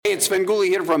it's Svengoolie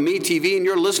here from MeTV, and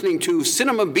you're listening to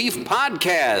Cinema Beef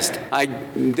Podcast. I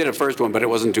did a first one, but it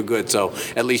wasn't too good, so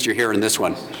at least you're hearing this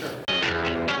one.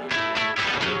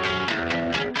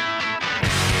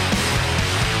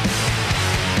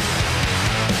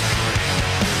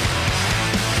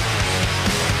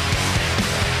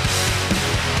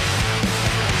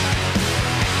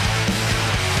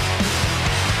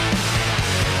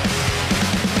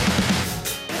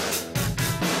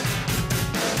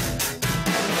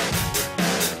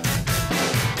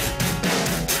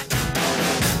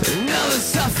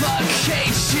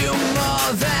 Suffocates you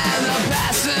more than the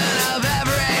passion of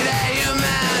everyday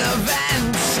human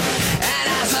events. And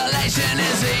isolation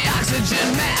is the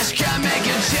oxygen mask can make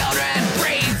your children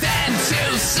breathe in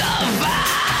to survive.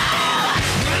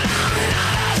 But I'm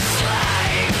not a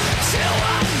slave to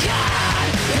a god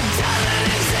that doesn't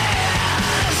exist.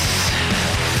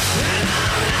 And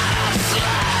I'm not a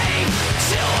slave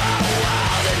to a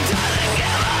world that doesn't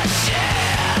give a shit.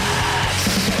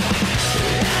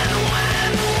 And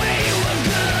when we were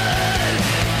good,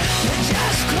 you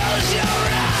just close your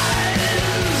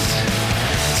eyes.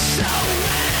 So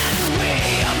when we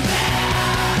are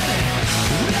bad,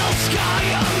 we'll scar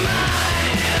your mind.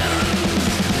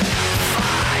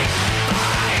 Fight,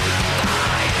 fight, fight,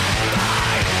 fight, fight,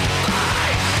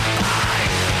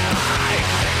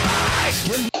 fight,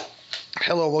 fight.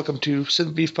 Hello, welcome to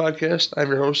Cinema Beef Podcast. I'm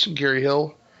your host, Gary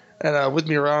Hill, and with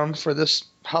me around for this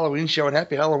Halloween show, and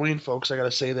happy Halloween, folks. I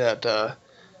gotta say that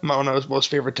Mono's most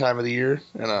favorite time of the year,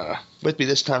 and with me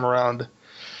this time around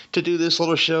to do this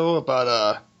little show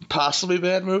about possibly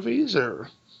bad movies, or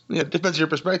it depends on your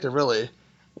perspective, really.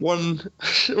 One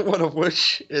of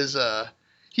which is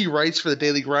he writes for the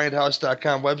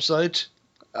DailyGrindhouse.com website.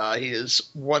 He is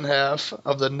one half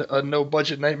of the No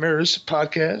Budget Nightmares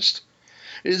podcast.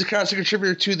 He is a constant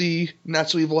contributor to the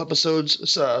Not So Evil Episodes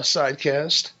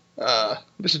sidecast.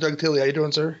 Mr. Doug Tilley, how you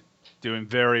doing, sir? Doing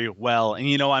very well.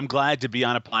 And, I'm glad to be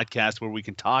on a podcast where we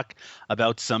can talk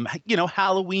about some,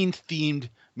 Halloween-themed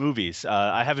movies.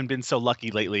 I haven't been so lucky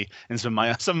lately in some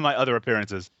of my other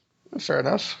appearances. Fair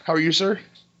enough. How are you, sir?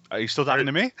 Are you still talking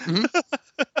to me? Mm-hmm.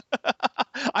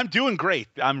 I'm doing great.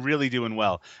 I'm really doing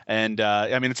well. And,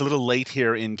 it's a little late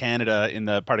here in Canada, in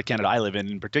the part of Canada I live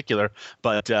in particular.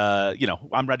 But,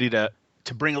 I'm ready to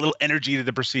bring a little energy to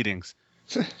the proceedings.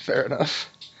 Fair enough.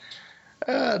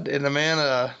 And the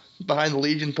man behind the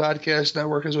Legion Podcast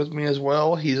Network is with me as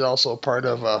well. He's also a part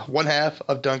of one half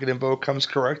of Duncan and Bo Comes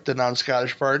Correct, the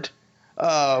non-Scottish part.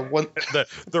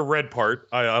 The red part,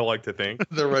 I like to think.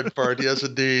 The red part, yes,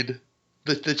 indeed.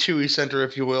 The Chewy Center,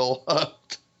 if you will.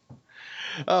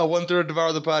 1/3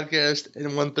 Devour the Podcast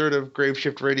and 1/3 of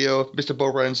Graveshift Radio. Mr.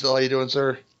 Bo Rensdell, how you doing,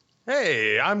 sir?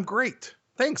 Hey, I'm great.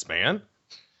 Thanks, man.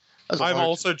 I'm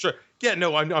also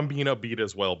I'm being upbeat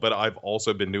as well, but I've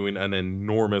also been doing an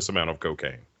enormous amount of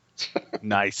cocaine.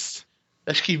 Nice.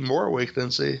 That should keep me more awake than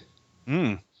see. I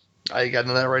ain't got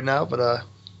into that right now, but I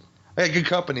got good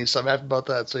company, so I'm happy about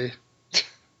that, see.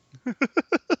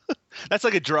 That's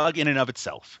like a drug in and of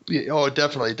itself. Yeah, oh,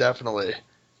 definitely.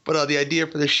 But the idea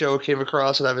for this show came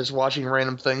across and I was watching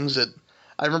random things that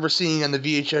I remember seeing on the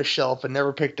VHS shelf and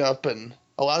never picked up, and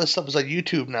a lot of stuff is on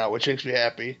YouTube now, which makes me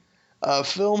happy.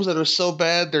 Films that are so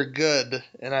bad they're good,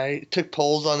 and I took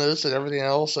polls on this and everything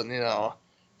else, and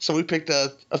so we picked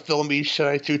a film each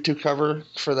tonight to cover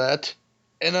for that,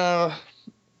 and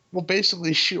we'll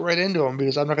basically shoot right into them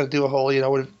because I'm not going to do a whole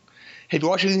have you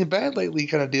watched anything bad lately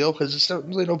kind of deal, because there's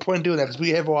really no point in doing that because we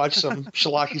have watched some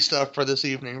schlocky stuff for this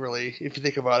evening, really, if you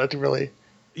think about it, really.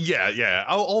 Yeah.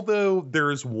 Although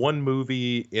there's one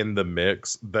movie in the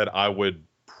mix that I would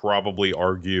probably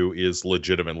argue is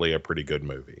legitimately a pretty good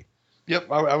movie. Yep,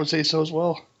 I would say so as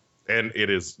well. And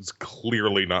it's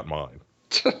clearly not mine.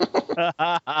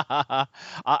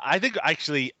 I think,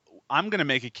 actually, I'm going to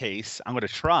make a case. I'm going to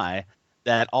try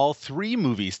that all three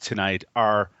movies tonight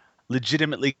are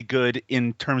legitimately good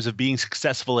in terms of being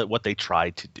successful at what they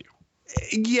tried to do.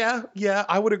 Yeah,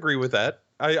 I would agree with that.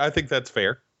 I think that's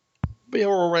fair. But yeah,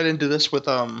 we'll roll right into this with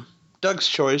Doug's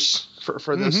choice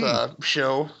for this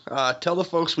show. Tell the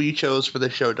folks what you chose for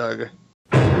this show, Doug.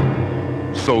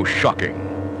 So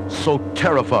shocking, so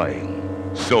terrifying,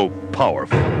 so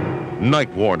powerful. Night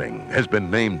Warning has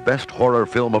been named Best Horror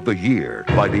Film of the Year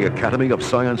by the Academy of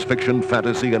Science Fiction,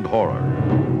 Fantasy, and Horror.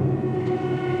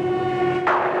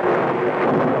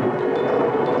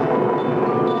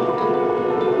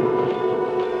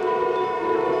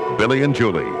 Billy and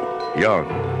Julie, young,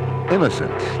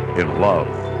 innocent, in love.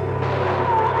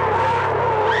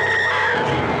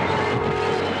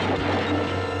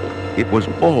 It was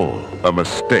all a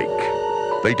mistake.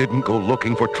 They didn't go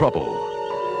looking for trouble.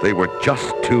 They were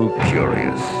just too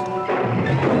curious.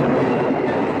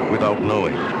 Without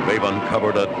knowing, they've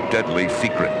uncovered a deadly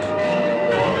secret.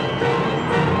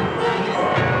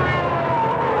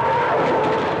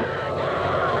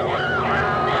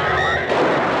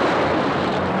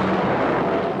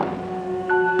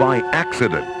 By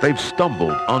accident, they've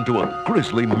stumbled onto a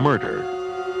grisly murder.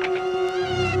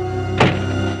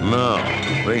 Now,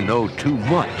 they know too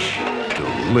much to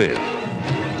live.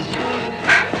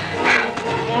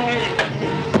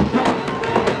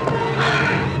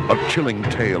 A chilling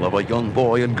tale of a young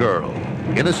boy and girl,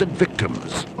 innocent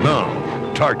victims, now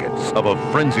targets of a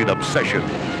frenzied obsession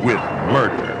with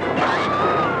murder.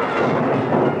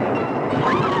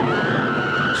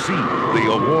 See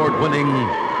the award-winning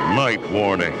Night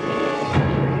Warning.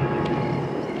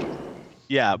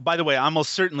 Yeah, by the way,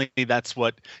 almost certainly that's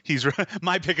what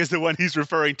my pick is the one he's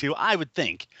referring to, I would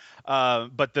think.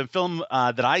 But the film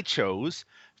that I chose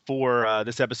for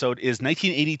this episode is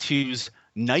 1982's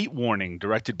Night Warning,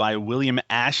 directed by William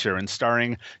Asher and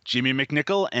starring Jimmy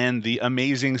McNichol and the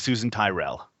amazing Susan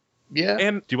Tyrrell. Yeah.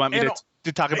 And do you want me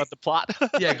to talk about the plot?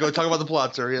 Yeah, go talk about the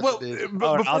plot, sir. Yes, well,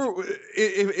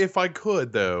 if I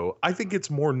could, though, I think it's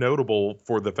more notable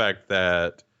for the fact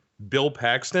that Bill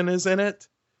Paxton is in it.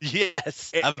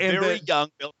 Yes, a very young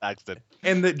Bill Paxton.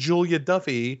 And that Julia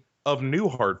Duffy of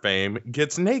Newhart fame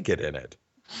gets naked in it,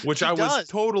 which was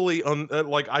totally,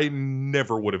 I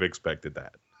never would have expected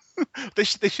that. They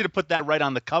should have put that right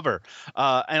on the cover.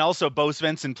 And also, Bo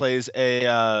Svensson plays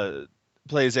a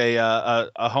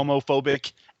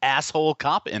homophobic asshole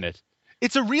cop in it.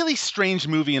 It's a really strange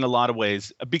movie in a lot of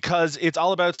ways because it's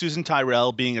all about Susan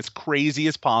Tyrell being as crazy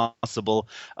as possible.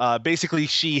 Basically,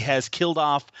 she has killed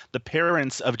off the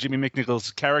parents of Jimmy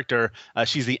McNichol's character.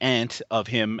 She's the aunt of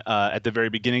him at the very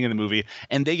beginning of the movie,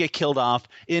 and they get killed off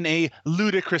in a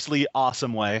ludicrously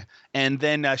awesome way. And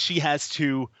then she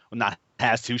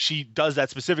she does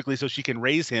that specifically so she can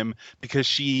raise him because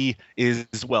she's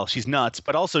nuts,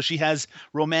 but also she has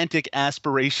romantic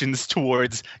aspirations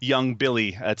towards young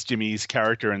Billy. That's Jimmy's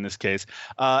character in this case.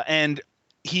 And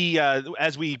he,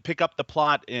 as we pick up the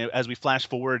plot, as we flash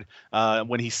forward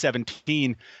when he's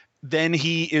 17, then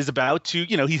he is about to,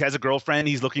 he has a girlfriend.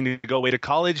 He's looking to go away to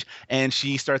college, and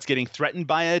she starts getting threatened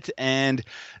by it. And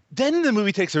then the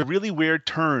movie takes a really weird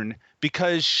turn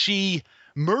because she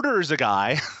murders a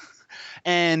guy.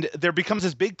 And there becomes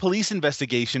this big police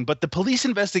investigation, but the police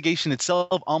investigation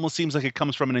itself almost seems like it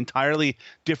comes from an entirely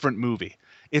different movie.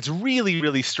 It's really,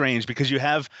 really strange because you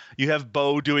have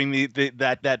Bo doing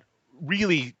that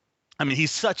really, I mean,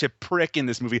 he's such a prick in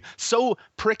this movie. So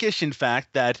prickish, in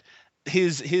fact, that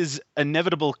his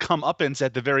inevitable comeuppance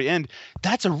at the very end,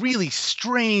 that's a really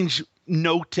strange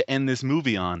note to end this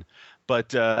movie on.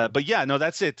 But yeah, no,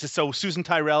 that's it. So Susan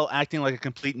Tyrell acting like a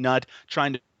complete nut,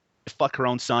 trying to fuck her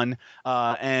own son,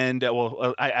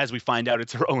 as we find out,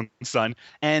 it's her own son,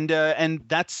 and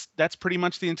that's pretty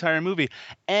much the entire movie.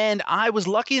 And I was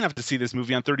lucky enough to see this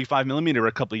movie on 35mm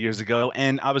a couple of years ago,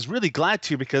 and I was really glad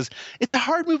to because it's a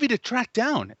hard movie to track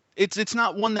down. It's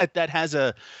not one that has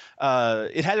it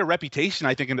had a reputation.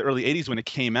 I think in the early 80s when it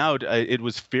came out, it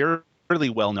was fairly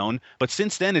well known, but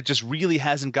since then it just really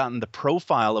hasn't gotten the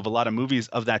profile of a lot of movies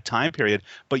of that time period.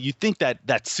 But you think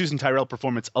that Susan Tyrell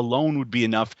performance alone would be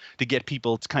enough to get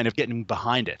people to kind of getting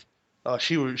behind it. Oh,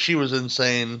 she was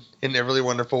insane in a really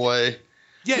wonderful way.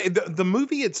 Yeah, the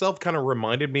movie itself kind of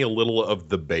reminded me a little of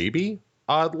The Baby,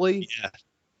 oddly. Yeah.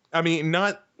 I mean,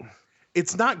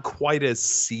 it's not quite as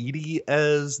seedy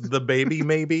as The Baby,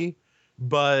 maybe,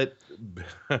 but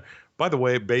by the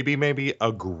way, Baby Maybe,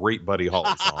 a great Buddy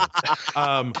Holly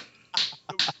song.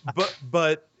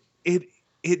 But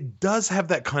it does have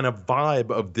that kind of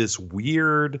vibe of this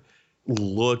weird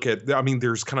look at, I mean,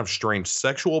 there's kind of strange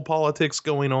sexual politics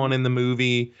going on in the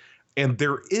movie, and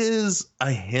there is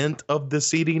a hint of the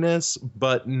seediness,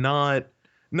 but not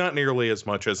nearly as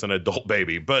much as an adult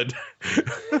Baby. But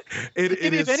it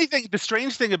is, if anything, the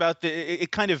strange thing about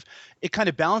it kind of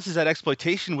balances that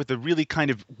exploitation with a really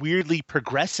kind of weirdly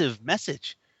progressive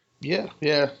message. Yeah.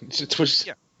 It's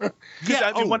yeah.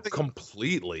 Yeah, I mean,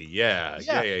 completely. Yeah.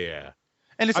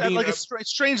 And it's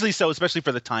strangely so, especially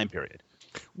for the time period.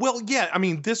 Well, yeah, I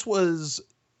mean, this was,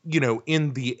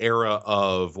 in the era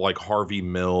of like Harvey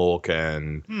Milk,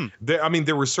 and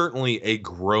there was certainly a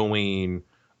growing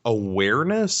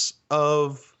awareness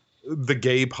of the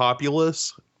gay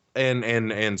populace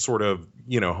and sort of,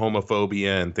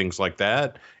 homophobia and things like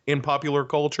that in popular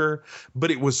culture.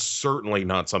 But it was certainly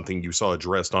not something you saw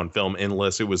addressed on film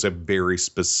unless it was a very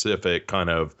specific kind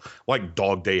of like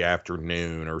Dog Day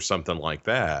Afternoon or something like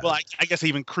that. Well, I guess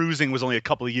even Cruising was only a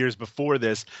couple of years before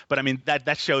this, but I mean,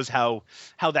 that shows how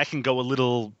that can go a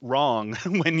little wrong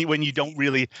when you don't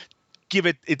really give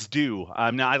it its due.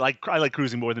 Now I like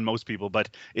Cruising more than most people, but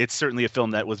it's certainly a film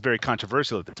that was very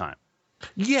controversial at the time.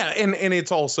 Yeah, and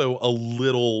it's also a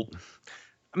little,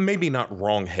 maybe not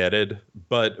wrong-headed,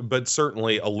 but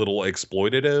certainly a little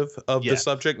exploitative of the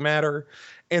subject matter.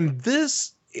 And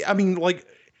this, I mean, like,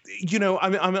 you know,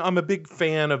 I'm a big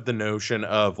fan of the notion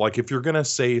of, like, if you're gonna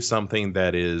say something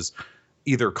that is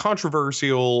either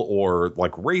controversial or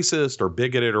like racist or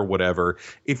bigoted or whatever,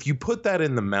 if you put that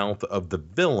in the mouth of the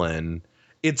villain,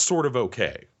 it's sort of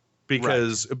okay.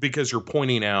 Because you're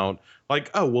pointing out,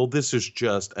 like, oh, well, this is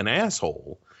just an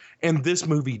asshole. And this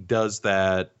movie does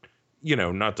that, you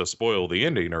know, not to spoil the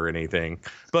ending or anything,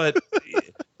 but,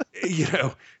 you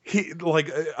know,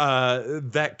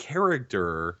 that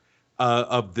character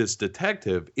of this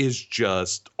detective is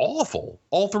just awful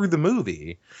all through the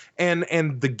movie. And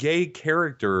the gay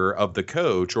character of the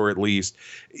coach, or at least,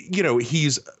 you know, he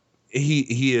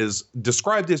is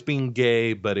described as being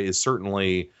gay, but is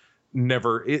certainly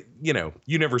never, you know,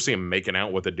 you never see him making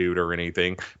out with a dude or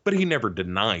anything, but he never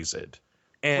denies it.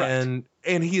 And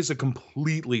he is a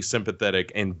completely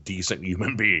sympathetic and decent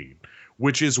human being,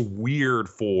 which is weird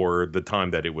for the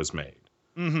time that it was made.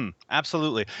 Mm-hmm.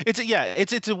 Absolutely. It's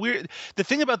a weird, the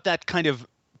thing about that kind of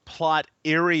plot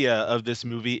area of this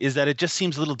movie is that it just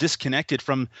seems a little disconnected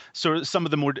from sort of some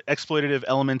of the more exploitative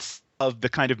elements of the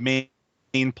kind of main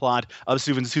plot of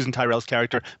Susan Tyrrell's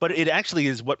character, but it actually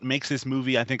is what makes this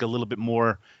movie, I think, a little bit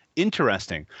more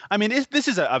interesting. I mean, this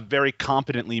is a very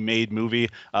competently made movie.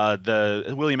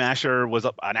 The William Asher was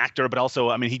an actor, but also,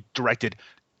 I mean, he directed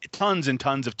tons and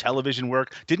tons of television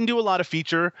work. Didn't do a lot of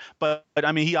feature, but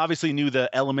I mean, he obviously knew the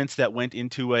elements that went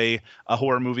into a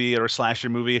horror movie or a slasher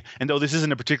movie. And though this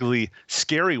isn't a particularly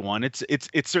scary one, it's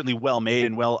certainly well made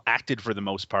and well acted for the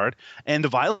most part. And the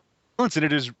violence in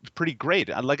it is pretty great.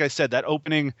 Like I said, that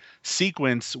opening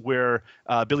sequence where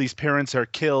Billy's parents are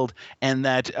killed and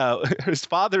that his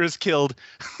father is killed.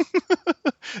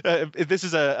 This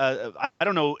is I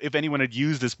don't know if anyone had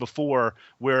used this before,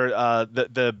 where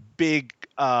the big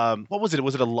what was it?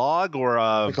 Was it a log or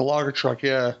like a logger truck?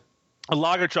 Yeah. A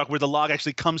logger truck where the log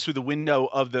actually comes through the window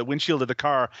of the windshield of the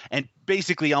car and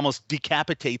basically almost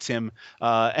decapitates him.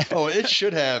 It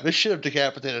should have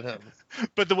decapitated him.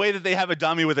 But the way that they have a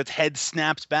dummy with its head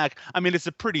snaps back, I mean, it's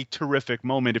a pretty terrific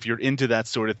moment if you're into that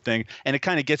sort of thing. And it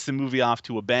kind of gets the movie off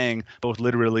to a bang, both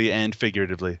literally and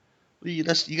figuratively. You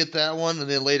get that one, and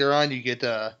then later on you get,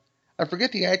 I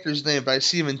forget the actor's name, but I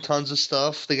see him in tons of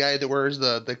stuff. The guy that wears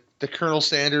the Colonel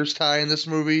Sanders tie in this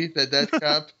movie, that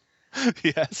cop.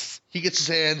 Yes. He gets his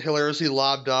hand hilariously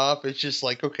lobbed off. It's just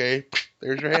like, okay,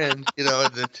 there's your hand, you know.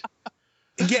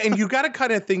 Yeah, and you got to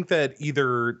kind of think that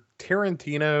either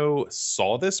Tarantino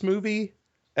saw this movie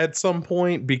at some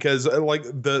point, because like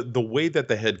the way that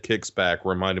the head kicks back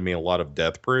reminded me a lot of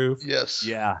Death Proof. Yes.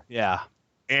 Yeah.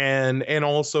 And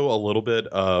also a little bit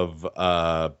of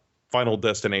Final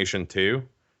Destination 2.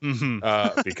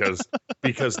 Mm-hmm.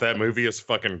 Because that movie is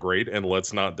fucking great, and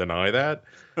let's not deny that.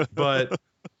 But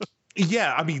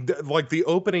yeah, I mean, like the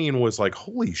opening was like,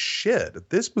 holy shit,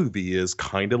 this movie is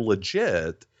kind of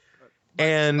legit.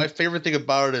 And my favorite thing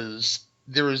about it is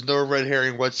there is no red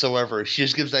herring whatsoever. She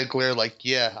just gives that glare like,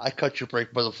 yeah, I cut your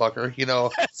break, motherfucker. You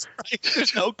know? That's right.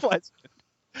 There's no question.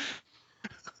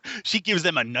 She gives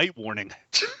them a night warning.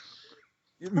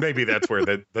 Maybe that's where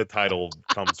the title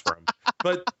comes from.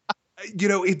 But, you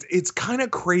know, it's kind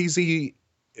of crazy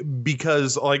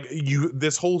because, like,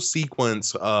 this whole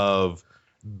sequence of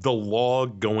the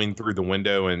log going through the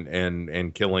window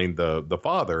and killing the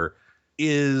father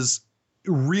is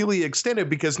really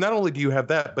extended, because not only do you have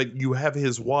that, but you have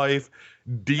his wife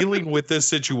dealing with this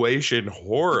situation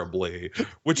horribly,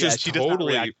 which is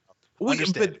totally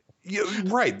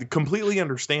right, completely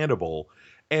understandable,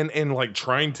 and like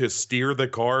trying to steer the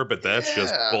car, but that's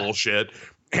just bullshit.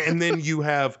 And then you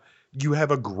have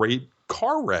a great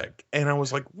car wreck, and I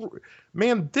was like,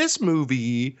 man, this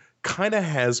movie kind of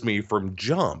has me from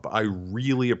jump. I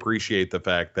really appreciate the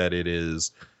fact that it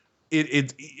is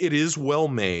well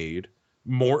made.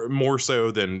 More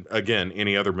so than, again,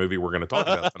 any other movie we're going to talk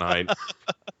about tonight.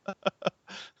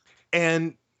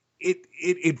 And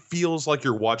it feels like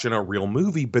you're watching a real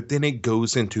movie, but then it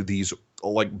goes into these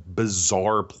like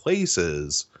bizarre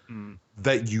places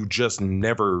that you just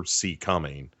never see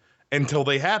coming until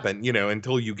they happen, you know,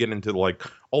 until you get into like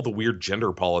all the weird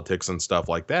gender politics and stuff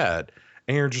like that.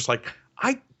 And you're just like,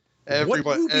 what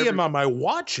movie am I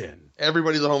watching?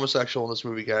 Everybody's a homosexual in this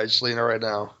movie, guys. Just letting you know right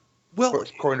now. Well,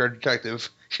 according to our detective.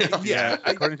 Yeah,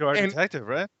 according to our detective,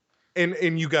 right?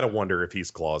 And you got to wonder if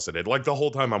he's closeted. Like the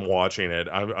whole time I'm watching it,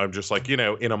 I'm just like, you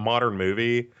know, in a modern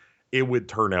movie, it would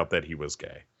turn out that he was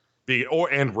gay,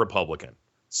 and Republican,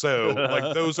 So,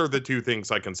 like, those are the two things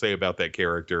I can say about that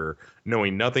character,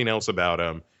 knowing nothing else about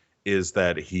him, is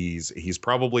that he's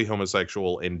probably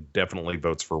homosexual and definitely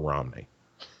votes for Romney.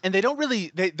 And they don't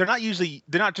really they're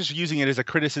not just using it as a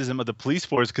criticism of the police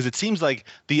force, because it seems like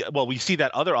we see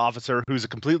that other officer who's a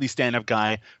completely stand-up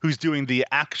guy who's doing the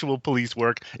actual police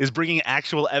work is bringing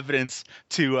actual evidence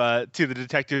to the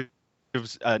detective's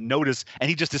notice, and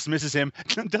he just dismisses him.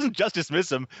 Doesn't just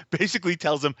dismiss him, basically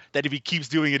tells him that if he keeps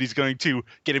doing it, he's going to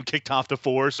get him kicked off the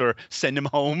force or send him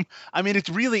home. I mean, it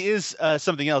really is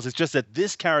something else. It's just that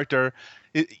this character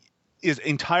is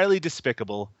entirely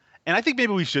despicable. And I think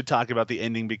maybe we should talk about the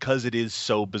ending because it is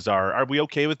so bizarre. Are we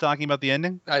okay with talking about the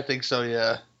ending? I think so,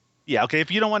 yeah. Yeah, okay. If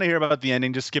you don't want to hear about the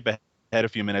ending, just skip ahead a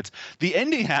few minutes. The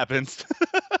ending happens.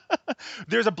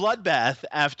 There's a bloodbath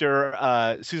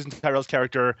after Susan Tyrrell's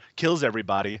character kills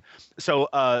everybody. So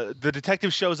the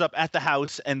detective shows up at the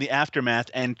house and the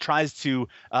aftermath and tries to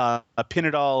pin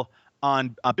it all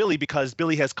on Billy, because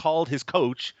Billy has called his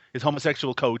coach, his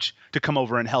homosexual coach, to come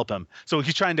over and help him. So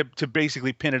he's trying to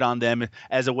basically pin it on them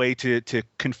as a way to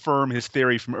confirm his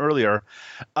theory from earlier.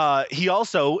 He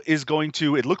also is going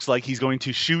to, it looks like he's going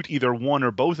to shoot either one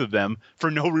or both of them for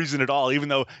no reason at all, even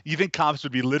though you think cops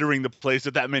would be littering the place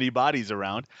with that many bodies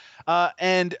around.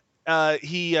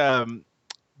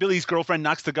 Billy's girlfriend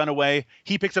knocks the gun away.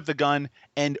 He picks up the gun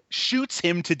and shoots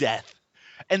him to death.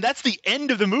 And that's the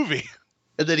end of the movie.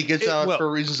 And then he gets out for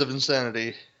reasons of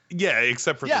insanity. Yeah,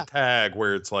 except for the tag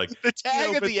where it's like the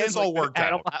tag at the end all worked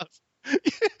out.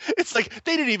 It's like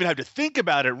they didn't even have to think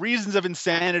about it. Reasons of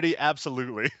insanity,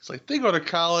 absolutely. It's like they go to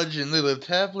college and they lived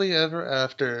happily ever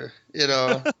after. You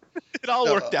know, it all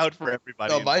worked out for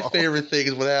everybody. No, my favorite thing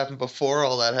is what happened before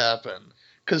all that happened.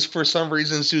 Because for some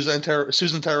reason, Susan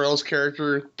Tyrrell's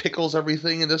character pickles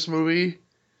everything in this movie.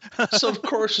 So of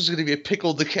course there's going to be a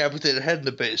pickled, decapitated head in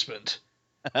the basement.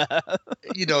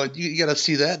 You know, you got to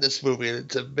see that in this movie.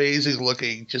 It's amazing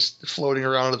looking, just floating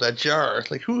around in that jar.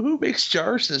 Like, who makes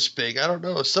jars this big? I don't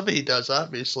know. Somebody does,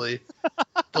 obviously.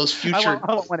 Those future,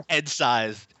 I want one head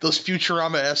sized. Those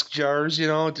Futurama-esque jars, you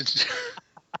know, just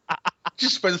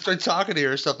start talking to you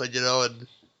or something, you know.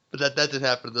 But that didn't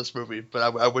happen in this movie.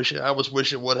 But I wish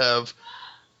it would have.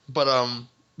 But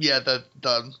yeah,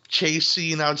 the chase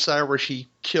scene outside where she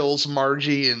kills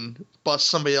Margie and busts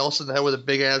somebody else in the head with a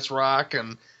big ass rock,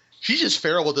 and she's just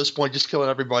feral at this point, just killing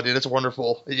everybody, and it's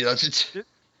wonderful. You know,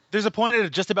 there's a point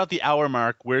at just about the hour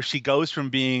mark where she goes from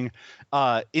being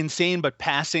insane but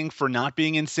passing for not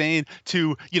being insane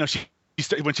to, you know,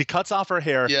 when she cuts off her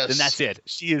hair, then that's it.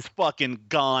 She is fucking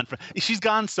gone. She's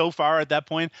gone so far at that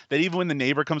point that even when the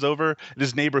neighbor comes over,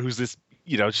 this neighbor who's this,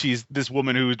 you know, she's this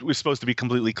woman who was supposed to be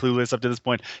completely clueless up to this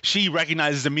point, she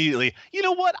recognizes immediately, you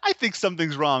know what? I think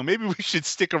something's wrong. Maybe we should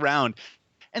stick around.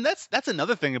 And that's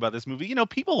another thing about this movie. You know,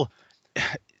 people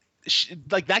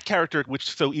like that character,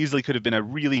 which so easily could have been a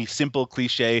really simple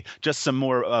cliche, just some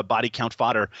more body count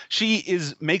fodder. She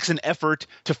makes an effort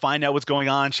to find out what's going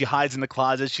on. She hides in the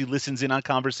closet. She listens in on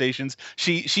conversations.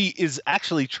 She is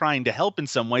actually trying to help in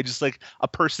some way, just like a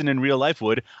person in real life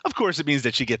would. Of course, it means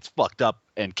that she gets fucked up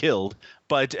and killed,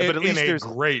 but at least there's a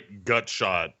great gut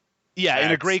shot. Yeah,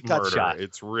 in a great gut shot.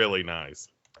 It's really nice.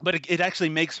 But it actually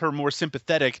makes her more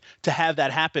sympathetic to have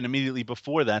that happen immediately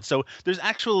before that. So there's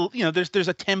actual, you know, there's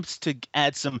attempts to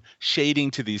add some shading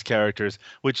to these characters,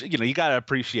 which, you know, you got to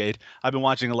appreciate. I've been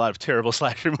watching a lot of terrible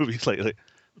slasher movies lately.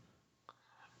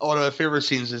 One of my favorite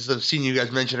scenes is the scene you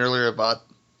guys mentioned earlier about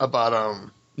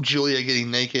Julia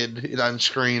getting naked on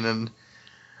screen, and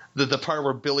the part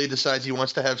where Billy decides he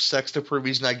wants to have sex to prove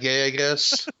he's not gay, I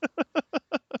guess.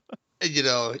 You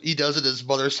know, he does it at his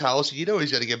mother's house. You know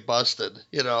he's going to get busted,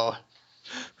 you know.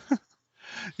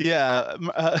 Yeah.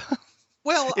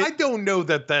 Well, I don't know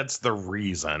that that's the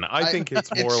reason. I think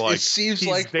it's more like it seems he's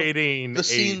like dating a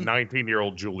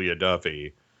 19-year-old Julia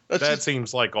Duffy. That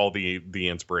seems like all the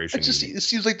inspiration. It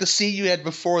seems like the scene you had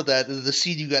before that, the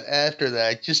scene you got after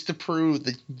that, just to prove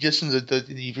that, just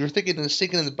if you're thinking in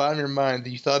the bottom of your mind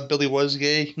that you thought Billy was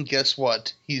gay, guess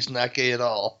what? He's not gay at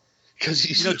all. Because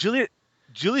he's, you know,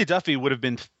 Julia Duffy would have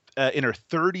been in her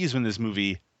 30s when this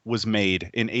movie was made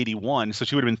in 81. So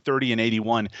she would have been 30 in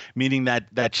 81, meaning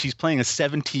that she's playing a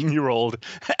 17-year-old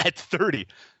at 30.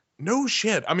 No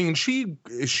shit. I mean, she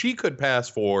could pass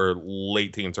for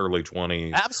late teens, early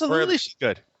 20s. Absolutely, she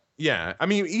could. Yeah. I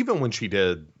mean, even when she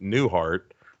did Newhart,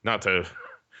 not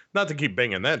to keep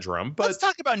banging that drum, but let's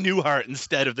talk about Newhart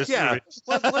instead of this movie.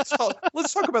 let's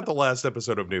talk about the last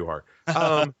episode of Newhart.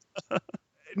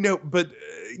 No, but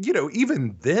you know,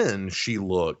 even then she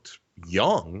looked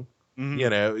young. Mm-hmm. You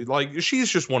know, like she's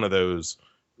just one of those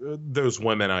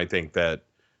women, I think, that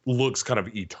looks kind of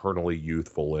eternally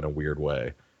youthful in a weird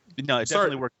way. No, it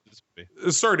definitely worked in this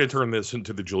movie. Sorry to turn this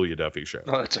into the Julia Duffy show.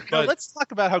 No, that's okay. No, let's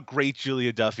talk about how great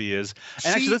Julia Duffy is.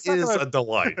 And She let's talk is about, a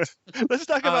delight. let's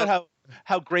talk about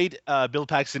how great Bill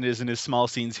Paxton is in his small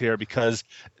scenes here, because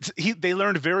they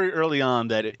learned very early on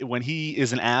that when he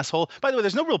is an asshole. By the way,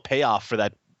 there's no real payoff for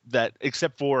that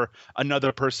except for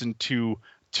another person to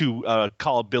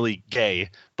call Billy gay.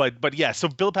 But yeah, so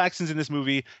Bill Paxton's in this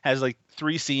movie, has like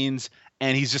 3 scenes,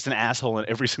 and he's just an asshole in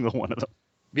every single one of them.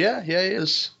 Yeah, he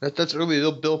is. That's early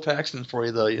Bill Paxton for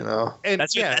you, though. You know. And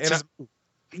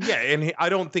I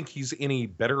don't think he's any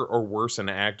better or worse an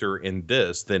actor in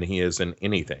this than he is in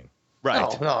anything.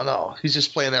 Right. No. He's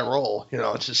just playing that role. You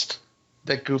know, it's just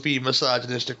that goofy,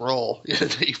 misogynistic role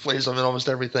that he plays on in almost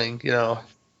everything. You know.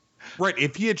 Right.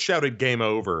 If he had shouted "Game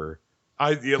Over,"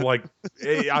 I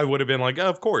would have been like, oh,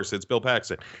 of course, it's Bill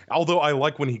Paxton. Although I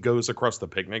like when he goes across the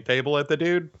picnic table at the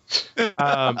dude.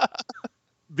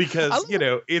 Because,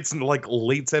 it's like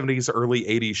late 70s, early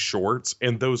 80s shorts,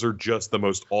 and those are just the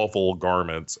most awful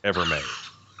garments ever made.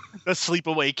 The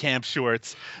sleepaway camp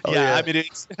shorts. Oh, yeah, yeah.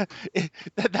 I mean,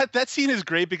 that scene is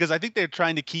great because I think they're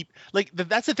trying to keep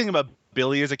that's the thing about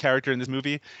Billy as a character in this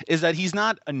movie, is that he's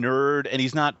not a nerd and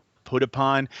he's not put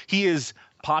upon. He is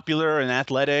popular and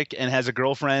athletic and has a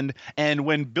girlfriend. And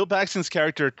when Bill Paxton's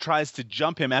character tries to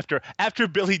jump him after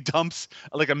Billy dumps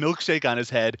like a milkshake on his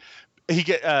head,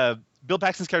 Bill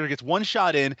Paxton's character gets one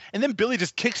shot in, and then Billy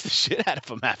just kicks the shit out of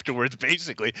him afterwards,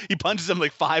 basically. He punches him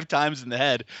like 5 times in the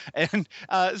head. And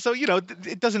so,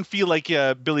 it doesn't feel like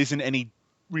Billy's in any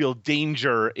real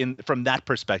danger from that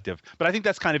perspective. But I think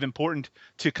that's kind of important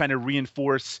to kind of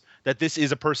reinforce that this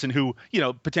is a person who,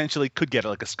 potentially could get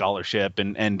like a scholarship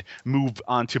and move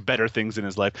on to better things in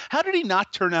his life. How did he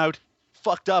not turn out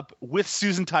fucked up with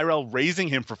Susan Tyrrell raising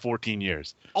him for 14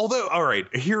 years? Although, all right,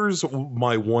 here's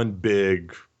my one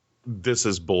big this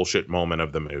is bullshit moment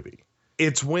of the movie.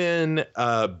 It's when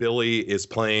Billy is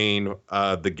playing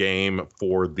the game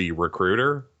for the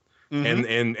recruiter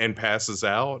and passes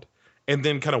out, and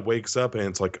then kind of wakes up and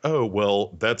it's like, oh,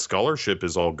 well, that scholarship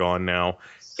is all gone now.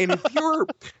 And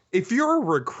if you're a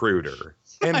recruiter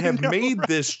and have made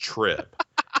this trip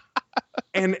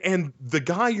and the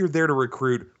guy you're there to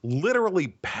recruit literally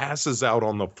passes out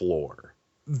on the floor,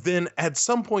 then at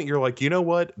some point you're like, you know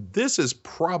what? This is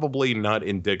probably not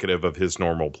indicative of his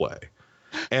normal play.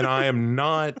 And I am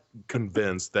not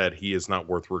convinced that he is not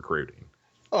worth recruiting.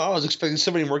 Oh, I was expecting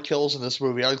so many more kills in this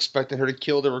movie. I was expecting her to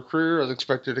kill the recruiter. I was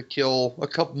expecting her to kill a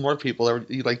couple more people.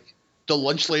 Like the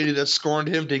lunch lady that scorned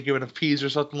him, didn't give him enough peas or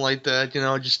something like that.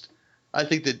 I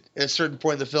think that at a certain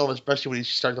point in the film, especially when he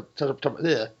started talking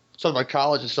about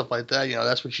college and stuff like that,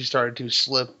 that's when she started to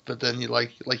slip. But then,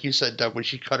 like you said, Doug, when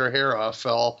she cut her hair off,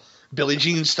 all Billie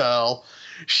Jean style,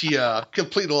 she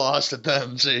completely lost it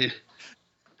then. See.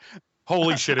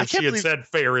 Holy shit, if she had said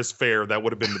fair is fair, that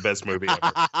would have been the best movie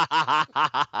ever.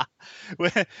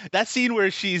 That scene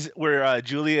where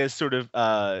Julia is sort of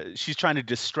she's trying to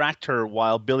distract her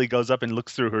while Billy goes up and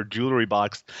looks through her jewelry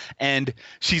box, and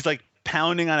she's like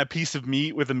pounding on a piece of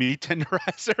meat with a meat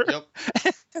tenderizer. Yep.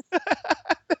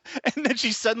 And then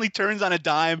she suddenly turns on a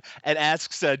dime and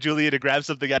asks Julia to grab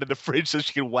something out of the fridge so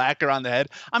she can whack her on the head.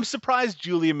 I'm surprised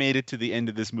Julia made it to the end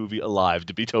of this movie alive,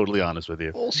 to be totally honest with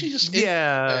you. Well, she just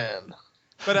man.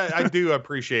 But I do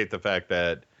appreciate the fact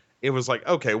that it was like,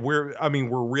 okay, we're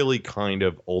really kind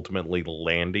of ultimately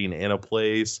landing in a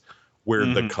place where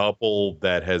the couple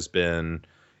that has been,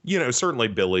 certainly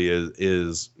Billy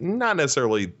is not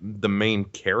necessarily the main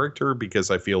character, because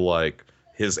I feel like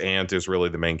his aunt is really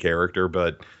the main character,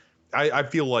 but I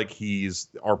feel like he's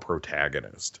our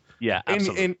protagonist. Yeah,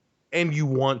 absolutely. And you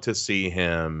want to see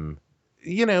him,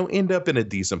 end up in a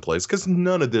decent place, because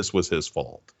none of this was his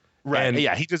fault. Right. And,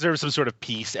 yeah, he deserves some sort of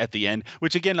peace at the end,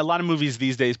 which, again, a lot of movies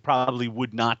these days probably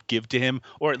would not give to him,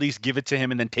 or at least give it to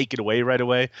him and then take it away right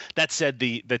away. That said,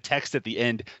 the text at the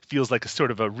end feels like a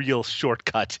sort of a real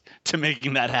shortcut to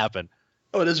making that happen.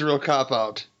 Oh, it is a real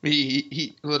cop-out.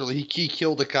 He literally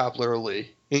killed a cop literally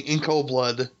in cold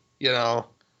blood,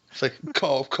 It's like,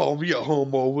 call me a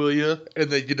homo, will you? And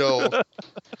then,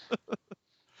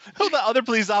 Oh, the other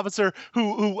police officer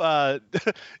who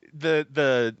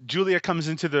the Julia comes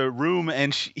into the room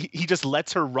and he just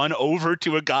lets her run over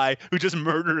to a guy who just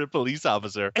murdered a police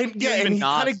officer. And he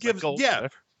kind of gives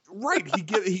right.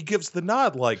 He gives the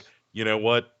nod, like, you know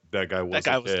what? That guy was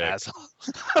an asshole.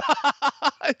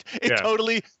 It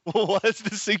totally was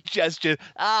the suggestion.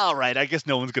 All right, I guess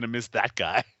no one's gonna miss that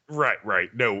guy. Right.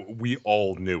 No, we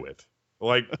all knew it.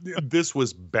 Like, this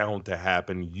was bound to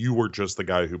happen. You were just the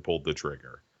guy who pulled the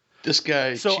trigger. This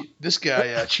guy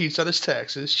cheats on his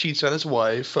taxes, cheats on his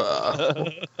wife,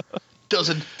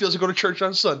 doesn't go to church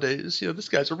on Sundays. This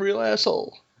guy's a real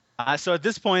asshole. So at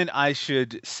this point, I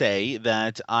should say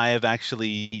that I have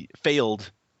actually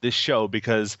failed this show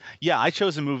because, I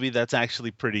chose a movie that's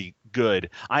actually pretty good.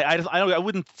 I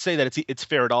wouldn't say that it's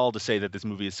fair at all to say that this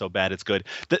movie is so bad it's good.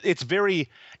 It's very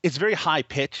high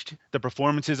pitched. The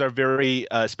performances are very,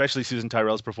 especially Susan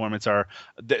Tyrrell's performance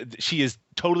she is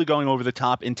totally going over the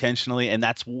top intentionally, and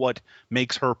that's what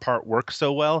makes her part work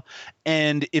so well.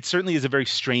 And it certainly is a very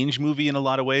strange movie in a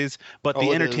lot of ways, but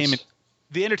the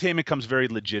entertainment comes very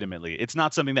legitimately. It's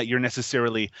not something that you're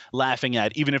necessarily laughing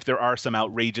at, even if there are some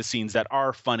outrageous scenes that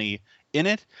are funny in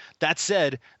it. That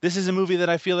said, this is a movie that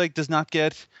I feel like does not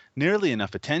get nearly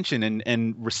enough attention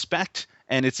and respect.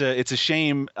 And it's a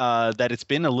shame that it's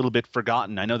been a little bit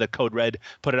forgotten. I know that Code Red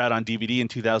put it out on DVD in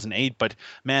 2008, but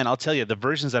man, I'll tell you, the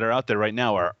versions that are out there right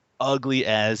now are ugly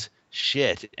as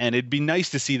shit. And it'd be nice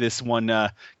to see this one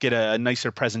get a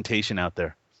nicer presentation out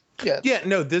there. Yeah,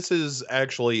 no, this is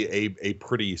actually a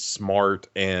pretty smart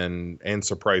and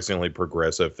surprisingly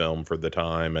progressive film for the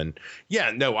time. And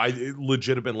I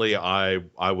legitimately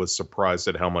was surprised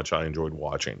at how much I enjoyed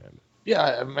watching it.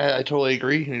 Yeah, I totally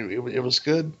agree. It was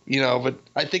good, but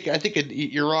I think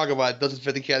you're wrong about it doesn't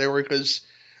fit the category because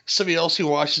somebody else who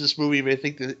watches this movie may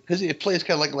think that because it plays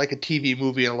kind of like a TV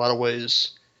movie in a lot of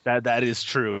ways. That is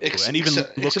true, and even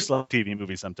looks like a TV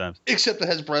movie sometimes. Except it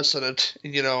has breasts in it,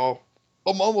 and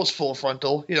almost full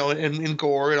frontal, and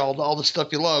gore and all the stuff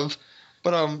you love.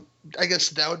 But I guess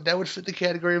that would fit the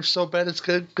category of so bad it's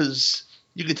good because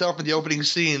you can tell from the opening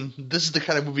scene this is the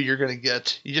kind of movie you're gonna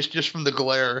get. You just from the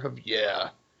glare of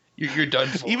you're done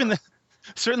for.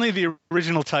 Certainly the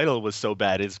original title was so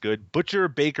bad it's good. Butcher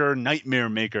Baker Nightmare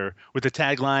Maker with the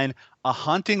tagline "A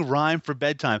haunting rhyme for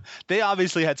bedtime." They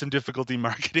obviously had some difficulty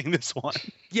marketing this one.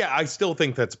 Yeah, I still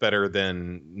think that's better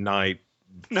than Night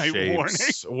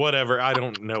Shapes, Warning, whatever. I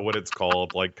don't know what it's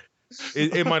called. Like,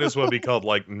 it might as well be called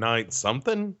like Night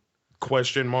something ? It's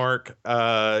a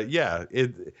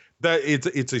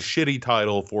shitty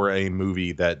title for a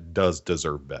movie that does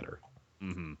deserve better.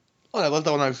 Mm-hmm. Well, I love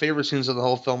that one of my favorite scenes of the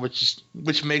whole film,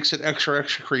 which makes it extra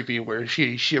creepy. Where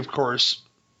she of course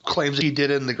claims that he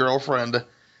did it, and the girlfriend.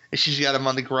 And she's got him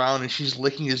on the ground, and she's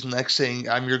licking his neck, saying,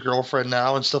 "I'm your girlfriend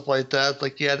now," and stuff like that.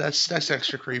 Like, that's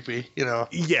extra creepy, Yeah,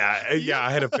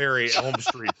 I had a very Elm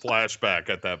Street flashback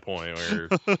at that point, where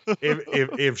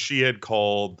if she had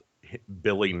called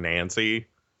Billy Nancy,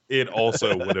 it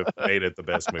also would have made it the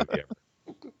best movie ever.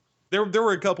 There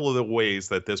were a couple of the ways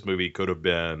that this movie could have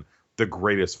been the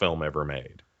greatest film ever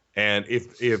made, and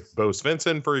if Bo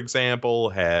Svensson, for example,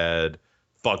 had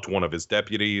fucked one of his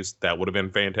deputies, that would have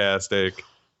been fantastic.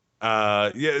 There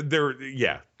are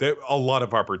a lot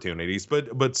of opportunities,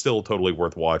 but still totally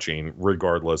worth watching,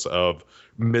 regardless of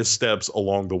missteps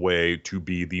along the way to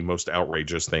be the most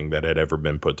outrageous thing that had ever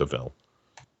been put to film.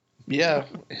 Yeah,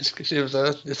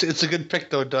 it's a good pick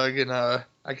though, Doug, and I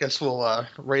guess we'll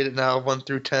rate it now 1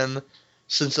 through 10.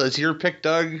 Since it's your pick,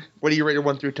 Doug, what do you rate it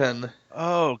 1 through 10?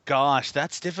 Oh gosh,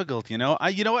 that's difficult. You know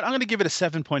what? I'm going to give it a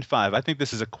 7.5. I think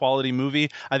this is a quality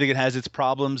movie. I think it has its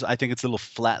problems. I think it's a little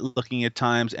flat looking at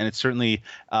times, and it certainly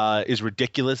is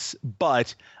ridiculous.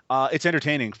 But it's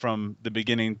entertaining from the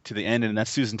beginning to the end, and that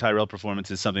Susan Tyrrell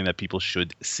performance is something that people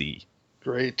should see.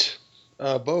 Great,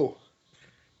 Bo.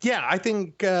 Yeah, I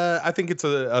think it's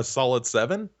a solid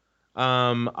 7. There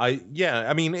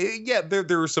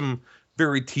are some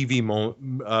very TV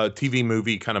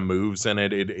movie kind of moves in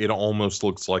it. It almost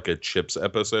looks like a Chips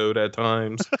episode at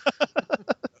times.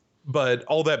 But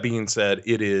all that being said,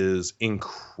 it is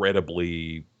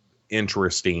incredibly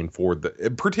interesting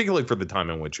particularly for the time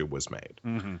in which it was made.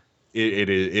 Mm-hmm. It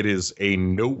is a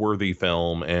noteworthy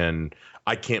film, and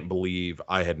I can't believe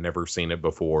I had never seen it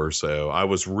before. So I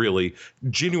was really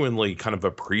genuinely kind of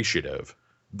appreciative.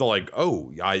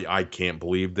 I can't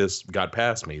believe this got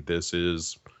past me. This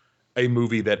is a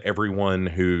movie that everyone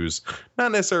who's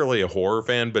not necessarily a horror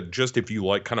fan, but just if you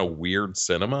like kind of weird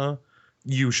cinema,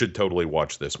 you should totally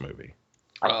watch this movie.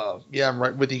 I'm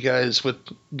right with you guys with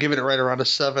giving it right around a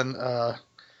 7.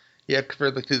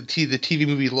 Compared to the TV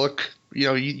movie look,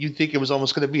 you'd think it was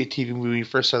almost going to be a TV movie when you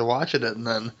first started watching it, and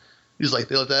then he's like,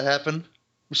 they let that happen?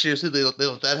 Seriously, they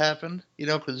let that happen?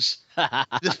 Because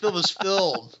this film is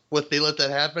filled with they let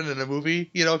that happen in a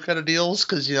movie, kind of deals,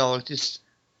 because, just...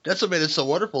 That's what made it so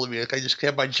wonderful to me. Like, I just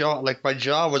kept my jaw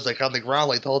was like on the ground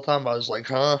like the whole time. I was like,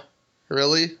 huh?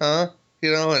 Really? Huh?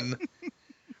 And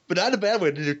but not in a bad way,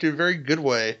 in a very good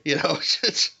way,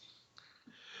 but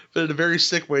in a very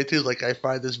sick way too. Like, I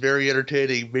find this very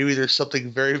entertaining. Maybe there's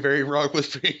something very, very wrong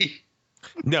with me.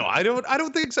 No, I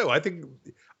don't think so. I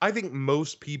think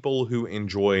most people who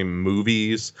enjoy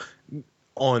movies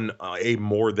on a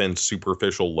more than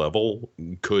superficial level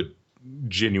could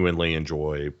genuinely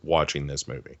enjoy watching this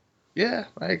movie. Yeah,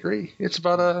 I agree. It's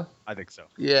about I think so.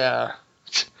 yeah.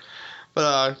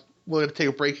 But we're gonna take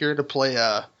a break here to play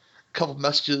a couple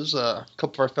messages a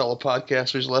couple of our fellow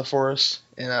podcasters left for us,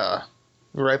 and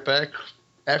we're right back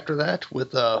after that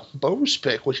with Bo's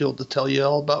pick, which he'll tell you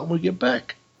all about when we get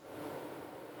back.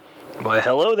 Well,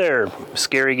 hello there,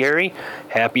 Scary Gary.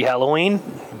 Happy Halloween.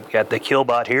 Got the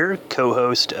Killbot here,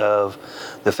 co-host of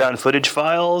the Found Footage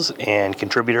Files and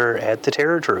contributor at the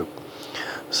Terror Troop.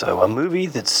 So a movie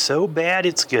that's so bad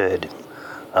it's good.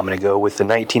 I'm going to go with the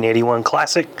 1981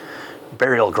 classic,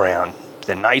 Burial Ground,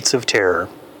 The Nights of Terror.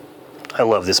 I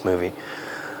love this movie.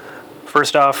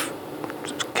 First off,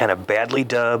 kind of badly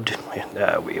dubbed. We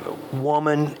have a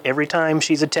woman, every time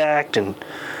she's attacked and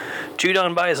chewed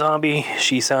on by a zombie,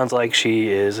 she sounds like she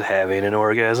is having an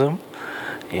orgasm.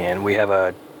 And we have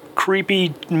a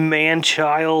creepy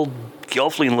man-child,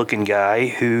 gelfling-looking guy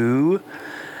who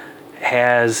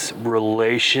has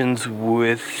relations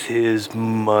with his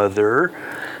mother.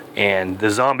 And the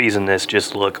zombies in this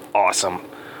just look awesome.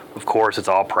 Of course, it's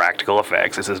all practical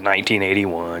effects. This is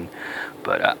 1981.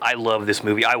 But I love this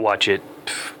movie. I watch it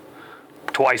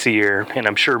twice a year, and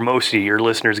I'm sure most of your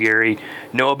listeners, Gary,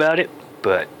 know about it,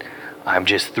 but I'm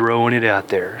just throwing it out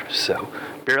there. So,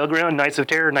 Burial Ground, Nights of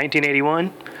Terror,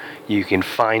 1981. You can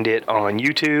find it on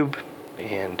YouTube,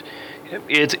 and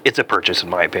it's a purchase, in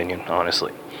my opinion,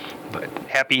 honestly. But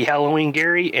happy Halloween,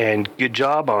 Gary, and good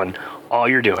job on all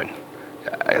you're doing.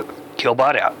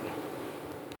 Killbot out.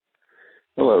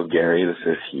 Hello, Gary. This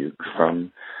is Hugh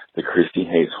from the Christy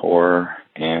Hayes Horror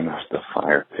and the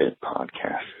Fire Pit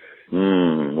podcast.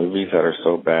 Movies that are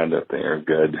so bad that they are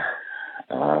good.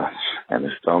 And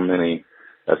there's so many.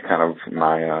 That's kind of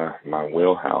my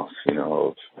wheelhouse,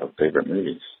 of favorite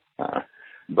movies.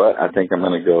 But I think I'm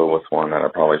going to go with one that I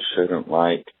probably shouldn't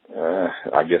like.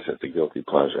 I guess it's a guilty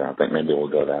pleasure. I think maybe we'll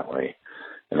go that way.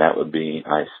 And that would be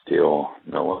I Still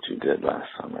Know What You Did Last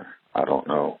Summer. I don't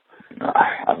know.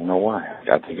 I don't know why.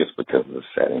 I think it's because of the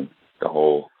setting. The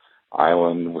whole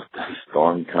island with the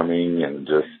storm coming and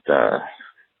just, I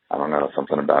don't know,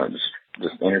 something about it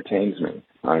just entertains me.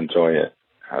 I enjoy it.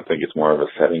 I think it's more of a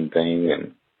setting thing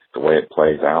and the way it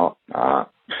plays out. I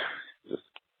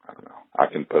don't know. I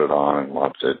can put it on and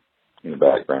watch it in the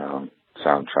background.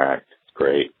 Soundtrack,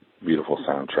 great. Beautiful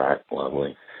soundtrack,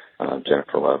 lovely.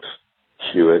 Jennifer Love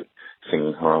Hewitt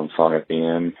singing her own song at the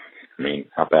end. I mean,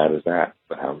 how bad is that?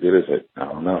 But how good is it? I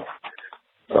don't know.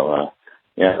 So,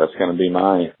 yeah, that's going to be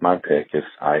my pick is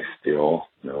I Still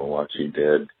Know What You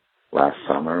Did Last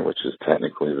Summer, which is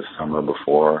technically the summer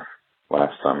before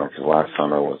last summer, because last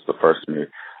summer was the first movie.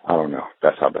 I don't know.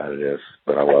 That's how bad it is.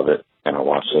 But I love it, and I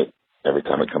watch it every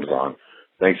time it comes on.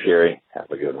 Thanks, Gary. Have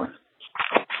a good one.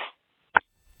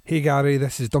 Hey Gary,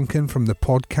 this is Duncan from the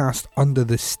podcast Under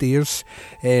the Stairs.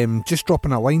 Just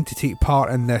dropping a line to take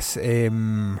part in this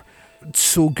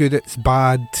so good it's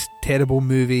bad, terrible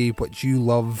movie, which you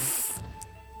love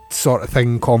sort of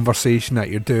thing, conversation that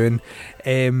you're doing.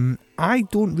 I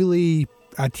don't really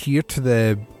adhere to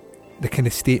the kind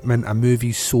of statement, a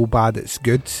movie's so bad it's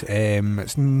good.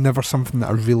 It's never something that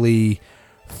I really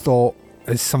thought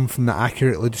is something that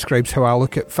accurately describes how I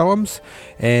look at films.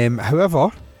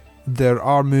 However, there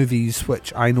are movies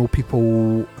which I know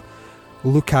people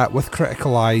look at with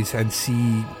critical eyes and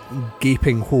see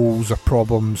gaping holes or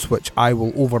problems which I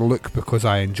will overlook because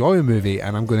I enjoy a movie,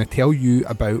 and I'm going to tell you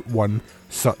about one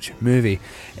such movie.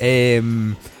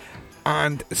 And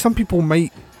some people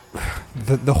might,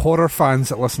 the horror fans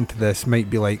that listen to this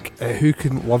might be like, who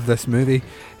couldn't love this movie?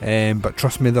 But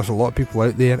trust me, there's a lot of people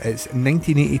out there. It's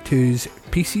 1982's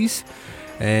Pieces,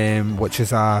 which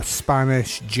is a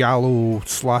Spanish giallo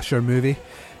slasher movie,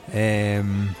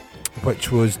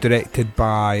 which was directed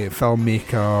by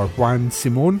filmmaker Juan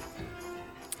Simon.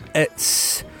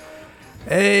 It's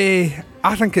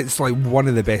I think it's like one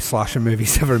of the best slasher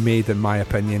movies ever made, in my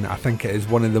opinion. I think it is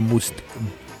one of the most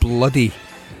bloody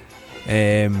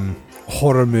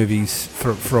horror movies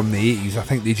from the 80s. I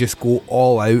think they just go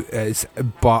all out,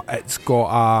 but it's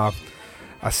got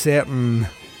a certain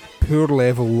poor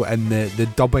level in the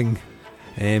dubbing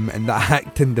and the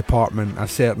acting department, a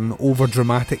certain over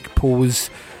dramatic pose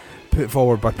put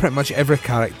forward by pretty much every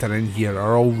character in here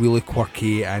are all really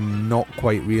quirky and not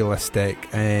quite realistic,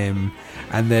 and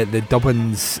the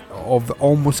dubbing's of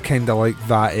almost kind of like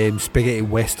that spaghetti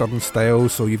western style,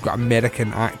 so you've got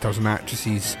American actors and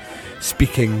actresses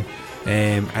speaking,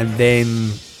 and then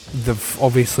they've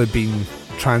obviously been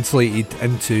translated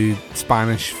into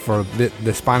Spanish for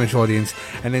the Spanish audience,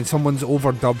 and then someone's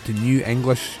overdubbed the new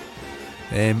English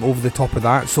over the top of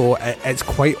that, so it's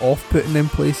quite off-putting in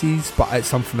places, but it's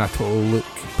something I totally look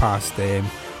past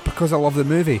because I love the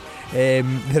movie.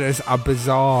 There is a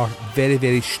bizarre, very,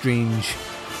 very strange,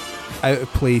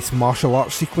 out-of-place martial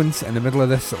arts sequence in the middle of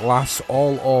this that lasts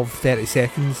all of 30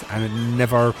 seconds and it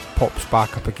never pops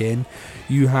back up again.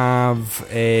 You have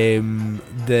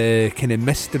the kind of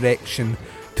misdirection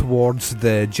towards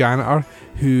the janitor,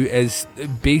 who is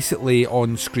basically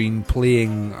on screen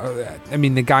playing. I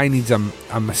mean, the guy needs a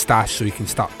moustache so he can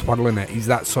start twirling it. He's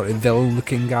that sort of villain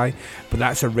looking guy, but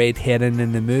that's a red herring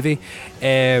in the movie.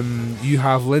 You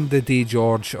have Linda D.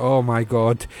 George, oh my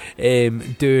god,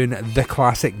 doing the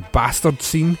classic bastard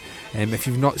scene. If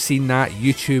you've not seen that,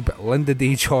 YouTube Linda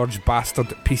D. George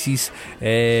bastard pieces.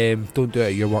 Don't do it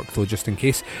at your work though, just in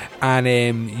case.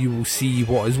 And you will see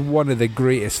what is one of the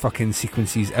greatest fucking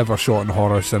sequences ever shot in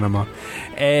horror cinema.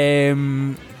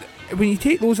 When you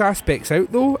take those aspects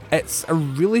out though, it's a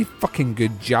really fucking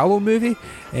good giallo movie.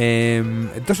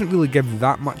 It doesn't really give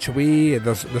that much away.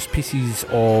 There's pieces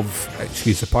of,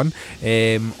 excuse the pun,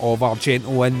 of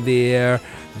Argento in there.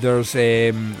 There's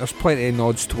plenty of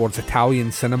nods towards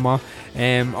Italian cinema.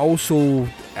 Also,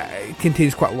 it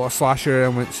contains quite a lot of slasher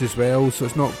elements as well, so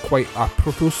it's not quite a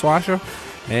proto-slasher.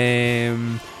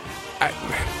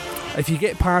 If you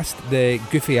get past the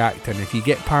goofy acting, if you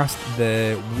get past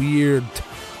the weird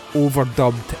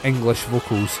overdubbed English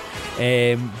vocals,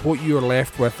 what you're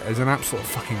left with is an absolute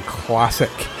fucking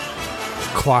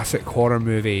classic horror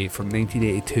movie from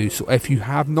 1982. So if you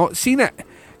have not seen it,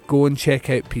 go and check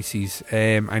out Pieces.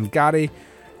 And Gary,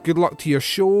 good luck to your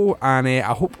show, and I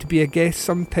hope to be a guest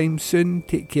sometime soon.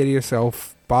 Take care of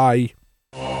yourself. Bye.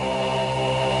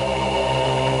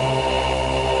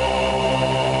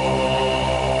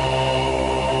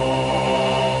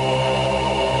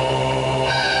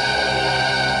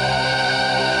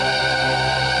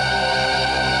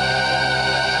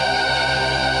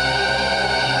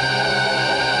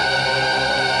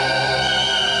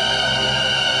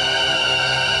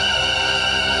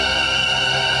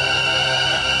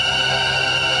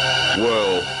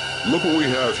 Look what we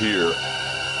have here.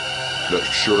 That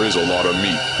sure is a lot of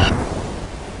meat.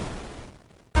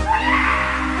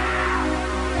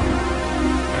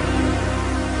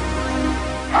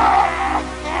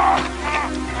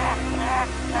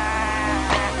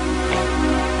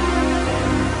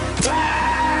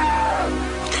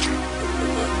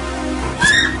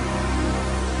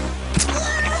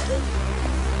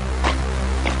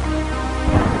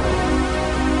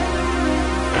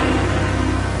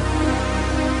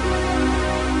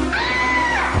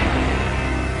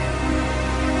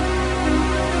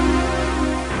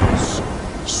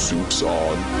 Soup's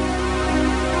on.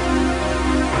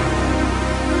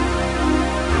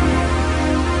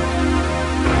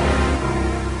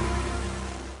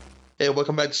 Hey,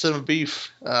 welcome back to Cinema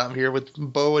Beef. I'm here with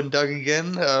Bo and Doug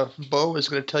again. Bo is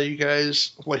going to tell you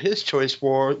guys what his choice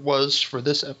was for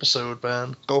this episode,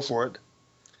 man. Go for it.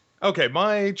 Okay,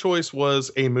 my choice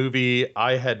was a movie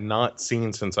I had not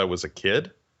seen since I was a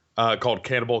kid, called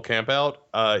Cannibal Campout.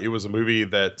 It was a movie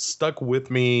that stuck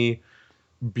with me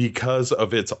because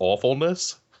of its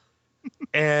awfulness.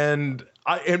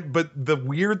 But the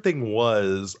weird thing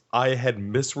was I had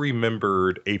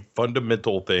misremembered a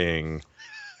fundamental thing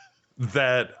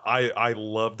that I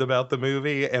loved about the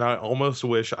movie, and I almost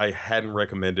wish I hadn't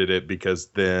recommended it, because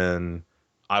then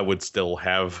I would still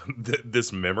have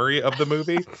this memory of the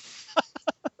movie.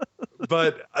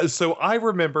 But so I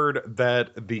remembered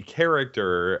that the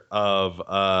character of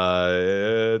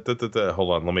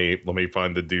hold on, let me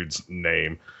find the dude's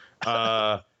name.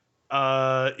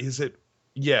 Is it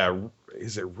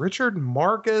Richard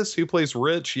Marcus who plays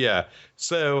Rich? Yeah.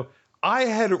 So I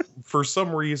had, for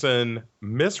some reason,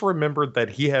 misremembered that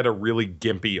he had a really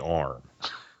gimpy arm.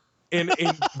 And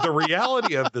the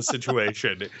reality of the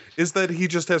situation is that he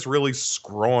just has really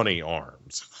scrawny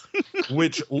arms,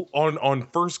 which on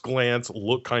first glance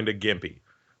look kind of gimpy.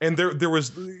 And there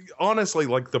was, honestly,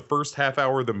 like the first half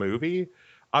hour of the movie,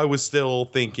 I was still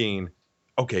thinking,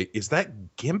 okay, is that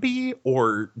gimpy,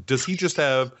 or does he just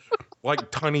have like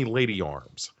tiny lady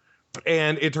arms?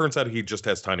 And it turns out he just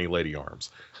has tiny lady arms.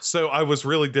 So I was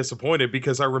really disappointed,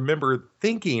 because I remember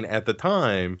thinking at the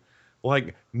time,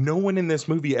 like, no one in this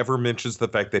movie ever mentions the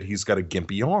fact that he's got a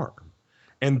gimpy arm.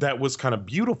 And that was kind of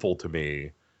beautiful to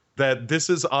me, that this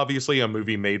is obviously a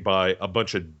movie made by a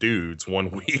bunch of dudes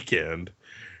one weekend.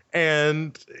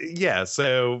 And yeah,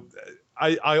 so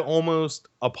I almost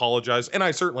apologize. And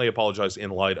I certainly apologize in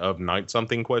light of Night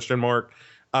Something ?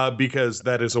 Because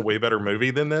that is a way better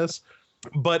movie than this.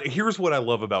 But here's what I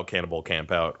love about Cannibal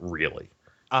Campout, really,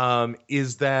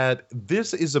 is that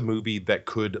this is a movie that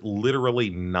could literally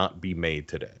not be made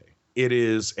today. It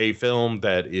is a film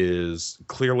that is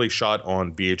clearly shot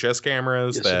on VHS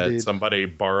cameras that indeed. somebody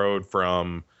borrowed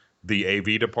from the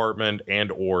AV department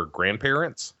and or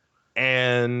grandparents,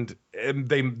 and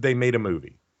they made a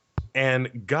movie.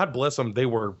 And God bless them, they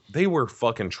were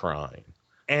fucking trying.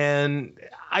 And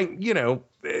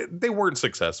they weren't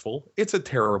successful. It's a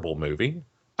terrible movie.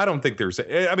 I don't think there's,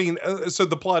 so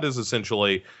the plot is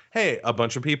essentially, hey, a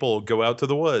bunch of people go out to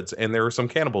the woods and there are some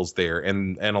cannibals there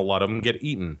and a lot of them get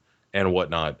eaten and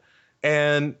whatnot.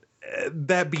 And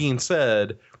that being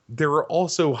said, there are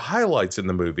also highlights in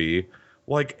the movie,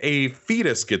 like a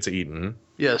fetus gets eaten.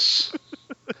 Yes.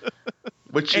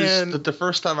 Which is the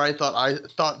first time I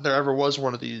thought there ever was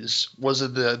one of these was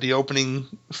it the opening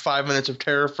 5 minutes of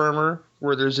Terra Firma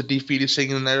where there's a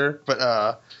defeating in there, but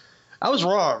I was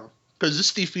wrong because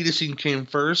this defeating came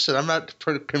first, and I'm not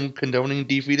condoning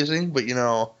defeating, but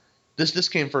this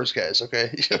came first, guys.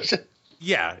 Okay.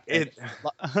 Yeah.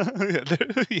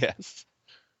 Yes.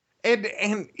 And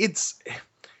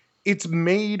it's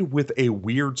made with a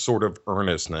weird sort of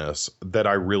earnestness that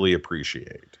I really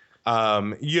appreciate.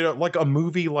 Like a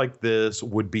movie like this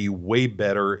would be way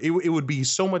better. It would be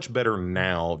so much better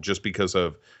now just because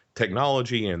of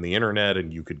technology and the internet,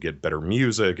 and you could get better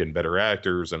music and better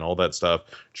actors and all that stuff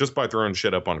just by throwing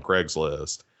shit up on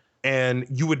Craigslist. And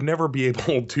you would never be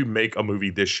able to make a movie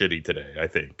this shitty today, I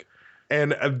think.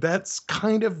 And that's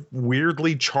kind of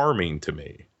weirdly charming to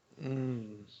me.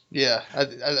 Yeah,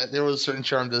 there was a certain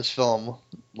charm to this film.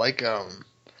 Like, I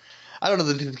don't know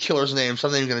the killer's name, so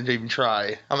I'm not even going to even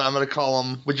try. I'm going to call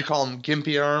him, would you call him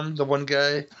Gimpy Arm, the one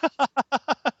guy?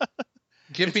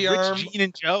 Gimpy Arm. Gene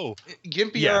and Joe.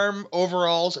 Gimpy Arm,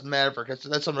 overalls, and Maverick. That's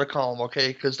what I'm going to call him, okay?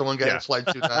 Because the one guy that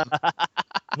slides suit on.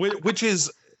 Which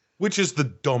is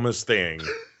the dumbest thing.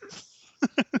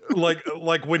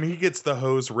 like when he gets the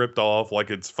hose ripped off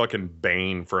like it's fucking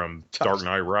Bane from Dark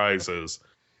Knight Rises.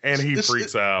 And he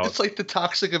freaks out. It's like the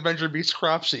Toxic Avenger meets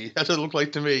Cropsy. That's what it looked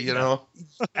like to me,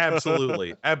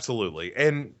 Absolutely. Absolutely.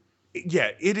 And yeah,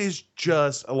 it is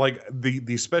just like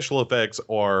the special effects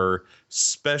are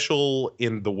special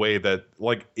in the way that,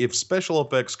 like, if special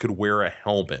effects could wear a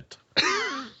helmet,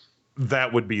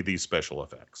 that would be these special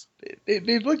effects.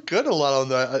 They look good a lot on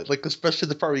that, like especially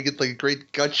the part where you get like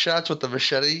great gut shots with the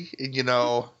machete, and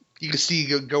you can see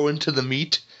you go into the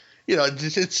meat.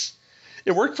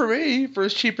 It worked for me for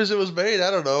as cheap as it was made. I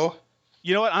don't know.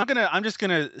 You know what? I'm just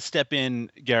gonna step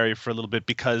in, Gary, for a little bit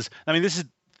because this is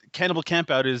Cannibal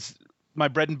Campout is my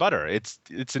bread and butter. It's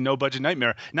a no budget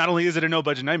nightmare. Not only is it a no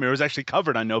budget nightmare, it was actually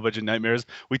covered on No Budget Nightmares.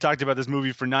 We talked about this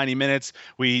movie for 90 minutes.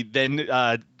 We then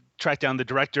tracked down the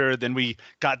director. Then we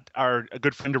got a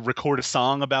good friend to record a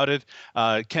song about it.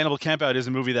 Cannibal Campout is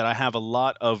a movie that I have a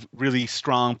lot of really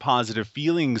strong positive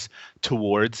feelings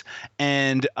towards.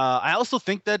 And I also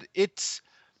think that it's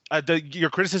your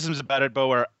criticisms about it,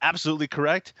 Bo, are absolutely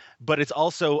correct, but it's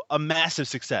also a massive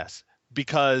success.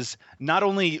 Because not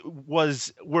only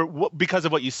because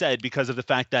of what you said, because of the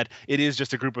fact that it is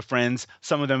just a group of friends,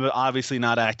 some of them have obviously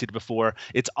not acted before.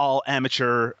 It's all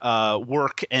amateur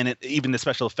work, and even the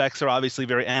special effects are obviously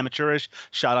very amateurish,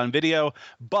 shot on video.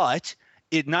 But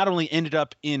it not only ended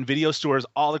up in video stores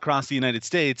all across the United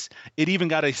States, it even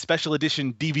got a special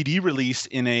edition DVD release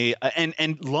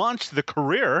and launched the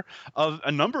career of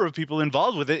a number of people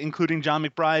involved with it, including John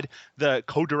McBride, the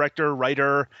co-director,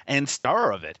 writer, and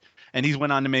star of it. And he's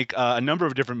went on to make a number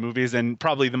of different movies, and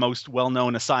probably the most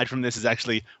well-known aside from this is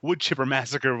actually Wood Chipper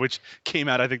Massacre, which came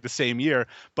out, I think, the same year.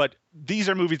 But these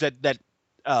are movies that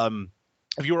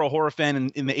if you were a horror fan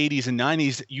in the 80s and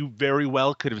 90s, you very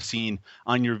well could have seen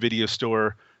on your video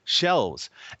store shelves.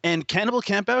 And Cannibal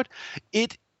Campout,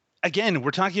 again,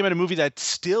 we're talking about a movie that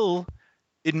still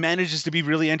it manages to be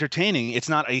really entertaining. It's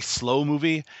not a slow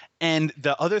movie. And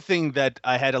the other thing that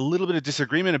I had a little bit of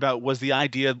disagreement about was the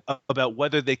idea about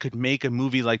whether they could make a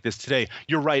movie like this today.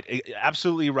 You're right,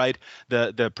 absolutely right.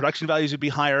 The production values would be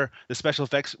higher. The special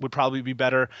effects would probably be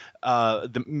better.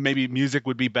 Maybe music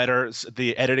would be better.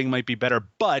 The editing might be better.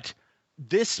 But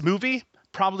this movie,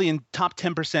 probably in top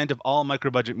 10% of all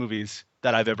micro-budget movies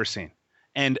that I've ever seen.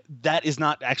 And that is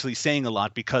not actually saying a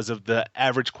lot because of the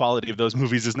average quality of those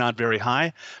movies is not very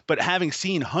high. But having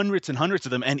seen hundreds and hundreds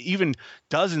of them, and even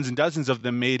dozens and dozens of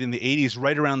them made in the 80s,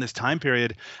 right around this time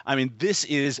period, this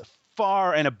is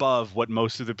far and above what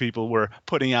most of the people were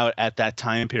putting out at that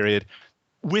time period.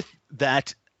 With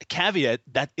that caveat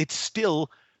that it's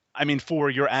still, for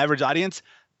your average audience,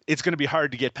 it's going to be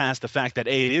hard to get past the fact that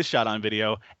A, it is shot on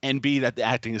video, and B, that the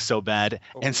acting is so bad,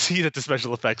 and C, that the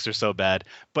special effects are so bad.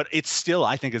 But it still,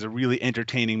 I think, is a really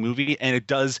entertaining movie, and it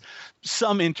does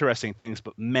some interesting things.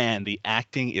 But man, the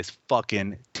acting is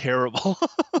fucking terrible.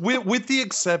 with the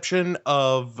exception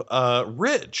of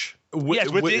Rich. Yes,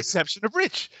 with the exception of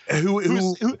Rich,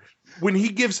 who when he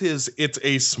gives his "it's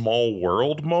a small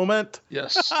world" moment,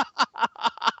 Yes.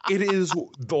 it is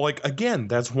like, again,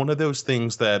 that's one of those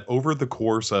things that over the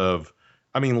course of,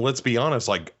 I mean, let's be honest,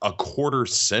 like a quarter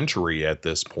century at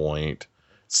this point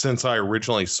since I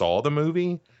originally saw the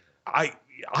movie,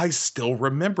 I still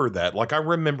remember that. Like, I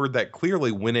remember that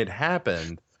clearly when it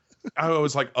happened. I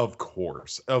was like, of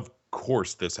course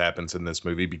this happens in this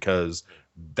movie, because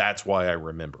that's why I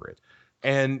remember it.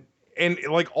 And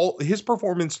like all his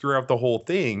performance throughout the whole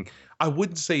thing, I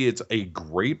wouldn't say it's a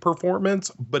great performance,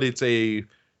 but it's a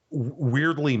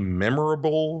weirdly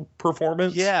memorable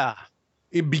performance. Yeah.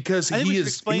 Because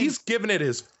he's given it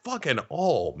his fucking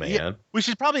all, man. Yeah, we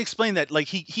should probably explain that, like,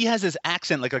 he has this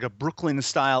accent, like a Brooklyn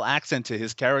style accent to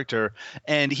his character,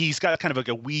 and he's got kind of like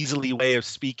a weaselly way of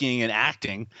speaking and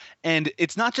acting. And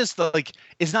it's not just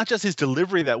it's not just his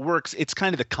delivery that works, it's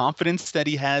kind of the confidence that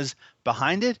he has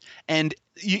behind it. And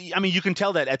you can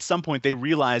tell that at some point they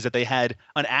realized that they had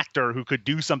an actor who could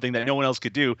do something that no one else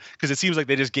could do, because it seems like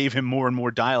they just gave him more and more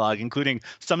dialogue, including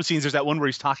some scenes. There's that one where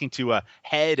he's talking to a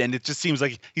head, and it just seems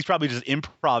like he's probably just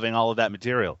improvising all of that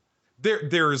material.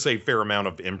 There is a fair amount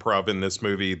of improv in this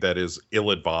movie that is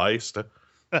ill-advised.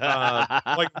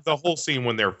 Like the whole scene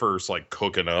when they're first like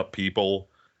cooking up people,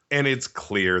 and it's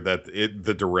clear that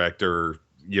the director,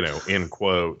 in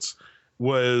quotes,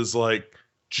 was like,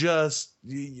 just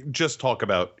talk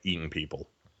about eating people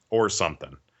or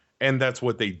something, and that's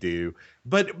what they do.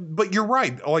 But you're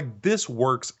right, like, this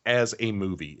works as a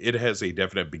movie. It has a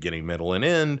definite beginning, middle, and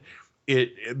end.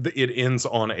 It ends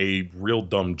on a real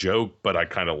dumb joke, but I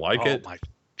kind of like it. Oh my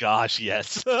gosh,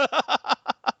 yes.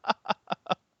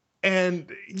 And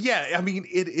yeah, I mean,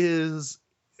 it is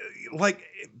like,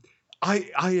 I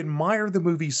admire the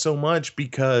movie so much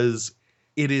because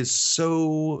it is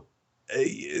so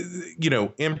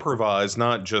improvised,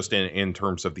 not just in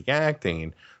terms of the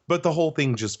acting, but the whole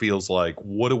thing just feels like,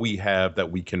 what do we have that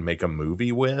we can make a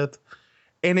movie with?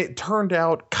 And it turned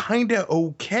out kind of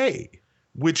okay,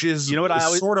 which is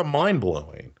sort of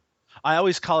mind-blowing. I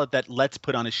always call it that let's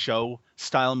put on a show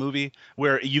style movie,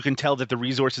 where you can tell that the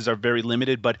resources are very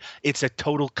limited, but it's a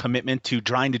total commitment to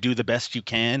trying to do the best you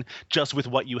can just with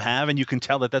what you have. And you can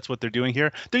tell that that's what they're doing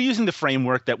here. They're using the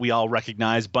framework that we all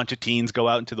recognize. Bunch of teens go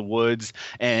out into the woods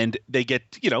and they get,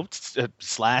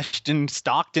 slashed and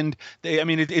stalked. And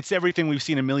it's everything we've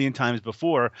seen a million times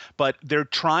before, but they're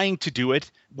trying to do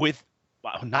it with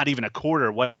not even a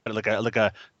quarter, like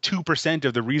a 2%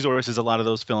 of the resources a lot of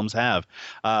those films have.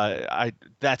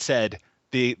 That said,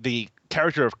 the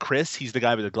character of Chris, he's the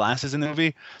guy with the glasses in the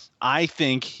movie. I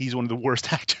think he's one of the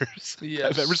worst actors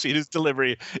I've ever seen. His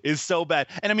delivery is so bad.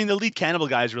 And I mean, the lead cannibal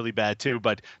guy is really bad too,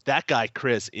 but that guy,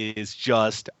 Chris, is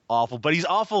just awful. But he's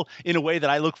awful in a way that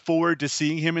I look forward to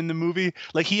seeing him in the movie.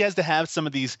 Like, he has to have some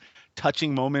of these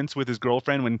touching moments with his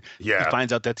girlfriend when he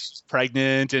finds out that she's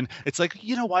pregnant, and it's like,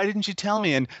 why didn't you tell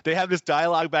me? And they have this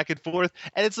dialogue back and forth,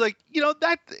 and it's like,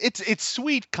 that it's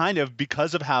sweet kind of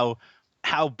because of how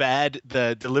bad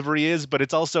the delivery is, but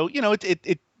it's also,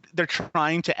 they're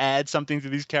trying to add something to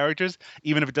these characters,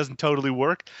 even if it doesn't totally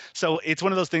work. So it's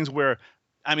one of those things where,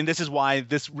 I mean, this is why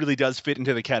this really does fit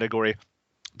into the category.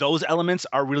 Those elements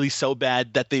are really so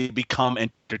bad that they become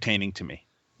entertaining to me.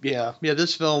 Yeah.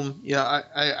 This film,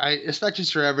 I it's not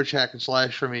just your average hack and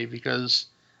slash for me, because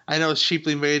I know it's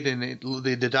cheaply made and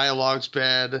the dialogue's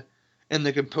bad, and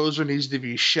the composer needs to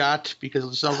be shot because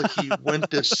it sounds like he went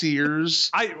to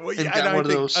Sears and got one of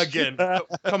those. Again,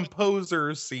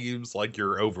 composer seems like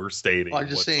you're overstating. I'm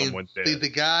just saying,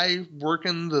 the guy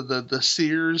working the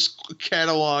Sears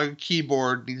catalog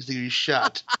keyboard needs to be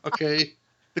shot. Okay.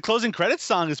 The closing credits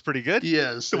song is pretty good.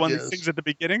 Yes, the one that sings at the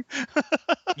beginning.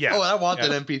 Yeah. Oh, I want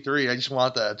that MP3. I just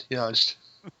want that.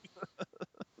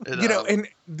 And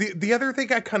the other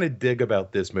thing I kind of dig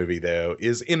about this movie, though,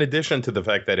 is in addition to the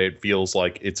fact that it feels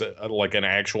like it's like an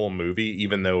actual movie,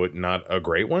 even though it's not a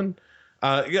great one,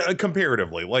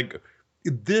 comparatively, like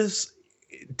this.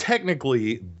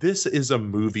 Technically, this is a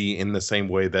movie in the same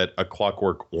way that A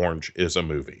Clockwork Orange is a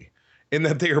movie, in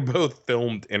that they are both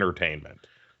filmed entertainment.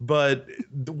 But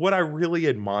what I really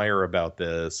admire about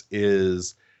this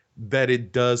is that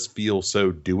it does feel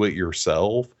so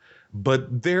do-it-yourself,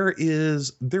 but there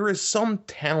is some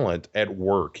talent at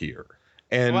work here.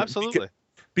 And absolutely.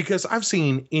 Because I've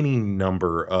seen any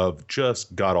number of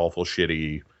just god-awful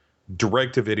shitty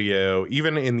direct to video,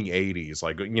 even in the 80s.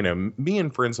 Like, you know, me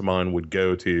and friends of mine would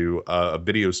go to a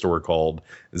video store called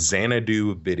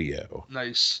Xanadu Video.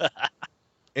 Nice.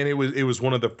 And it was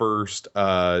one of the first,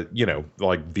 you know,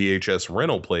 like VHS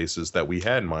rental places that we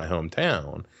had in my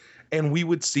hometown. And we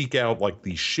would seek out like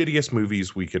the shittiest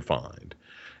movies we could find.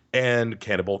 And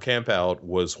Cannibal Campout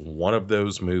was one of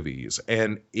those movies.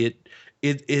 And it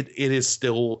is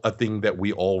still a thing that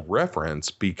we all reference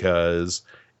because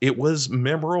it was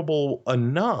memorable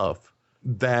enough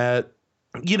that,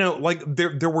 you know, like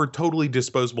there were totally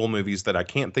disposable movies that I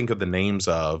can't think of the names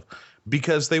of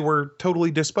because they were totally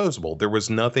disposable. There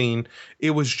was nothing.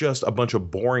 It was just a bunch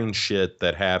of boring shit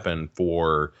that happened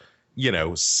for, you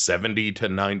know, 70 to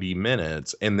 90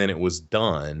 minutes, and then it was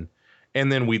done.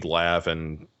 And then we'd laugh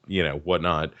and, you know,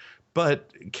 whatnot.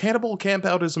 But Cannibal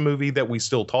Campout is a movie that we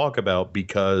still talk about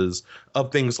because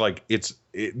of things like It's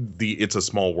a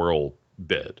Small World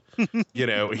bit. You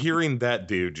know, hearing that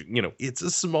dude, you know, it's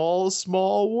a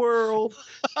small world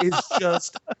is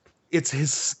just, it's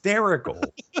hysterical.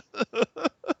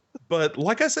 But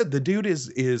like I said, the dude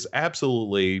is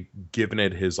absolutely giving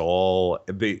it his all.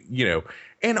 You know,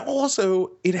 and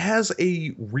also it has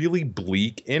a really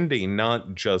bleak ending,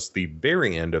 not just the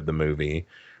very end of the movie,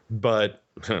 but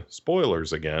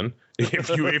spoilers again, if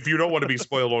you don't want to be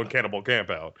spoiled on Cannibal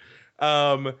Campout.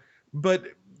 But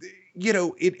you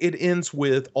know, it ends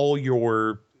with all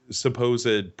your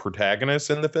supposed protagonists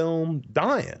in the film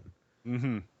dying.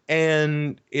 Mm-hmm.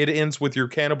 And it ends with your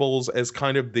cannibals as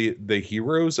kind of the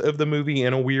heroes of the movie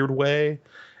in a weird way.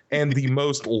 And the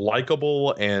most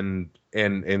likable and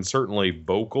certainly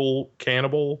vocal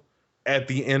cannibal at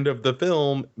the end of the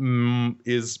film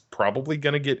is probably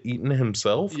going to get eaten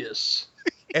himself. Yes.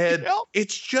 And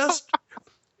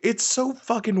it's so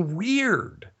fucking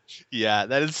weird. Yeah,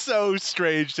 that is so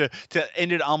strange to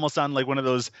end it almost on like one of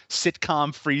those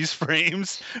sitcom freeze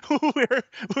frames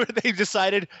where they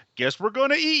decided, guess we're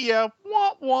going to eat you,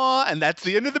 wah, wah, and that's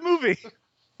the end of the movie.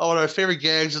 Oh, one of my favorite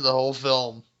gags in the whole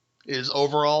film is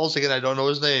Overalls. Again, I don't know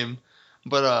his name,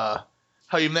 but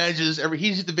how he manages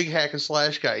he's the big hack and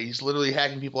slash guy. He's literally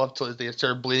hacking people up till they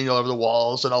start bleeding all over the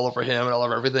walls and all over him and all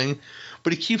over everything.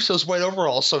 But he keeps those white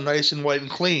overalls so nice and white and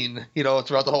clean, you know,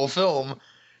 throughout the whole film.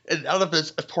 And I don't know if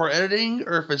it's poor editing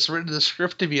or if it's written in the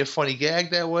script to be a funny gag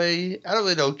that way. I don't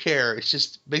really care. It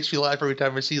just makes me laugh every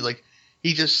time I see, like,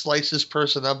 he just slices this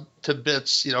person up to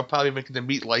bits, you know, probably making the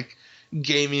meat, like,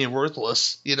 gamey and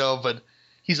worthless, you know, but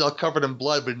he's all covered in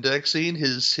blood. But in the next scene,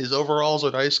 his overalls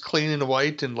are nice, clean and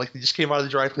white, and, like, he just came out of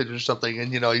the dry cleaner or something,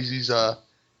 and, you know, he's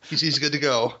good to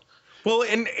go. Well,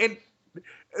 and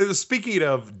speaking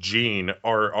of Gene,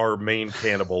 our main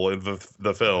cannibal in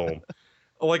the film,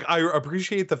 like, I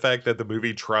appreciate the fact that the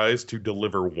movie tries to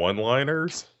deliver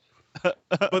one-liners,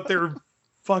 but they're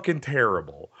fucking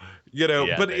terrible, you know.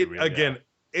 Yeah, but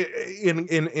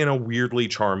in a weirdly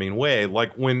charming way,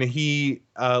 like when he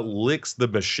licks the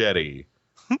machete,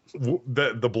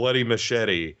 the bloody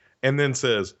machete, and then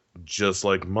says, "Just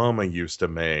like Mama used to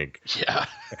make." Yeah,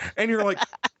 and you're like,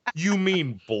 "You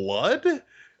mean blood?"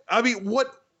 I mean,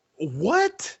 what?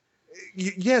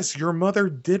 Yes, your mother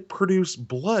did produce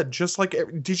blood, just like.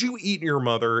 Did you eat your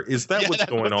mother? Is that what's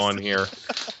going on here?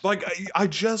 Like, I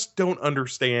just don't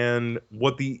understand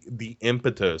what the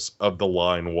impetus of the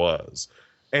line was,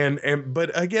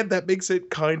 but again, that makes it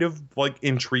kind of like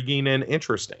intriguing and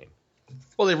interesting.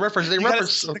 Well, they reference.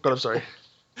 Oh, God, I'm sorry.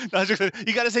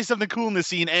 You got to say something cool in the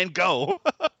scene and go.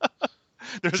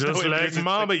 There's just like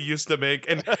Mama used to make,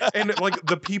 and like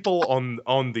the people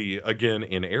on the, again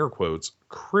in air quotes,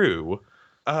 crew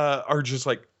are just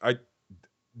like,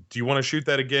 do you want to shoot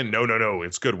that again? No,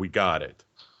 it's good, we got it.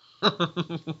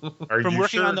 From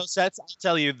working on those sets, I'll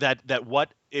tell you that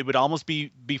what it would almost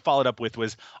be followed up with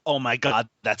was, oh my God,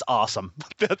 that's awesome.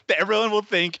 Everyone will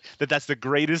think that that's the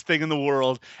greatest thing in the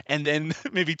world, and then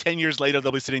maybe 10 years later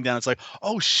they'll be sitting down. It's like,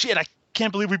 oh shit, I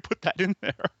can't believe we put that in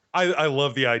there. I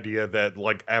love the idea that,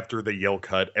 like, after the yell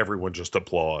cut, everyone just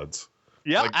applauds.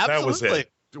 Yeah, like, absolutely. That was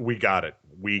it.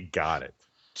 We got it.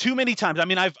 Too many times. I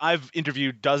mean, I've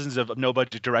interviewed dozens of no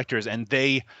budget directors, and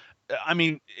they're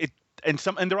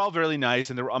all very nice,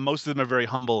 and most of them are very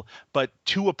humble. But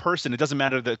to a person, it doesn't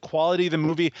matter. The quality of the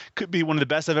movie could be one of the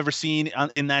best I've ever seen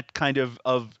in that kind of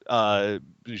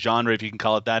genre, if you can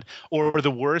call it that, or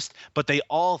the worst. But they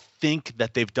all think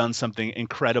that they've done something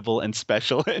incredible and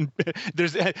special, and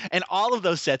all of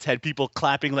those sets had people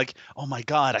clapping like, "Oh my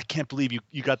God, I can't believe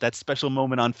you got that special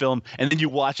moment on film." And then you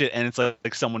watch it, and it's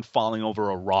like someone falling over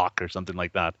a rock or something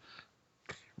like that.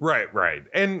 Right,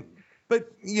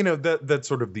 But, you know, that's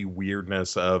sort of the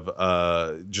weirdness of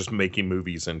just making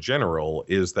movies in general,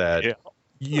 is that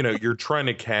you're trying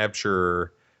to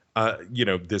capture,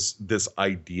 this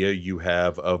idea you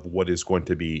have of what is going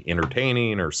to be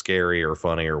entertaining or scary or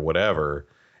funny or whatever.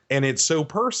 And it's so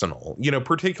personal,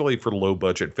 particularly for low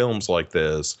budget films like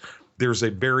this. There's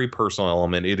a very personal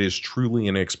element. It is truly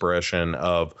an expression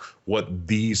of what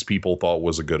these people thought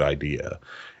was a good idea.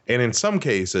 And in some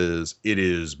cases, it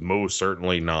is most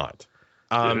certainly not.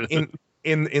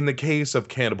 In the case of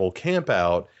Cannibal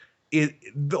Campout,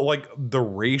 the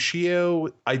ratio,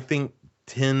 I think,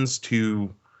 tends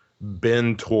to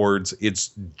bend towards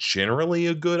it's generally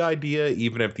a good idea,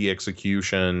 even if the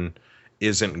execution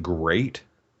isn't great.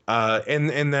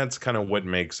 And that's kind of what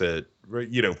makes it,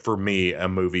 for me, a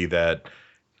movie that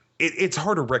it's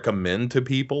hard to recommend to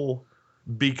people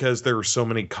because there are so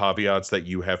many caveats that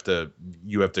you have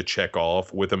to check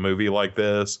off with a movie like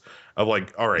this of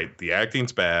like, all right, the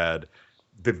acting's bad,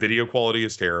 the video quality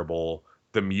is terrible,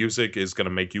 the music is going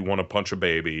to make you want to punch a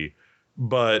baby.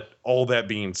 But all that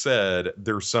being said,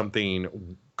 there's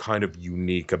something kind of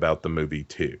unique about the movie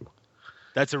too.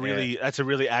 That's a really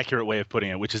accurate way of putting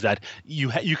it, which is that you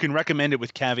can recommend it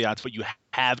with caveats, but you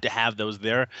have to have those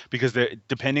there because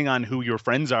depending on who your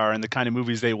friends are and the kind of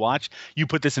movies they watch, you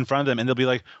put this in front of them and they'll be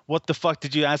like, "What the fuck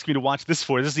did you ask me to watch this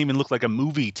for? It doesn't even look like a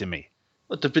movie to me."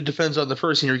 But it depends on the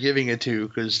person you're giving it to,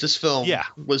 because this film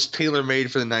was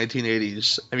tailor-made for the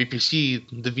 1980s. I mean, if you see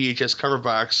the VHS cover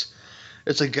box,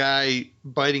 it's a guy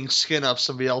biting skin off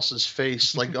somebody else's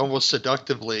face, like almost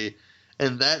seductively.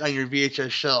 And that on your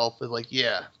VHS shelf is like,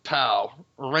 yeah, pow,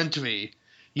 rent me.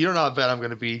 You don't know how bad I'm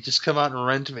going to be. Just come out and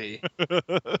rent me.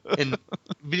 And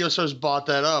video stores bought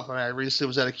that up. I recently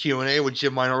was at a Q&A with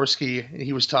Jim Wynorski, and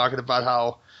he was talking about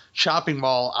how Shopping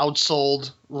Mall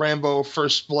outsold Rambo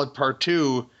First Blood Part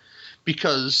 2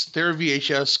 because their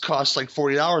VHS cost like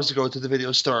 $40 to go to the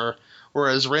video store,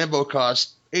 whereas Rambo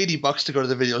cost $80 to go to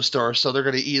the video store. So they're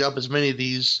going to eat up as many of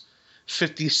these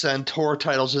 50-cent horror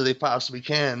titles as they possibly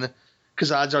can.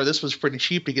 Because odds are this was pretty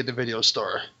cheap to get in the video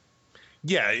store.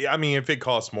 Yeah, I mean, if it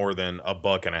costs more than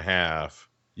 $1.50,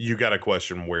 you got to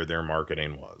question where their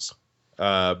marketing was.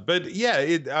 But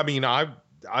yeah,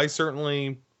 I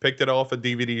certainly picked it off a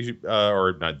DVD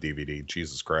or not DVD,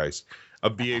 Jesus Christ, a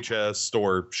VHS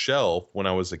store shelf when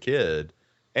I was a kid,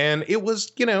 and it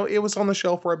was on the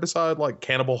shelf right beside like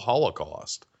Cannibal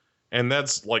Holocaust, and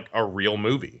that's like a real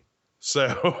movie.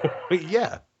 So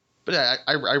yeah. But yeah,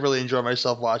 I really enjoy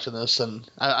myself watching this, and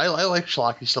I like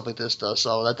schlocky stuff like this stuff.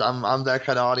 So I'm that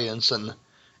kind of audience, and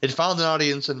it found an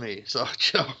audience in me. So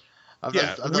Joe,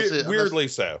 weirdly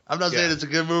so. I'm not saying it's a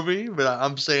good movie, but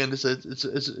I'm saying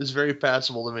it's very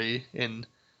passable to me, and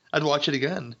I'd watch it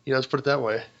again. Let's put it that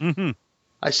way. Mm-hmm.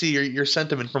 I see your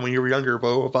sentiment from when you were younger,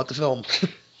 Bo, about the film.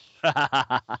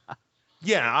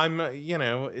 Yeah, I'm.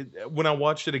 When I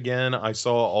watched it again, I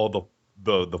saw all the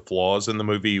flaws in the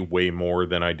movie way more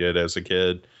than I did as a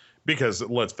kid, because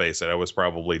let's face it, I was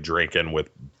probably drinking with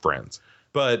friends,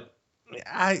 but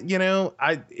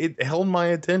it held my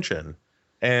attention,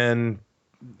 and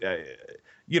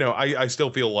I still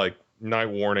feel like Night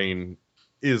Warning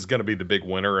is going to be the big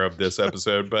winner of this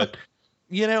episode, but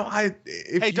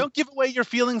don't give away your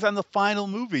feelings on the final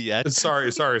movie yet.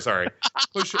 Sorry.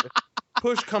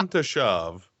 Push come to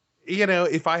shove.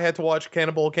 If I had to watch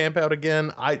Cannibal Campout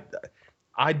again,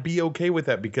 I'd be okay with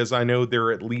that, because I know there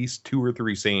are at least 2 or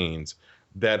 3 scenes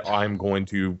that I'm going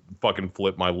to fucking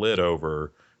flip my lid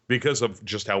over because of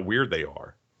just how weird they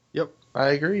are. Yep, I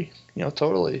agree.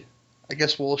 Totally. I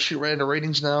guess we'll shoot right into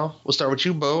ratings now. We'll start with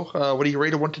you, Bo. What do you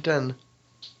rate it 1 to 10?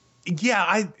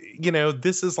 Yeah,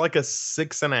 this is like a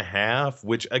 6.5,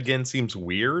 which again seems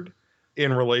weird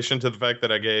in relation to the fact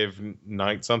that I gave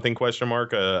Night something ?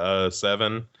 A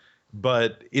 7,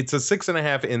 but it's a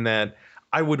 6.5 in that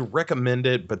I would recommend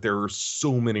it, but there are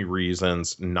so many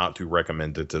reasons not to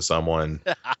recommend it to someone.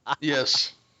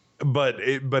 Yes. But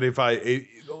if I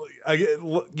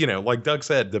like Doug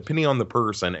said, depending on the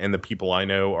person, and the people I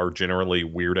know are generally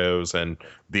weirdos and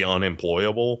the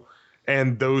unemployable.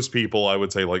 And those people, I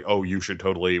would say, like, oh, you should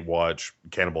totally watch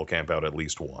Cannibal Campout at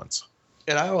least once.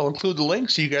 And I will include the link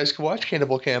so you guys can watch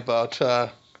Cannibal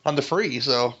Campout on the free.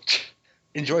 So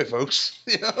enjoy, folks.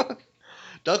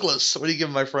 Douglas, what do you give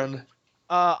my friend?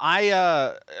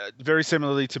 I very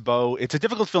similarly to Bo, it's a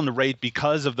difficult film to rate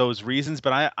because of those reasons,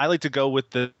 but I like to go with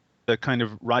the kind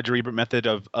of Roger Ebert method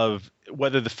of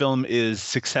whether the film is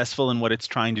successful in what it's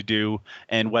trying to do,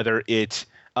 and whether it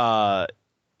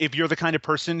if you're the kind of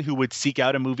person who would seek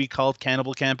out a movie called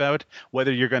Cannibal Campout,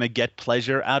 whether you're going to get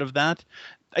pleasure out of that.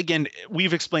 Again,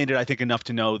 we've explained it, I think, enough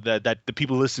to know that the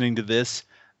people listening to this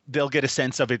they'll get a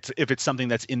sense of it if it's something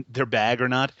that's in their bag or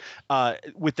not.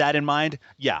 With that in mind,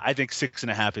 yeah, I think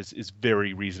 6.5 is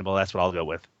very reasonable. That's what I'll go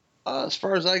with. As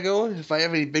far as I go, if I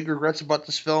have any big regrets about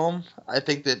this film, I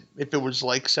think that if it was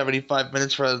like 75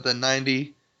 minutes rather than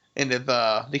 90, and if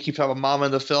they keep having Mama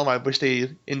in the film, I wish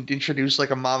they introduced like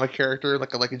a Mama character,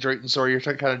 like a Drayton Sawyer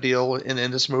kind of deal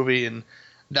in this movie, and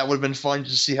that would have been fun to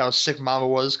see how sick Mama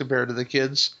was compared to the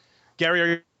kids. Gary,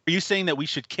 are you saying that we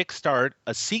should kickstart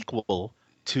a sequel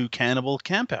to Cannibal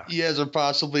Campout? Yes, or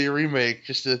possibly a remake,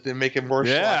 just to make it more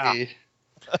schlocky.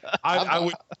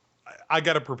 I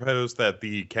got to propose that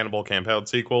the Cannibal Campout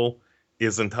sequel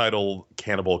is entitled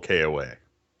Cannibal KOA.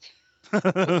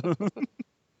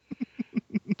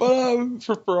 But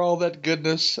for all that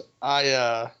goodness,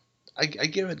 I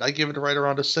give it right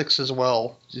around a 6 as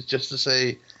well, just to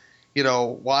say,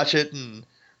 watch it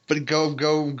but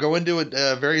go into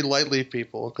it very lightly,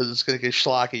 people, because it's going to get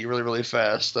schlocky really, really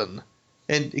fast, and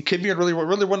it could be a really,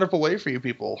 really wonderful way for you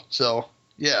people. So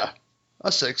yeah,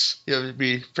 a 6. It'd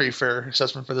be a pretty fair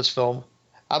assessment for this film.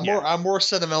 I'm more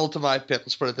sentimental to my pick.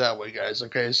 Let's put it that way, guys.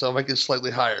 Okay, so I might get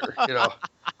slightly higher,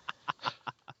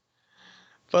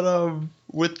 But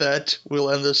with that, we'll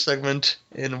end this segment,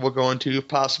 and we'll go into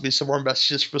possibly some more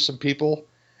messages for some people,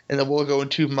 and then we'll go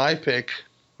into my pick,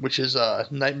 which is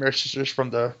Nightmare Sisters from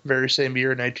the very same year,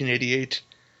 1988.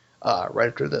 Right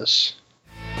after this.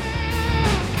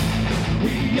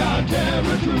 We are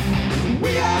Terror Troop.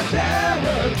 We are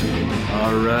Terror Troop.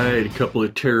 All right, a couple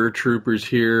of Terror Troopers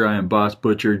here. I am Boss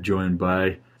Butcher, joined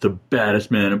by the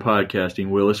baddest man in podcasting,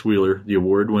 Willis Wheeler, the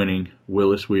award-winning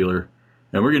Willis Wheeler.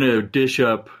 And we're going to dish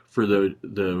up for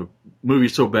the movie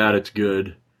So Bad It's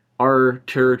Good, our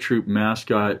Terror Troop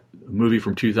mascot, movie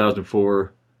from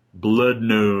 2004, Blood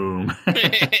Gnome.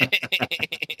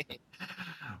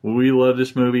 We love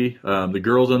this movie. The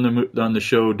girls on the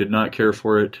show did not care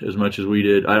for it as much as we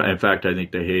did. In fact, I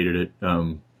think they hated it.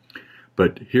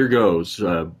 But here goes.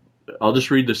 I'll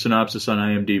just read the synopsis on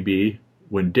IMDb.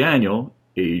 When Daniel,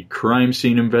 a crime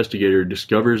scene investigator,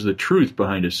 discovers the truth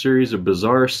behind a series of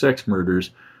bizarre sex murders,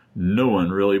 no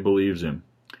one really believes him.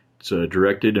 It's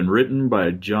directed and written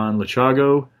by John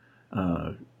Lechago,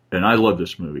 and I love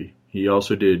this movie. He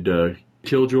also did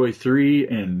Killjoy 3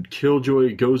 and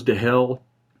Killjoy Goes to Hell,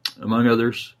 among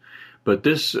others. But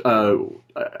this, I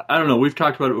don't know, we've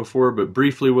talked about it before, but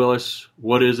briefly, Willis,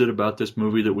 what is it about this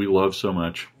movie that we love so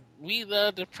much? We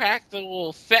love the practical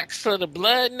effects for the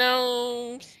blood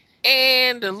gnomes,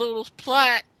 and the little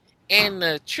plot, and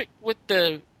the trick with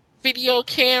the video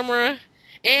camera,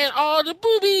 and all the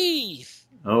boobies.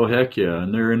 Oh, heck yeah,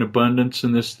 and they're in abundance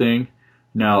in this thing.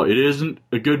 Now, it isn't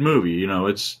a good movie,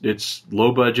 it's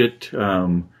low budget,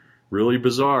 really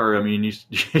bizarre. I mean,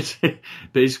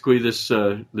 basically this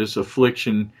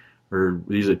affliction or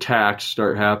these attacks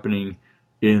start happening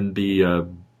in the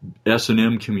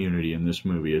S&M community in this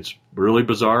movie. It's really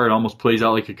bizarre. It almost plays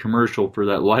out like a commercial for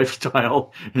that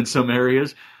lifestyle in some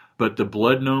areas. But the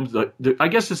blood gnomes, I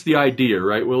guess it's the idea,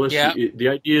 right, Willis? Yeah. The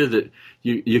idea that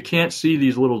you can't see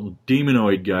these little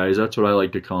demonoid guys. That's what I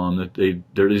like to call them. That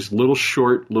they're these little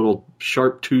short, little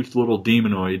sharp-toothed little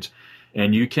demonoids.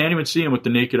 And you can't even see them with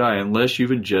the naked eye unless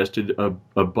you've ingested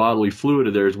a bodily fluid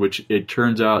of theirs, which it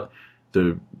turns out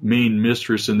the main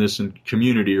mistress in this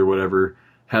community or whatever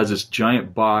has this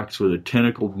giant box with a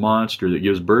tentacled monster that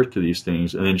gives birth to these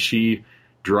things, and then she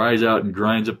dries out and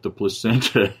grinds up the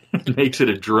placenta and makes it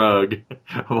a drug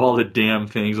of all the damn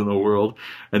things in the world.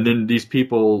 And then these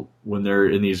people, when they're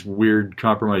in these weird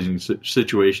compromising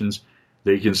situations,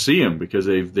 they can see them because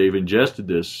they've ingested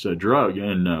this drug.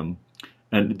 And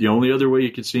the only other way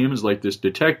you can see him is like this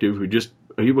detective who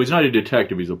he's not a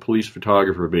detective, he's a police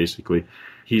photographer basically.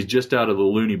 He's just out of the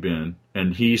loony bin,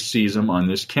 and he sees him on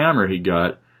this camera he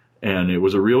got, and it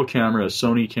was a real camera, a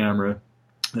Sony camera.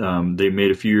 They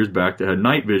made a few years back that had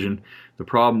night vision. The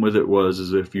problem with it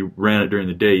is if you ran it during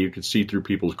the day, you could see through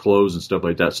people's clothes and stuff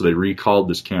like that, so they recalled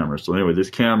this camera. So anyway,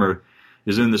 this camera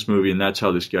is in this movie, and that's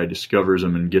how this guy discovers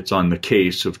him and gets on the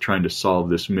case of trying to solve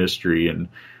this mystery. And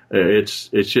it's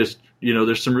just,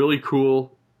 there's some really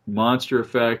cool monster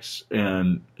effects,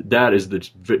 and that is the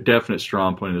definite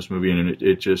strong point of this movie, and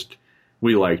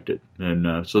we liked it.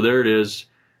 And so there it is,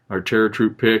 our Terror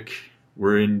Troop pick.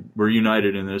 We're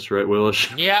united in this, right,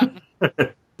 Willis? Yeah.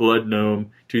 Blood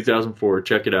Gnome, 2004.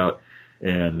 Check it out,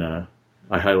 and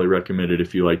I highly recommend it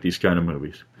if you like these kind of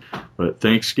movies. But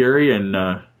thanks, Gary, and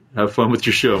have fun with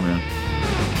your show, man.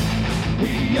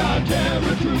 We are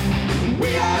Terror Troop.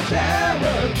 We are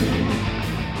Terror Troop.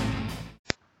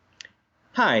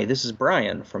 Hi, this is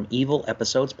Brian from Evil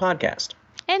Episodes Podcast.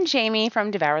 And Jamie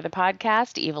from Devour the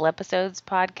Podcast, Evil Episodes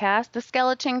Podcast, The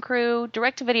Skeleton Crew,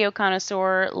 Direct-to-Video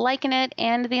Connoisseur, Liking It,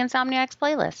 and the Insomniacs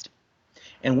Playlist.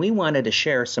 And we wanted to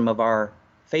share some of our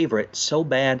favorite so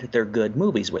bad they're good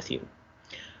movies with you.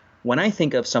 When I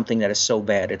think of something that is so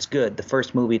bad it's good, the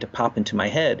first movie to pop into my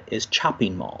head is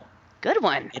Chopping Mall. Good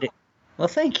one. Well,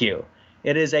 thank you.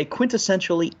 It is a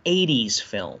quintessentially 80s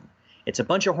film. It's a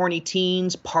bunch of horny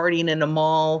teens partying in a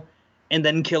mall, and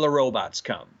then killer robots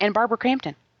come. And Barbara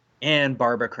Crampton.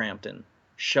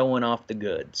 Showing off the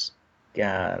goods.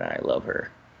 God, I love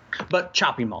her. But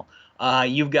Chopping Mall.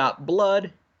 You've got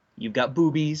blood, you've got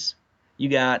boobies, you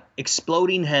got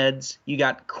exploding heads, you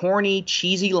got corny,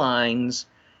 cheesy lines.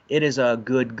 It is a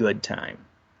good time.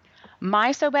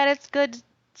 My So Bad It's Good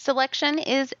selection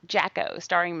is Jacko,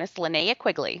 starring Miss Linnea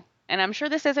Quigley. And I'm sure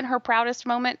this isn't her proudest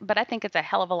moment, but I think it's a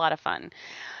hell of a lot of fun.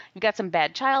 You've got some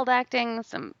bad child acting,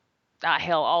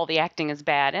 all the acting is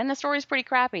bad, and the story's pretty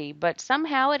crappy, but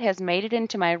somehow it has made it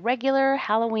into my regular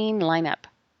Halloween lineup.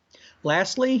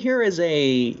 Lastly, here is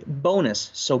a bonus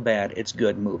So Bad It's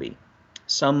Good movie.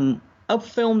 A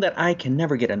film that I can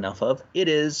never get enough of. It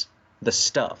is The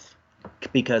Stuff.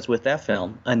 Because with that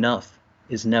film, enough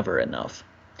is never enough.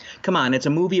 Come on, it's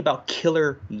a movie about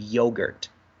killer yogurt.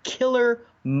 Killer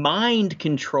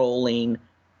mind-controlling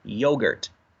yogurt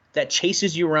that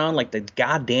chases you around like the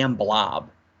goddamn Blob.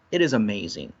 It is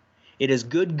amazing. It is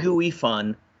good, gooey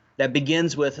fun that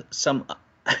begins with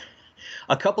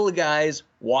a couple of guys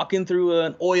walking through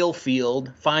an oil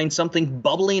field, find something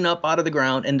bubbling up out of the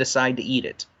ground, and decide to eat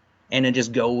it. And it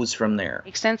just goes from there.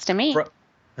 Makes sense to me.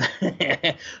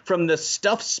 From the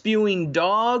stuff-spewing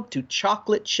dog to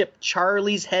chocolate chip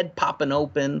Charlie's head popping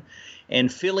open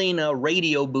and filling a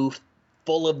radio booth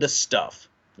full of the stuff.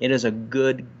 It is a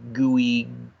good, gooey,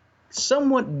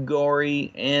 somewhat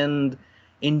gory, and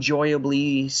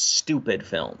enjoyably stupid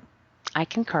film. I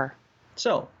concur.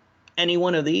 So, any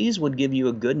one of these would give you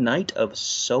a good night of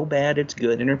So Bad It's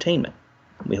Good entertainment.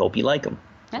 We hope you like them.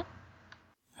 Yeah.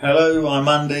 Hello, I'm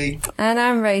Andy. And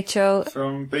I'm Rachel.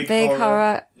 From Big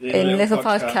Horror in Little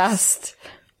Podcast.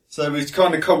 So we've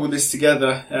kind of cobbled this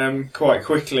together quite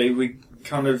quickly. We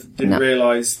kind of didn't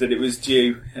realise that it was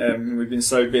due. We've been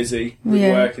so busy with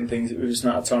work and things that we've just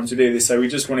not had time to do this. So we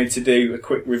just wanted to do a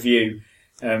quick review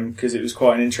because it was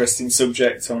quite an interesting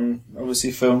subject on,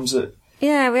 obviously, films that...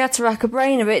 Yeah, we had to rack a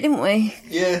brain a bit, didn't we?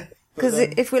 Yeah. Because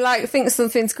if we think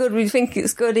something's good, we think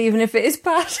it's good even if it is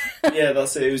bad. Yeah,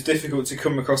 that's it. It was difficult to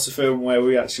come across a film where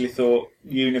we actually thought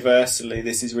universally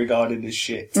this is regarded as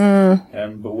shit.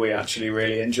 But we actually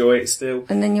really enjoy it still.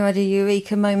 And then you had a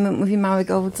eureka moment with your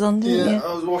marigolds on, didn't you? Yeah,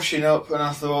 I was washing up and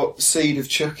I thought Seed of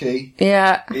Chucky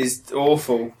is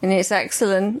awful. And it's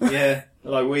excellent. Yeah.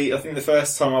 I think the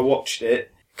first time I watched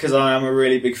it, because I am a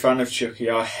really big fan of Chucky,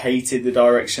 I hated the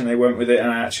direction they went with it and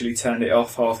I actually turned it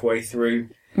off halfway through.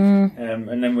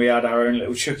 And then we had our own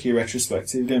little Chucky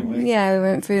retrospective, didn't we? Yeah, we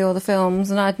went through all the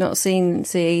films and I'd not seen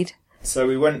Seed. So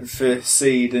we went for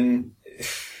Seed and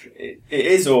it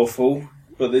is awful,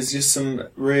 but there's just some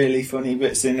really funny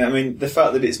bits in it. I mean, the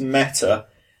fact that it's meta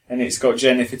and it's got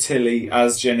Jennifer Tilly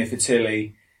as Jennifer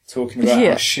Tilly talking about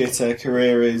how shit her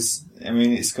career is. I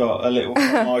mean, it's got a little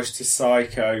homage to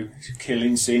Psycho,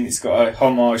 killing scene. It's got a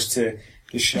homage to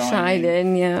The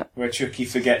Shining, where Chucky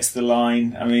forgets the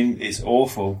line. I mean, it's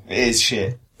awful. It is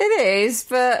shit. It is,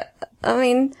 but I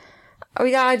mean,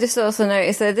 I just also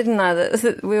noticed there, didn't I,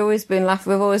 that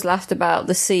we've always laughed about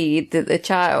the seed, the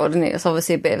child, and it's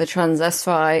obviously a bit of a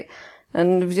transvestite.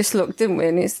 And we just looked, didn't we?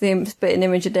 And it's the spitting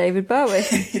image of David Bowie.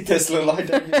 It does look like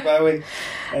David Bowie.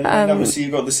 And then obviously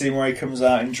you've got the scene where he comes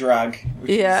out in drag,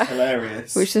 which is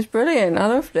hilarious. Which is brilliant. I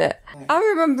loved it. I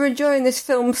remember enjoying this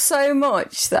film so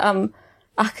much that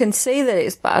I can see that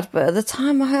it's bad, but at the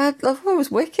time I thought it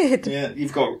was wicked. Yeah,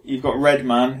 you've got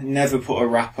Redman, never put a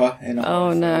rapper in a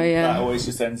film. That always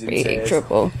just ends in tears.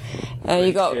 Trouble.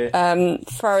 You got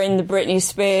throwing the Britney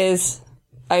Spears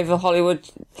over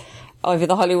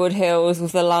the Hollywood Hills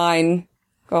with the line.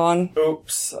 Go on.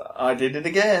 Oops, I did it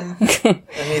again.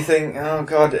 And you think, oh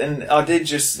God, and I did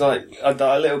just a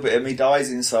little bit of me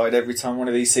dies inside every time one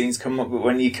of these scenes come up, but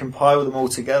when you compile them all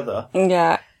together,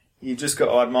 you've just got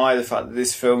to admire the fact that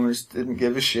this film just didn't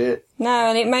give a shit. No,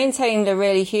 and it maintained a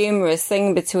really humorous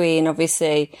thing between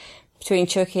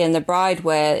Chucky and the bride,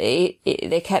 where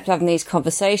they kept having these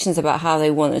conversations about how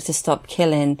they wanted to stop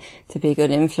killing to be a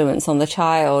good influence on the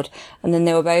child, and then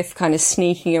they were both kind of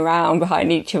sneaking around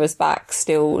behind each other's backs,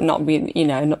 still not being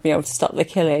able to stop the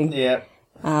killing. Yeah,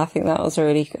 I think that was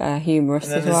really humorous.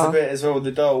 And then there's a bit as well.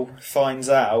 The doll finds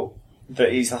out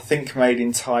that he's, I think, made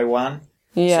in Taiwan.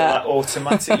 Yeah. So that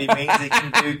automatically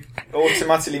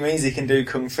means he can do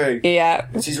kung fu. Yeah.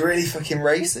 Which is really fucking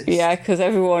racist. Yeah, because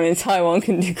everyone in Taiwan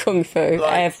can do kung fu.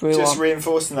 Everyone. Just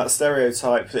reinforcing that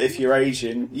stereotype that if you're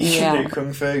Asian, you can do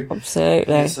kung fu.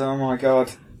 Absolutely. Oh my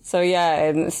god. So yeah,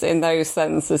 in those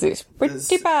senses, it's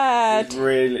pretty bad. It's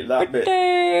really that bit.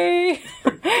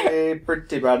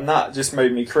 Pretty bad. And that just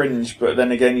made me cringe. But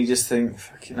then again, you just think,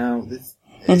 fucking hell,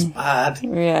 it's bad.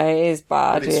 Yeah, it is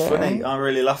bad. But it's funny. I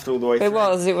really laughed all the way through.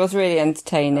 It was really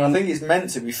entertaining. I think it's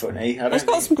meant to be funny. It's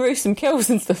got some gruesome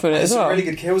kills and stuff in it as well. There's some really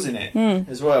good kills in it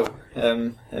as well.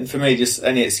 And for me, just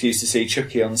any excuse to see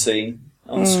Chucky on screen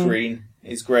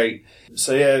is great.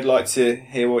 So yeah, I'd like to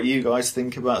hear what you guys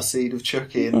think about Seed of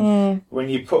Chucky, and when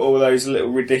you put all those little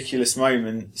ridiculous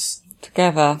moments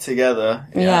together,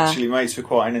 it actually makes for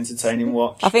quite an entertaining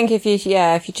watch. I think if you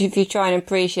try and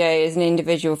appreciate it as an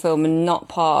individual film and not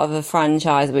part of a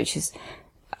franchise, which is,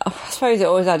 I suppose it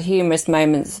always had humorous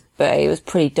moments, but it was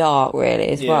pretty dark really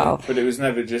as well. But it was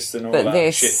never just an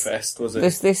all-out shit fest, was it?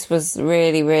 This was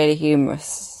really, really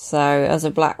humorous. So as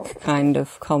a black kind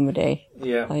of comedy,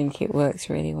 I think it works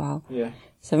really well. Yeah.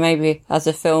 So maybe as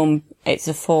a film, it's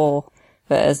a 4,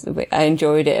 but I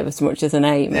enjoyed it as much as an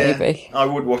 8, maybe. I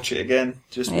would watch it again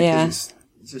just because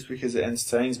it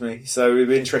entertains me. So it'd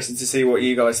be interesting to see what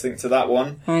you guys think to that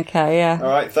one. Okay, yeah. All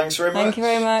right, thanks very much. Thank you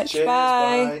very much. Cheers,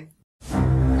 bye.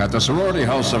 At the sorority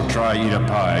house of Try Eat a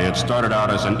Pie, it started out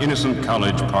as an innocent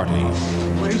college party.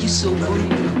 What are you so worried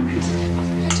about?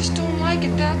 I just don't like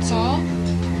it, that's all.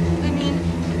 I mean,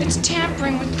 it's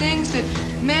tampering with things that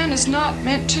man is not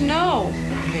meant to know.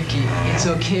 Mickey, it's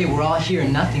okay. We're all here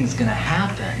and nothing's gonna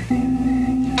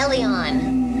happen.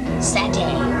 Elion, Sate,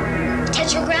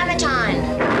 Tetragrammaton.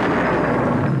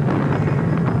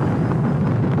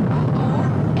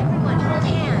 Everyone hold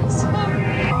hands. I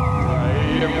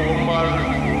am Umar,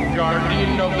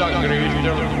 guardian of the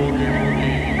greater boogie.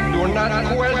 Do not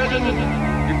question.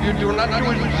 If you do not do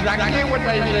exactly what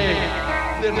I say,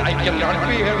 then I cannot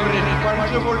be held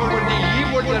responsible for the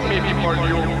evil that may befall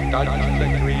you. That's the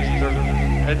creature.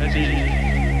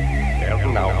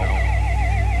 Well now,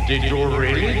 did you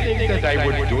really think that I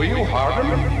would do you harm?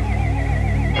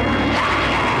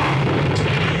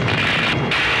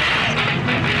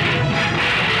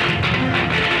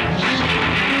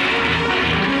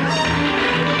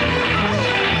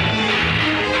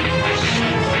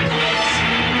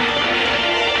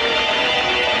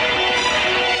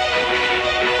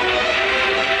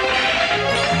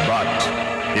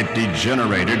 It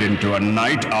degenerated into a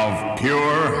night of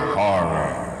pure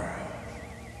horror.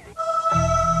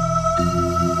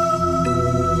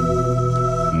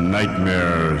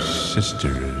 Nightmare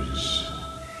Sisters.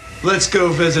 Let's go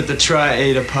visit the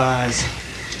Tri-Ada Pies.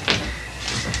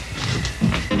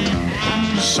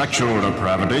 Sexual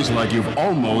depravities like you've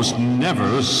almost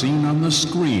never seen on the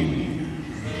screen.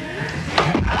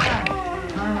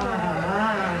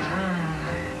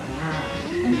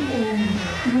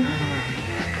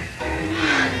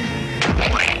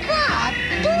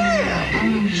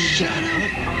 Shut up.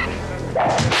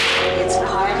 It's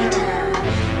party time.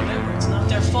 Remember, it's not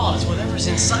their fault. It's whatever's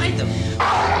inside them.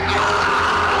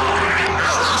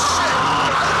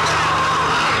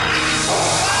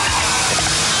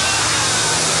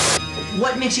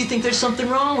 What makes you think there's something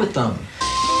wrong with them?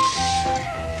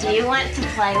 Do you want to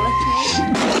play with me?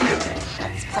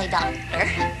 Let's play doctor.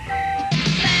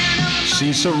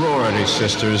 See sorority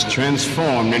sisters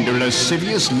transformed into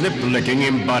lascivious lip-licking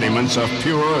embodiments of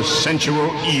pure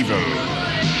sensual evil.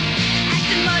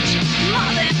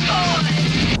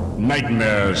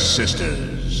 Nightmare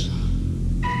Sisters.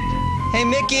 Hey,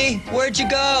 Mickey, where'd you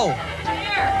go?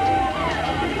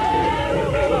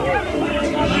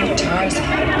 You Tarzan.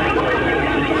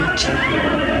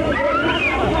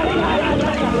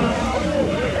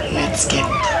 Let's get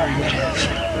primitive.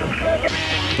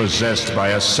 Possessed by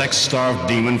a sex-starved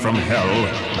demon from hell,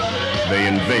 they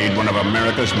invade one of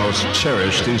America's most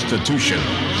cherished institutions.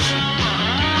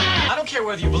 I don't care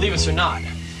whether you believe us or not.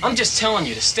 I'm just telling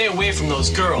you to stay away from those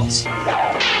girls.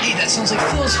 Hey, that sounds like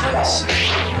Phil's voice.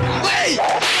 Wait!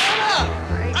 Shut up!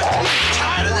 I'm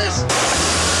tired of this!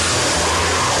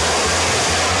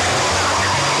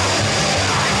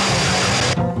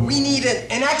 We need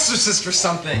an exorcist or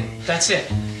something. That's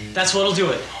it. That's what'll do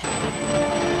it.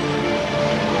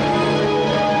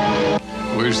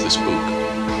 Where's the spook?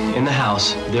 In the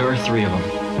house. There are 3 of them.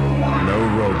 No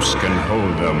ropes can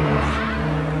hold them.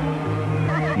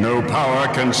 No power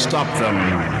can stop them.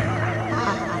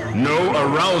 No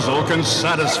arousal can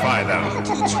satisfy them.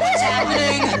 What's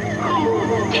happening?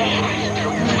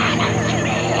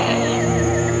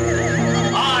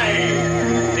 I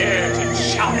dare to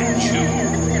challenge you.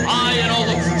 I and all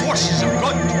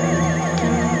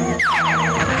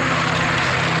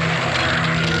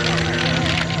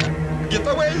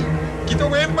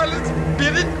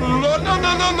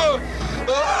Mama!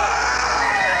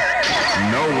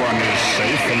 No one is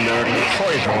safe from their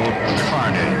coital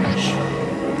carnage.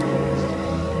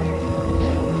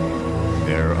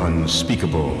 Their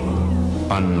unspeakable,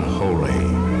 unholy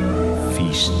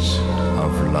feasts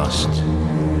of lust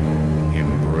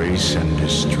embrace and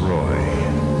destroy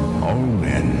all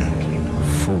men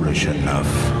foolish enough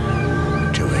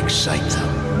to excite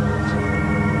them.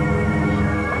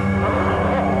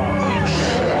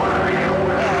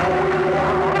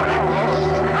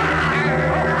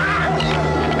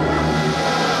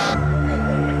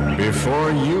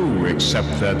 Before you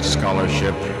accept that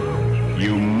scholarship,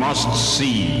 you must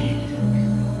see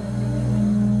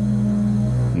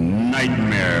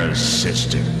Nightmare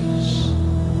Sisters.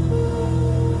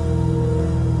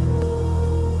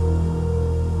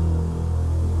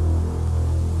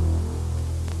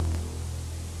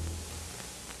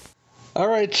 All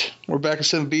right, we're back at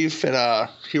Some Beef, and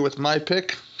here with my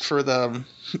pick for the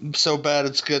So Bad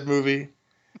It's Good movie.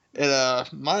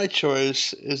 And my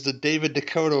choice is the David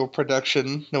Dakota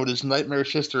production known as Nightmare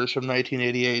Sisters from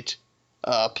 1988.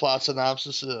 Plot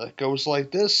synopsis goes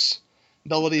like this.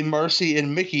 Melody, Marcy,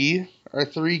 and Mickey are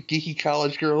three geeky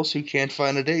college girls who can't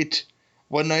find a date.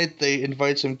 One night, they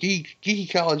invite some geeky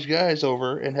college guys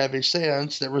over and have a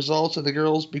seance that results in the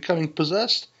girls becoming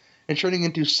possessed and turning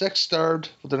into sex-starved,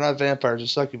 well, they're not vampires or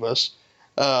succubus.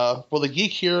 Will the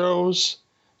geek heroes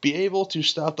be able to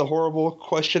stop the horrible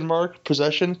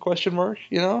possession,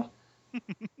 you know?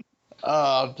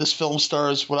 This film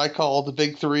stars what I call the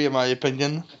big three, in my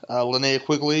opinion. Linnea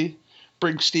Quigley,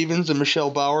 Brink Stevens, and Michelle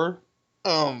Bauer.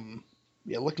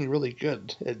 Yeah, looking really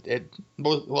good. I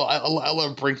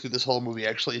love Brink through this whole movie,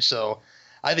 actually, so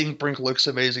I think Brink looks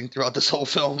amazing throughout this whole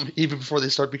film, even before they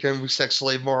start becoming sex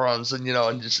slave morons, and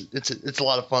just it's a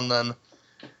lot of fun then.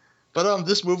 But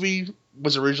this movie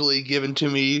was originally given to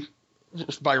me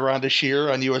by Rhonda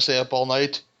Shear on USA Up All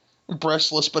Night.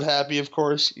 Breastless but happy, of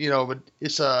course, but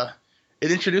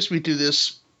it introduced me to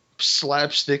this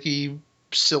slapsticky,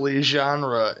 silly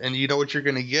genre, and you know what you're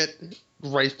gonna get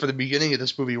right from the beginning of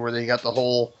this movie, where they got the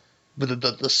whole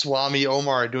the Swami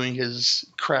Omar doing his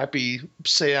crappy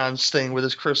seance thing with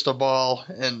his crystal ball,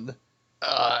 and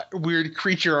weird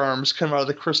creature arms come out of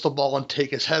the crystal ball and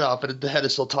take his head off, and the head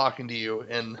is still talking to you,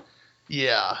 and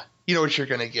yeah, you know what you're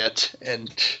gonna get,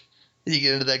 and you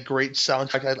get into that great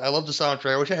soundtrack. I love the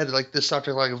soundtrack. I wish I had this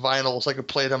soundtrack like vinyl so I could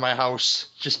play it in my house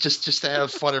just to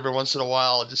have fun every once in a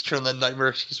while. Just turn the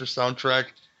Nightmare Sister soundtrack.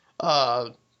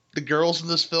 The girls in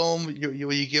this film,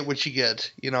 you get what you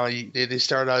get. They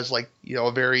start out as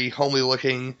a very homely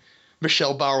looking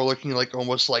Michelle Bauer, looking like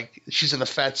almost like she's in a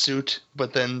fat suit,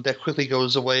 but then that quickly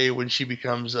goes away when she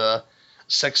becomes a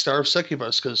sex-starved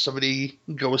succubus, because somebody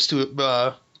goes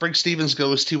to Brink Stevens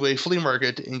goes to a flea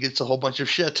market and gets a whole bunch of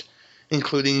shit,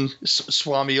 including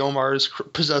Swami Omar's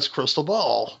possessed crystal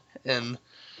ball. And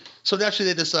so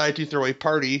naturally they decide to throw a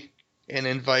party and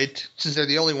invite, since they're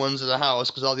the only ones in the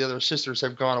house because all the other sisters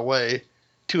have gone away,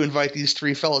 to invite these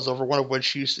three fellas over, one of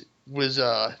which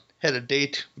had a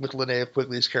date with Linnea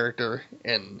Quigley's character,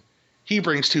 and he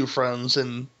brings two friends,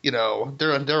 and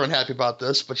they're unhappy about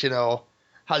this, but how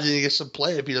does he get some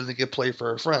play if he doesn't get play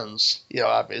for her friends?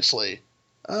 Obviously.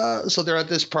 So they're at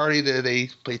this party. They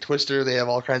play Twister. They have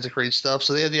all kinds of crazy stuff.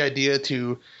 So they have the idea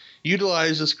to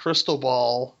utilize this crystal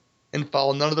ball and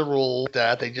follow none of the rules.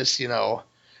 That they just,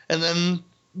 and then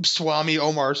Swami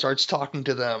Omar starts talking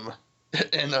to them,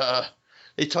 and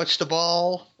they touch the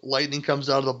ball. Lightning comes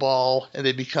out of the ball, and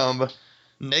they become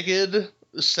naked,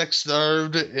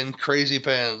 sex-starved, and crazy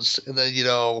pants. And then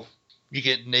you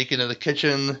get naked in the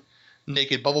kitchen,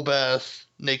 naked bubble bath,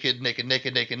 naked.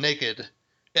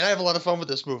 And I have a lot of fun with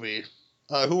this movie.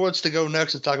 Who wants to go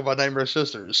next and talk about Nightmare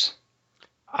Sisters?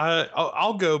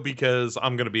 I'll go because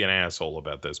I'm going to be an asshole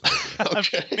about this movie.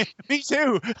 Okay. Me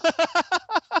too.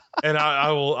 And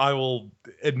I will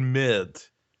admit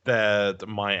that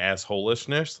my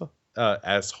assholishness,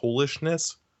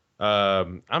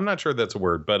 I'm not sure that's a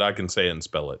word, but I can say it and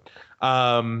spell it.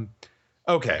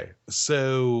 Okay,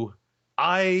 so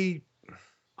I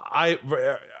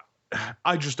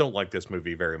just don't like this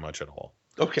movie very much at all.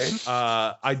 Okay.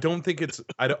 I don't think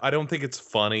it's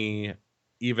funny,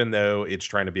 even though it's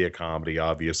trying to be a comedy,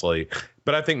 obviously.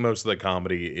 But I think most of the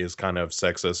comedy is kind of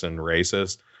sexist and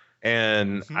racist.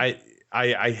 And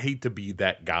I hate to be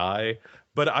that guy,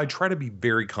 but I try to be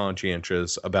very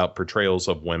conscientious about portrayals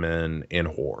of women in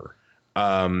horror.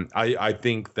 I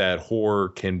think that horror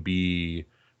can be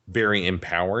very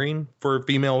empowering for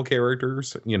female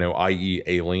characters, i.e.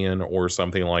 Alien or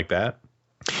something like that.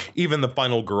 Even the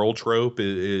final girl trope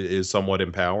is somewhat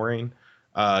empowering,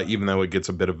 even though it gets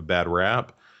a bit of a bad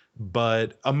rap.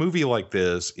 but a movie like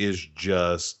this is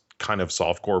just kind of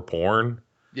softcore porn.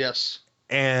 Yes.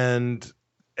 And,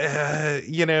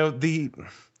 you know, the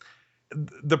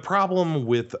problem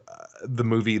with the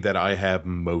movie that I have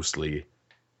mostly,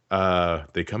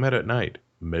 they come out at night,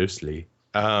 mostly,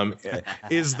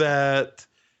 is that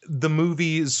the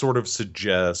movie sort of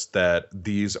suggests that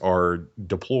these are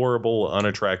deplorable,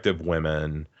 unattractive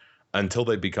women until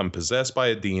they become possessed by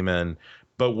a demon.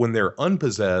 But when they're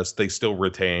unpossessed, they still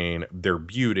retain their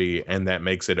beauty, and that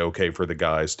makes it okay for the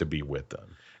guys to be with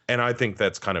them. And I think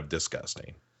that's kind of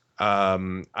disgusting. I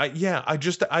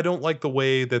don't like the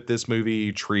way that this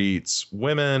movie treats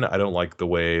women. I don't like the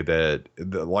way that,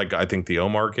 I think the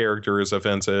Omar character is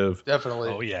offensive. Definitely.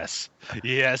 Oh, yes.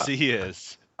 Yes, he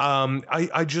is.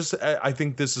 I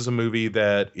think this is a movie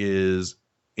that is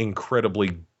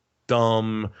incredibly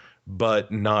dumb,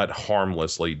 but not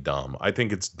harmlessly dumb. I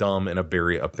think it's dumb in a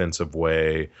very offensive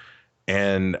way.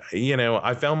 And, you know,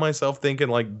 I found myself thinking,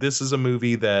 like, this is a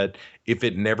movie that if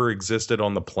it never existed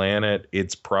on the planet,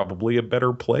 it's probably a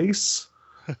better place.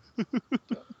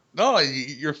 No,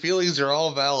 your feelings are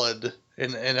all valid.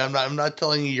 And I'm not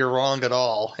telling you you're wrong at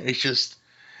all. It's just,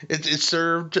 it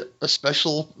served a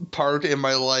special part in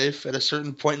my life at a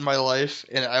certain point in my life.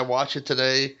 And I watch it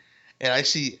today and I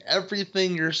see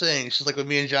everything you're saying. It's just like when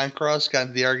me and John Cross got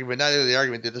into the argument, not even the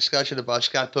argument, the discussion about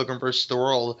Scott Pilgrim versus the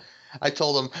World. I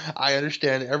told him, I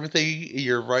understand everything,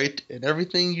 you're right, and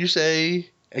everything you say,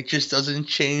 it just doesn't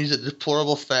change the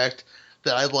deplorable fact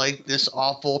that I like this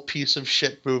awful piece of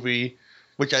shit movie,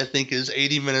 which I think is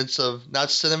 80 minutes of not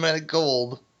cinematic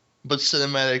gold, but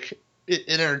cinematic, it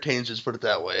entertains us, put it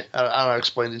that way. I don't know how to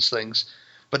explain these things,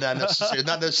 but not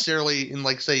necessarily in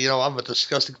like, say, you know, I'm a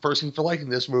disgusting person for liking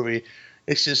this movie.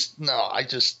 It's just, no, I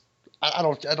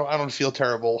don't feel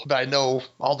terrible, but I know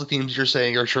all the themes you're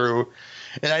saying are true.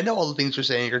 And I know all the things you're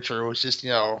saying are true. It's just, you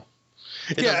know.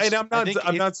 Yeah, and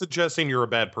I'm not suggesting you're a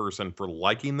bad person for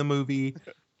liking the movie.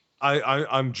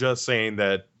 I'm just saying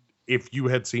that if you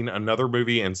had seen another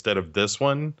movie instead of this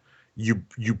one, you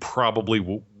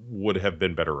probably would have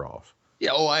been better off.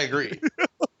 Yeah, I agree.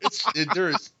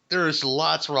 There is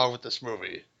lots wrong with this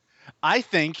movie. I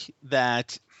think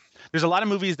that there's a lot of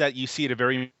movies that you see at a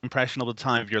very impressionable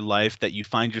time of your life that you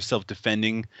find yourself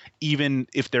defending, even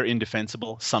if they're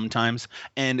indefensible sometimes.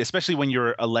 And especially when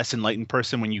you're a less enlightened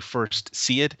person, when you first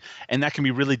see it. And that can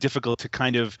be really difficult to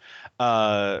kind of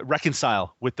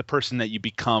reconcile with the person that you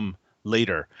become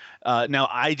later. Now,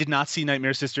 I did not see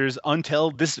Nightmare Sisters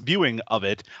until this viewing of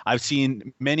it. I've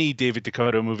seen many David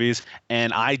Dakota movies,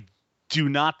 and I do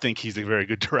not think he's a very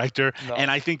good director. No. And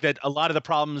I think that a lot of the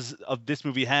problems of this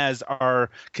movie are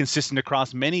consistent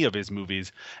across many of his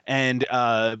movies. And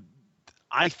I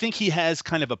think he has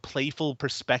kind of a playful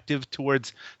perspective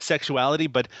towards sexuality,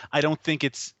 but I don't think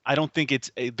it's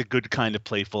the good kind of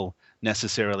playful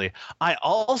necessarily. I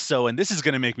also, and this is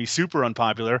going to make me super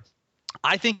unpopular,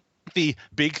 I think the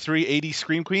big 3 80s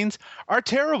Scream Queens are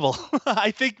terrible.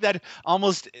 I think that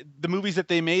almost the movies that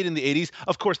they made in the 80s,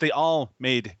 of course, they all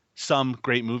made some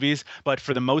great movies, but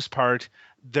for the most part,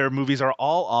 their movies are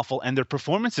all awful and their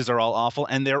performances are all awful,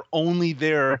 and they're only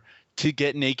there to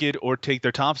get naked or take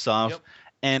their tops off. Yep.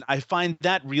 And I find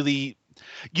that really,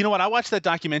 you know what? I watched that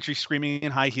documentary Screaming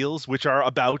in High Heels, which are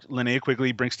about Linnea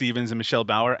Quigley, Brink Stevens, and Michelle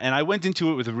Bauer. And I went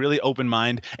into it with a really open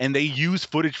mind, and they use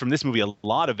footage from this movie, a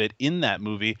lot of it in that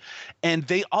movie. And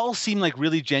they all seem like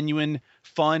really genuine,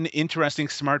 fun, interesting,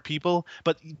 smart people.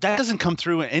 But that doesn't come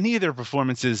through in any of their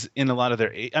performances in a lot of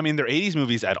their 80s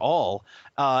movies at all.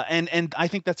 And I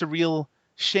think that's a real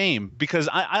shame, because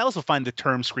I also find the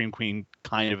term Scream Queen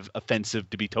kind of offensive,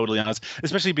 to be totally honest,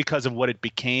 especially because of what it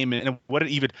became and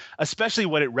especially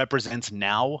what it represents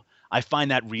now. I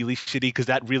find that really shitty, because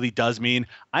that really does mean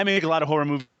I make a lot of horror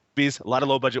movies, a lot of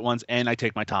low budget ones, and I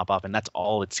take my top off, and that's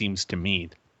all it seems to mean.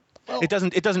 Well, it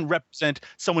doesn't represent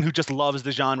someone who just loves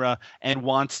the genre and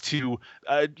wants to,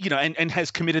 and has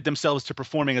committed themselves to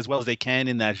performing as well as they can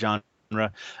in that genre.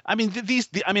 I mean,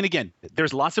 again,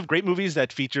 there's lots of great movies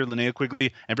that feature Linnea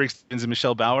Quigley and Brink Stevens and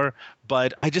Michelle Bauer,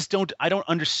 but I don't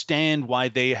understand why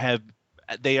they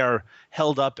are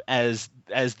held up as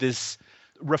this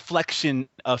reflection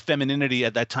of femininity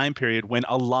at that time period, when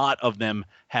a lot of them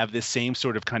have this same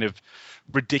sort of kind of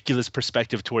ridiculous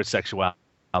perspective towards sexuality.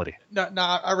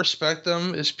 Now, I respect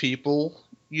them as people,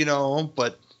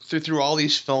 but through all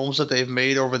these films that they've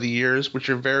made over the years, which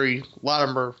are a lot of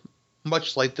them are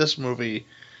much like this movie,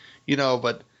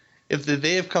 but if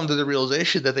they have come to the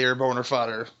realization that they are boner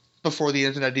fodder before the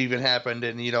internet even happened,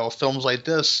 and, films like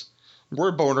this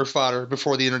were boner fodder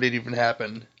before the internet even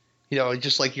happened,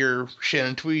 just like your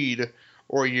Shannon Tweed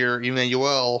or your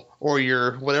Emmanuel or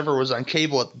your whatever was on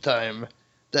cable at the time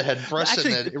that had breasts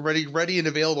in it, ready and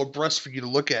available breasts for you to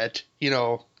look at,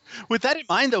 With that in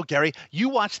mind, though, Gary, you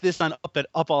watched this on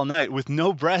Up All Night with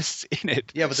no breasts in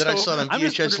it. Yeah, but then I saw it on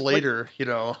VHS later,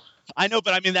 I know,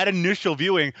 but I mean, that initial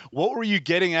viewing, what were you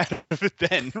getting out of it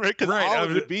then? Right? Because all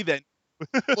it would be then.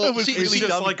 Well, it's really just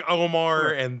dumb. like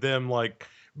Omar and them, like,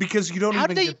 because you don't How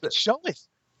even did they get the show it?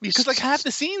 Because like half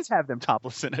the scenes have them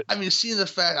topless in it. I mean, seeing the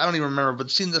fact, I don't even remember,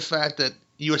 but seeing the fact that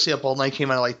USA Up All Night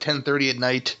came out at like 10:30 at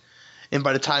night, and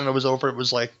by the time it was over, it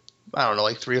was like, I don't know,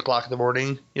 like 3 o'clock in the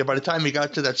morning. By the time you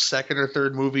got to that second or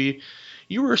third movie,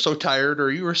 you were so tired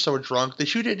or you were so drunk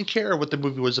that you didn't care what the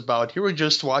movie was about. You were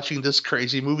just watching this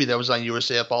crazy movie that was on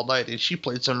USA Up All Night, and she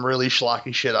played some really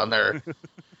schlocky shit on there.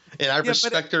 And I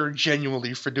respect her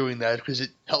genuinely for doing that, because it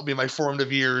helped me in my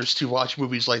formative years to watch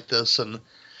movies like this and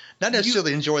not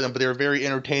necessarily enjoy them, but they were very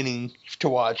entertaining to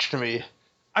watch to me.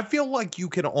 I feel like you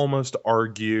can almost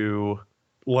argue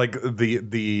like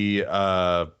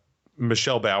the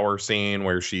Michelle Bauer scene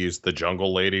where she's the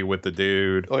jungle lady with the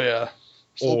dude. Oh yeah.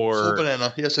 Full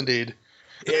banana. Yes, indeed.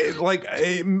 I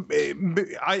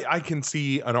can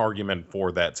see an argument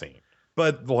for that scene,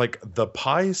 but like the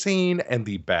pie scene and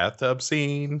the bathtub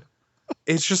scene,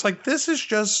 it's just like, this is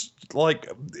just like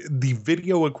the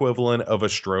video equivalent of a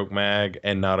stroke mag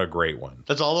and not a great one.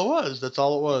 That's all it was.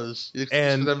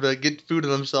 And for them to get food to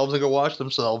themselves and go wash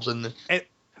themselves. And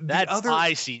that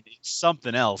pie scene is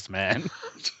something else, man.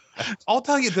 I'll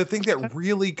tell you, the thing that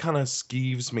really kind of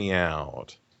skeeves me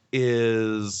out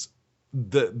is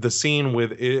the scene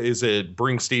with, is it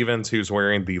Bring Stevens who's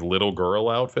wearing the little girl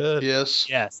outfit? Yes,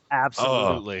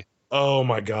 absolutely. Oh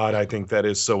my God, I think that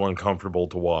is so uncomfortable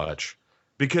to watch,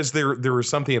 because there is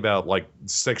something about like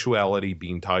sexuality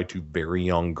being tied to very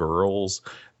young girls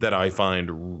that I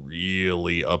find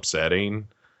really upsetting,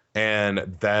 and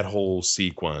that whole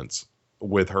sequence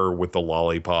with her with the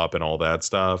lollipop and all that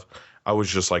stuff, I was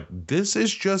just like, this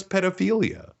is just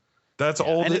pedophilia. That's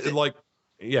all.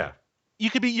 You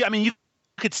could be. I mean, you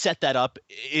could set that up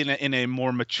in a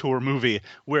more mature movie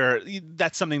where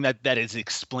that's something that is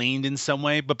explained in some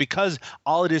way. But because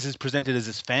all it is presented as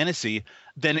this fantasy,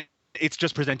 then it's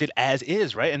just presented as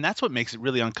is, right? And that's what makes it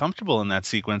really uncomfortable in that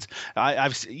sequence.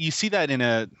 You see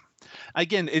that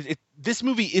this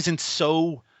movie isn't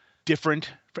so different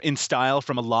in style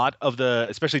from a lot of the,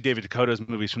 especially David Dakota's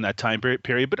movies from that time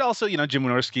period, but also, Jim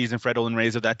Wynorski's and Fred Olen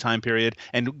Rey's of that time period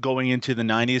and going into the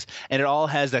 90s. And it all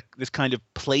has this kind of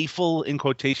playful, in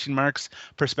quotation marks,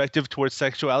 perspective towards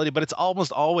sexuality, but it's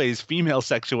almost always female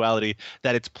sexuality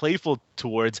that it's playful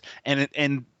towards.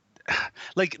 And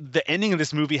like the ending of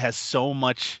this movie has so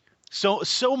much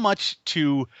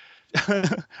to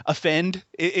offend.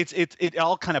 It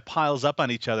all kind of piles up on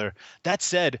each other. That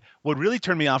said, what really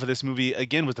turned me off of this movie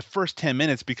again was the first 10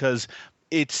 minutes, because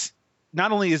it's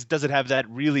not only does it have that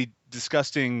really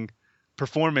disgusting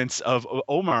performance of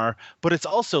Omar, but it's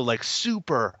also like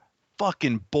super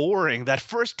fucking boring. That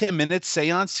first 10 minutes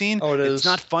seance scene, it's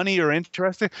not funny or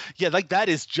interesting. Yeah, like that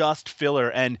is just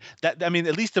filler. And that, I mean,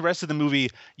 at least the rest of the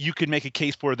movie, you could make a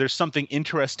case for there's something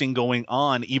interesting going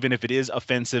on, even if it is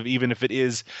offensive, even if it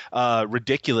is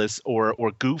ridiculous or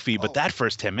goofy. But that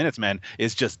first 10 minutes, man,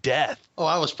 is just death. Oh,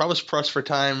 I was pressed for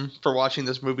time for watching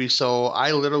this movie, so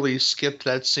I literally skipped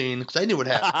that scene because I knew what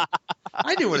happened.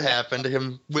 I knew what happened to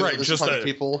him with this ton of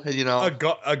people, and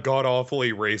a god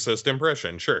awfully racist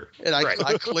impression, sure. And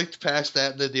I clicked past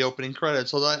that and the opening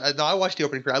credits. So I watched the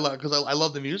opening credits because I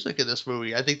love the music in this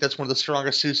movie. I think that's one of the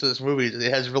strongest suits of this movie.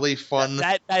 It has really fun.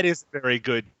 That is a very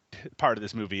good part of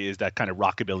this movie, is that kind of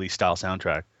rockabilly style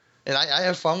soundtrack. And I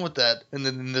have fun with that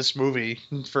in this movie.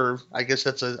 I guess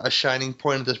that's a shining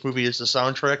point of this movie is the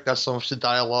soundtrack, not so much the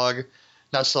dialogue,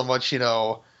 not so much,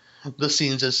 the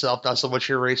scenes itself, not so much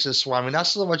your racist. I mean, not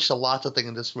so much the lots of things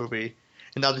in this movie.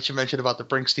 And now that you mentioned about the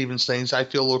Bring Stevens things, I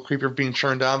feel a little creepy being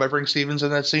turned on by Bring Stevens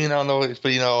in that scene. I don't know, but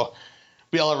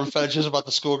we all have fetishes about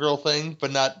the schoolgirl thing,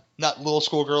 but not little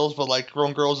schoolgirls, but like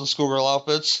grown girls in schoolgirl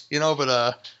outfits,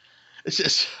 But it's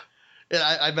just, and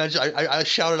I mentioned I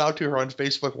shouted out to her on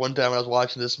Facebook one time when I was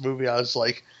watching this movie. I was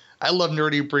like, I love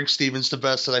nerdy Bring Stevens the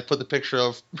best, and I put the picture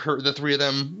of the three of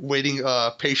them waiting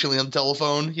patiently on the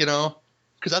telephone,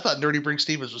 because I thought nerdy Bring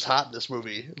Stevens was hot in this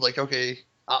movie. Like, okay.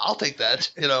 I'll take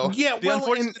that, Yeah, the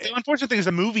unfortunate thing is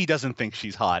the movie doesn't think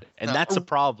she's hot, and that's a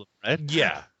problem, right?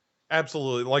 Yeah,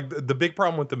 absolutely. Like the big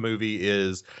problem with the movie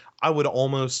is I would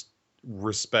almost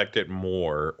respect it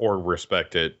more, or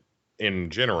respect it in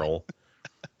general,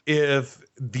 if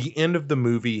the end of the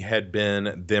movie had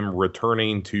been them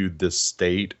returning to the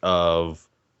state of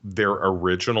their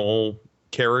original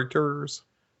characters,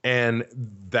 and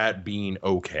that being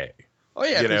okay. Oh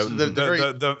yeah, You know,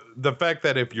 'cause the fact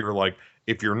that if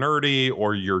you're nerdy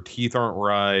or your teeth aren't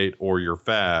right or you're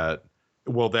fat,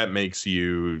 well, that makes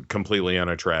you completely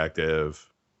unattractive.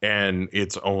 And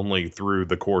it's only through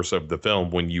the course of the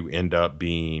film when you end up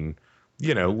being,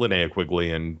 you know, Linnea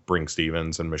Quigley and Bring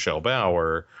Stevens and Michelle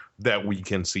Bauer that we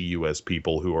can see you as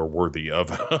people who are worthy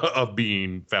of of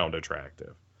being found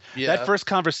attractive. Yeah. That first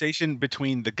conversation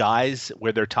between the guys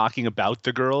where they're talking about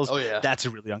the girls, that's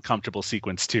a really uncomfortable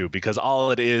sequence too, because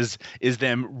all it is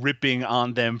them ripping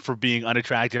on them for being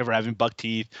unattractive or having buck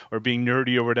teeth or being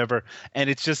nerdy or whatever. And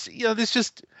it's just,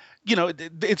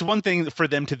 it's one thing for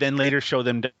them to then later show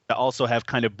them to also have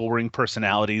kind of boring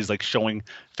personalities, like showing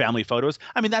family photos.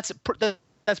 I mean, that's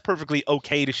perfectly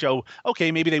okay to show.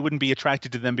 Okay, maybe they wouldn't be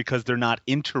attracted to them because they're not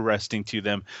interesting to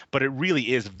them, but it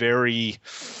really is very...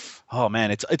 Oh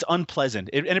man, it's unpleasant,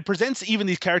 and it presents even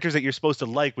these characters that you're supposed to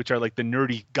like, which are like the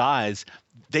nerdy guys.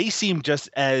 They seem just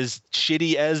as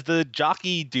shitty as the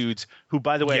jockey dudes, who,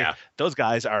 by the way, those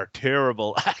guys are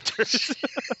terrible actors.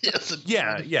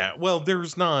 Yeah. Well,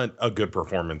 there's not a good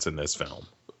performance in this film,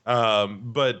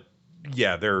 but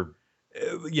yeah,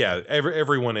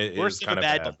 everyone is kind of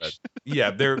bad. But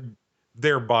yeah,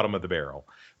 they're bottom of the barrel.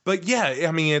 But yeah,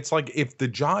 I mean, it's like if the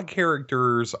jock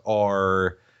characters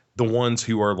are the ones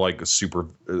who are like super,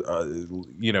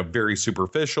 very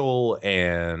superficial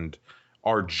and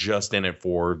are just in it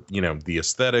for, the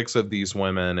aesthetics of these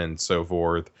women and so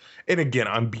forth. And again,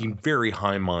 I'm being very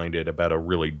high-minded about a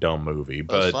really dumb movie,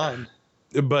 but,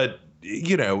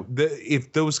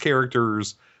 if those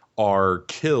characters are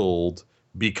killed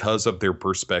because of their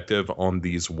perspective on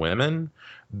these women,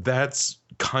 that's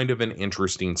kind of an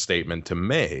interesting statement to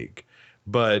make.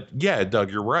 But yeah,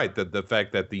 Doug, you're right that the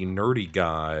fact that the nerdy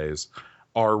guys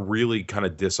are really kind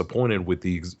of disappointed with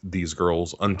these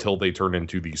girls until they turn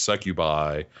into these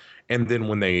succubi, and then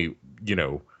when they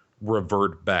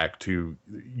revert back to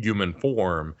human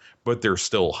form, but they're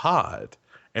still hot,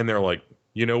 and they're like,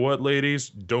 you know what, ladies,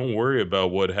 don't worry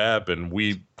about what happened.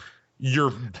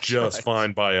 You're just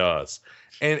fine by us,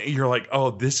 and you're like, oh,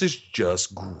 this is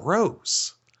just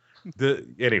gross.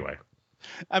 Anyway.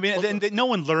 I mean, then no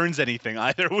one learns anything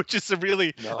either, which is a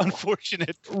really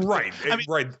unfortunate. Right.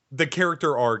 Right. The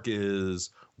character arc is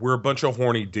we're a bunch of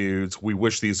horny dudes. We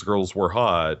wish these girls were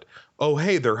hot. Oh,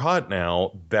 hey, they're hot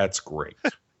now. That's great.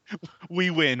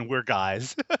 We win. We're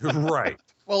guys. Right.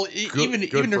 Well,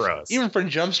 even from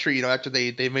Jump Street, after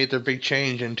they made their big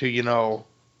change into,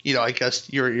 I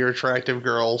guess your attractive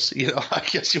girls, I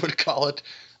guess you would call it.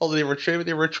 Although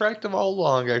they were attractive all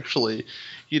along, actually,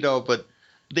 but.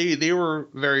 They were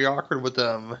very awkward with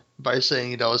them by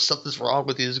saying, something's wrong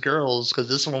with these girls, because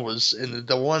this one was, and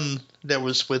the one that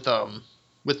was with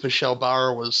Michelle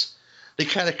Bauer was, they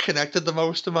kind of connected the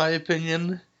most, in my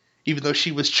opinion, even though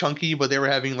she was chunky, but they were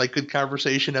having like good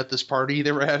conversation at this party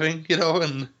they were having,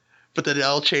 but then it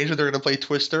all changed when they're going to play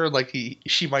Twister, and like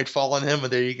she might fall on him,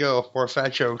 and there you go, more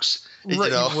fat jokes.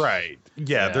 Right.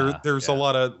 Yeah. There's a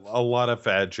lot of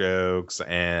fat jokes,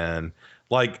 and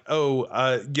like,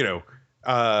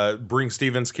 Bring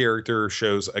Stevens' character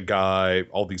shows a guy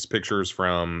all these pictures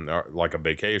from like a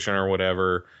vacation or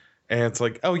whatever, and it's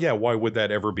like, oh yeah, why would that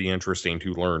ever be interesting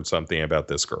to learn something about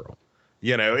this girl?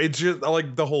 It's just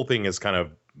like the whole thing is kind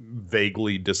of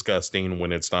vaguely disgusting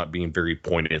when it's not being very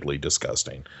pointedly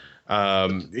disgusting. But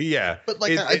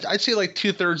like I'd say like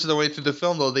 2/3 of the way through the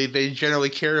film, though, they generally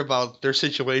care about their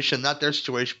situation, not their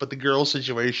situation, but the girl's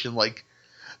situation. Like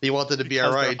they want them to be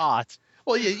all right. Hot.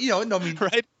 Well, yeah,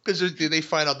 right? Because they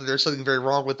find out that there's something very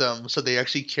wrong with them, so they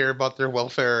actually care about their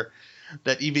welfare.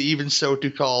 That even so,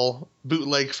 to call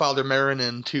bootleg Father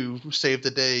Marinin to save the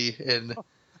day and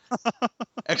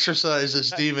exorcise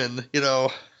this demon,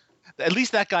 At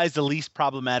least that guy's the least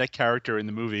problematic character in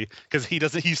the movie, because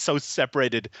he's so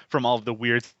separated from all of the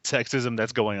weird sexism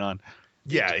that's going on.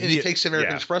 Yeah, and he takes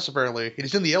American Express apparently.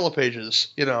 He's in the Yellow Pages,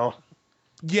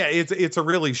 Yeah, it's a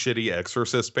really shitty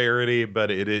Exorcist parody, but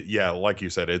like you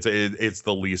said, it's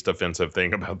the least offensive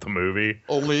thing about the movie.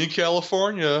 Only in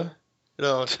California,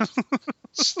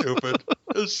 stupid.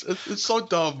 It's so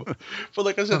dumb, but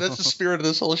like I said, that's the spirit of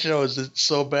this whole show. Is it's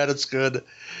so bad it's good,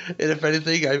 and if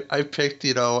anything, I picked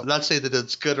not saying that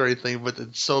it's good or anything, but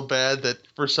it's so bad that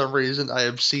for some reason I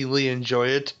obscenely enjoy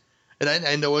it, and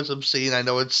I know it's obscene, I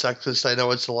know it's sexist, I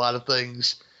know it's a lot of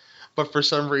things, but for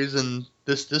some reason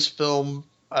this film,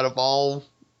 out of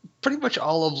pretty much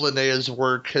all of Linnea's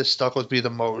work, has stuck with me the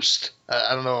most.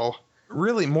 I don't know.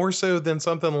 Really, more so than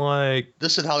something like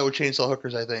this and Hollywood Chainsaw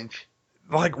Hookers, I think.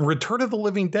 Like Return of the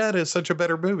Living Dead is such a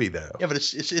better movie, though. Yeah, but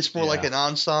it's more like an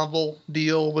ensemble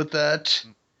deal with that.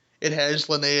 it has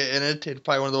Linnea in it. It's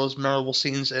probably one of those memorable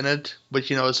scenes in it. But,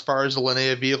 you know, as far as the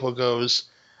Linnea vehicle goes,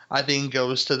 I think it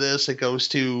goes to this. It goes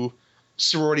to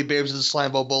Sorority Babes of the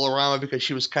Slimeball Bolorama because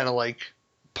she was kind of like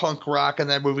punk rock in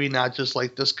that movie, not just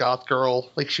like this goth girl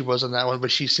like she was in that one.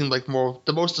 But she seemed like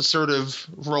the most assertive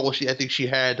role I think she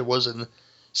had was in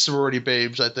Sorority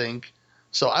Babes, I think.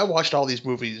 So I watched all these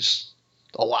movies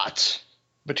a lot.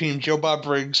 Between Joe Bob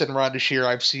Briggs and Rhonda Shear,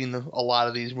 I've seen a lot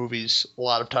of these movies a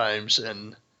lot of times,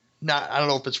 and I don't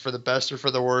know if it's for the best or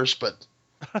for the worst, but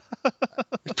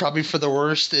probably for the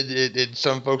worst in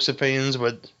some folks' opinions.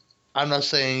 But I'm not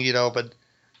saying, you know, but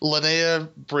Linnea,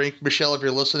 Brink, Michelle, if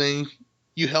you're listening,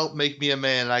 you helped make me a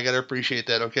man, and I gotta appreciate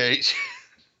that, okay?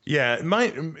 Yeah,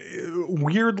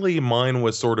 weirdly, mine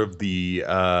was sort of the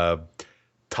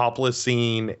topless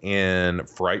scene in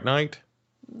Fright Night,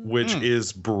 which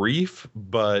is brief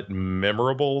but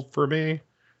memorable for me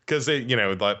because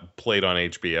that played on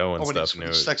HBO and stuff.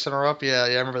 Sexing her up, yeah,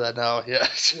 I remember that now. Yeah.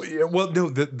 Well, no,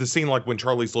 the scene like when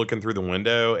Charlie's looking through the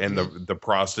window and the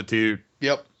prostitute.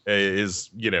 Yep. Is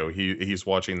he's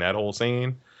watching that whole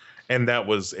scene, and that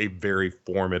was a very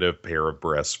formative pair of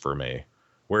breasts for me,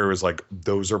 where it was like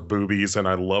those are boobies and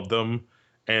I love them,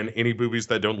 and any boobies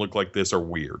that don't look like this are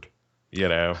weird, you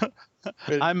know.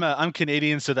 I'm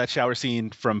Canadian, so that shower scene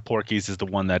from Porky's is the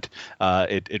one that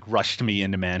it rushed me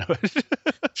into manhood.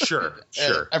 Sure.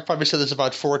 I've probably said this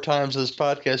about 4 times in this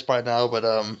podcast by now, but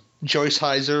Joyce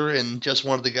Heiser and Just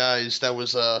One of the Guys, that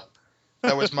was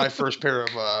my first pair of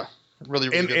really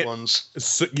good ones.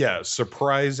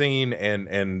 Surprising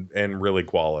and really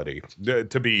quality.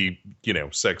 To be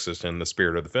sexist in the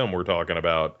spirit of the film we're talking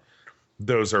about,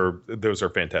 those are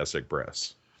fantastic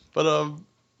breasts. But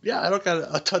yeah, I don't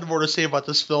got a ton more to say about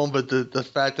this film, but the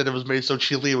fact that it was made so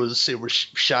cheaply, it was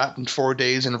shot in 4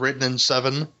 days and written in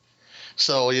 7.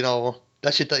 So,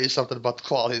 that should tell you something about the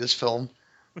quality of this film.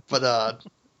 But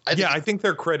I think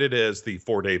they're credited as the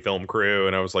 4-day film crew,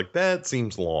 and I was like, that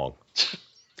seems long.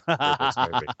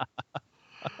 I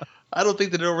don't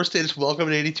think that it overstayed its welcome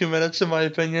in 82 minutes, in my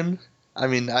opinion. I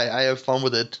mean, I have fun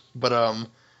with it, but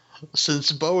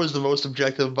since Bo is the most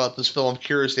objective about this film, I'm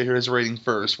curious to hear his rating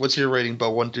first. What's your rating, Bo,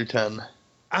 1 through 10?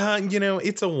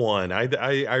 It's a 1.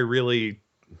 I really,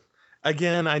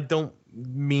 again, I don't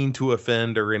mean to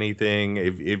offend or anything.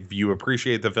 If you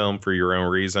appreciate the film for your own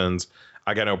reasons,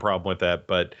 I got no problem with that.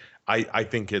 But I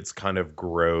think it's kind of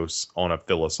gross on a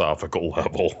philosophical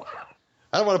level.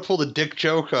 I don't want to pull the dick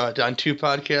joke on 2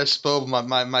 podcasts, Bo.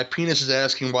 My penis is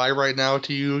asking why right now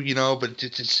to you, but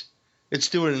it's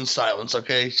doing it in silence,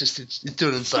 okay? It's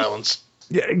doing it in silence.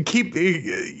 Yeah,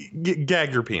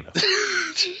 gag your penis.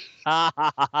 I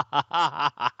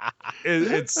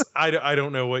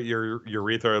don't know what your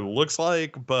urethra looks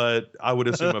like, but I would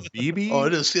assume a BB. Oh,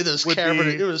 it is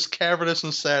cavernous. It was cavernous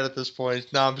and sad at this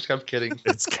point. No, I'm kidding.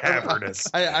 It's cavernous.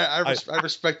 I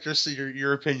respect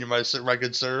your opinion, my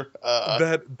good sir.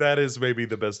 That is maybe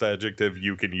the best adjective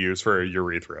you can use for a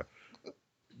urethra.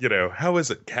 How is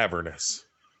it cavernous?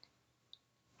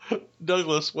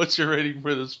 Douglas, what's your rating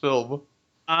for this film?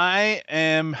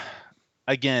 I'm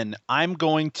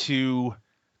going to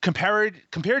compared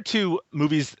to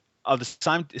movies of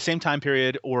the same time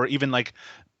period, or even like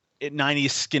 90s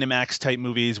Skinemax type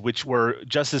movies, which were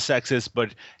just as sexist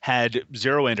but had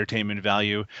zero entertainment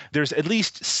value. There's at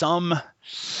least some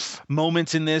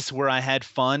moments in this where I had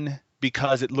fun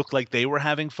because it looked like they were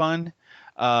having fun.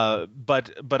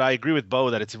 But I agree with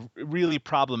Bo that it's really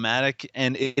problematic,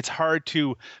 and it's hard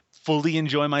to fully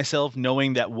enjoy myself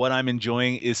knowing that what I'm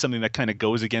enjoying is something that kind of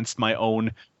goes against my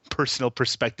own personal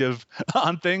perspective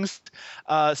on things.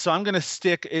 So I'm going to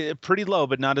stick pretty low,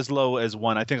 but not as low as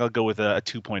 1. I think I'll go with a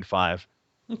 2.5.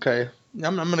 Okay.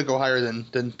 I'm going to go higher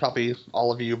than probably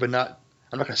all of you, but not.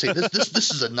 I'm not going to say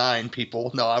this is a 9, people.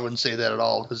 No, I wouldn't say that at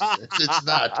all, because it's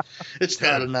not. It's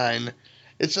not a 9.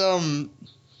 It's not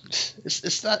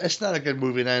a good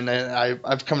movie, and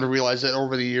I've come to realize that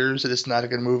over the years that it's not a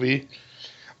good movie.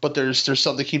 But there's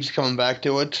something that keeps coming back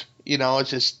to it. It's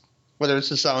just, whether it's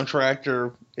the soundtrack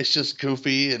or it's just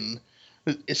goofy, and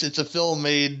it's a film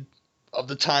made of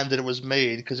the time that it was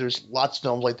made, because there's lots of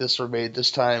films like this were made this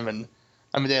time. And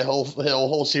I mean, that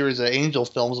whole series of Angel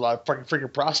films about a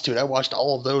freaking prostitute. I watched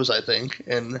all of those, I think,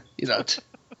 and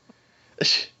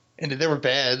and they were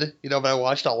bad, but I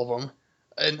watched all of them.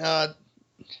 And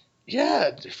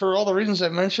yeah, for all the reasons I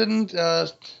mentioned,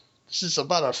 this is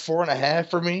about a 4.5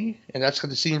 for me, and that's going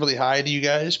to seem really high to you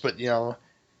guys, but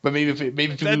maybe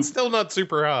that's still not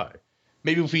super high.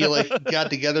 Maybe if we got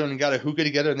together and got a hookah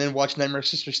together and then watched Nightmare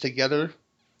Sisters together,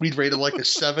 we'd rate it like a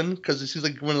 7, because it seems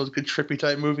like one of those good trippy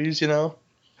type movies,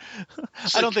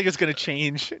 I don't think it's going to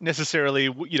change necessarily,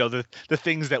 the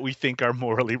things that we think are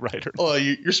morally right or not. Oh,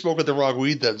 you're smoking the wrong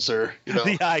weed then, sir.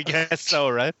 Yeah, I guess so,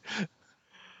 right?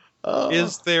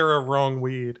 Is there a wrong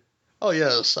weed? Oh,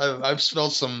 yes. I've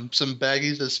smelled some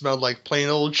baggies that smelled like plain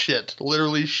old shit.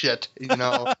 Literally shit,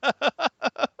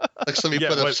 Like somebody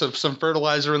put up some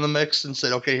fertilizer in the mix and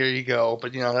said, okay, here you go.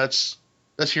 But, that's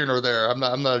here nor there. I'm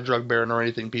not a drug baron or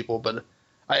anything, people, but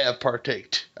I have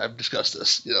partaked. I've discussed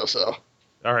this, so.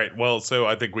 All right. Well, so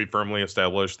I think we firmly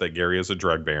established that Gary is a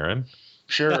drug baron.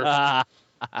 Sure.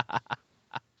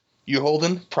 You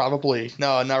holding? Probably.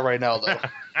 No, not right now, though.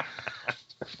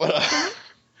 But,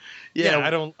 yeah,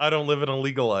 I don't live in a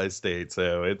legalized state,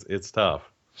 so it's tough.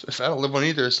 I don't live one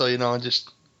either, so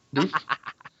just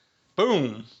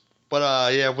boom.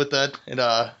 But with that and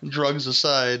drugs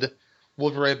aside,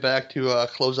 we'll be right back to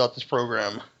close out this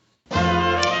program.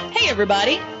 Hey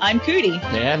everybody, I'm Cootie.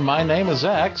 And my name is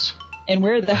X. And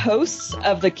we're the hosts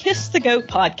of the Kiss the Goat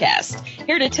podcast,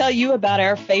 here to tell you about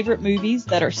our favorite movies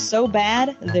that are so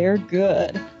bad, they're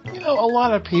good. A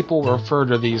lot of people refer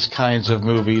to these kinds of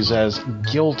movies as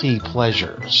guilty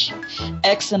pleasures.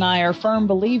 X and I are firm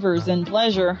believers in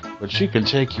pleasure. But you can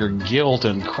take your guilt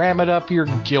and cram it up your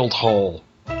guilt hole.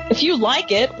 If you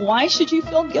like it, why should you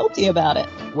feel guilty about it?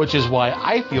 Which is why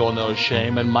I feel no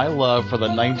shame in my love for the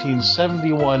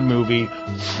 1971 movie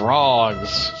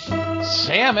Frogs.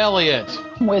 Sam Elliott,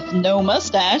 with no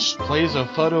mustache, plays a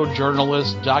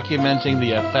photojournalist documenting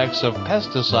the effects of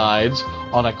pesticides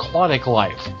on aquatic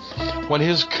life. When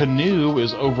his canoe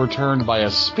is overturned by a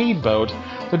speedboat,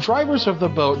 the drivers of the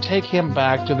boat take him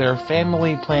back to their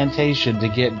family plantation to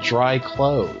get dry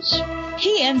clothes.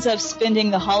 He ends up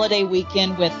spending the holiday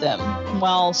weekend with them,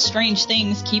 while strange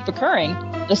things keep occurring.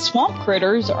 The swamp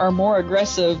critters are more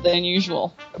aggressive than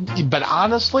usual. But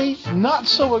honestly, not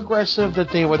so aggressive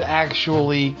that they would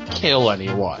actually kill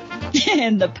anyone.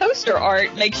 And the poster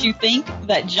art makes you think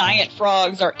that giant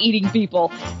frogs are eating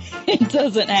people. It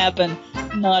doesn't happen.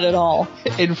 Not at all.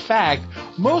 In fact,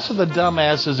 most of the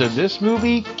dumbasses in this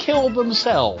movie kill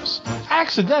themselves.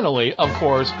 Accidentally, of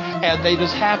course, and they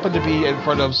just happen to be in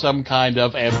front of some kind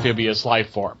of amphibious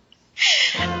life form.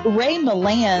 Ray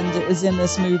Milland is in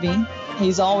this movie.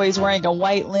 He's always wearing a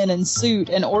white linen suit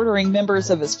and ordering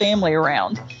members of his family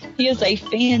around. He is a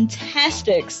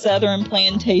fantastic Southern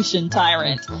plantation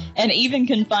tyrant, and even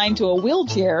confined to a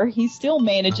wheelchair, he still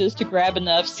manages to grab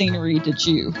enough scenery to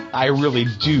chew. I really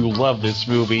do love this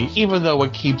movie, even though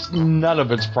it keeps none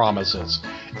of its promises.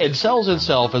 It sells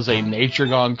itself as a nature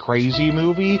gone crazy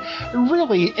movie.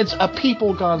 Really, it's a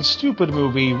people gone stupid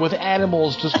movie with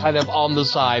animals just kind of on the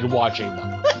side watching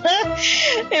them.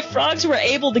 If frogs were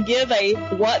able to give a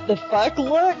what the fuck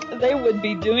look, they would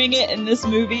be doing it in this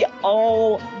movie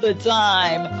all the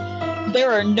time.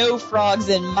 There are no frogs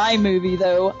in my movie,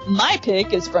 though. My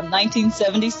pick is from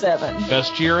 1977.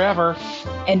 Best year ever.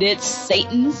 And it's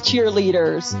Satan's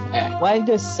Cheerleaders. Why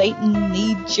does Satan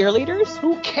need cheerleaders?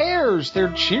 Who cares? They're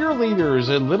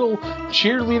cheerleaders in little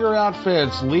cheerleader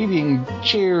outfits, leading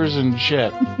cheers and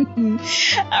shit.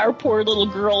 Our poor little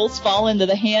girls fall into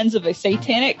the hands of a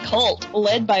satanic cult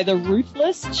led by the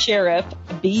ruthless sheriff,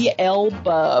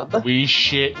 Beelzebub. We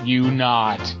shit you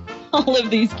not. All of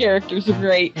these characters are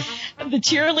great. The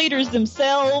cheerleaders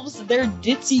themselves, their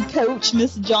ditzy coach,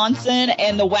 Miss Johnson,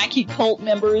 and the wacky cult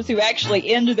members who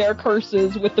actually end their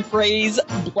curses with the phrase,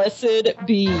 "Blessed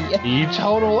be." The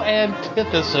total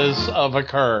antithesis of a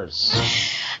curse.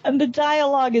 And the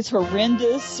dialogue is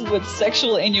horrendous, with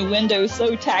sexual innuendo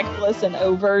so tactless and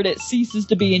overt it ceases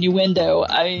to be innuendo.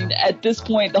 I mean, at this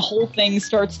point, the whole thing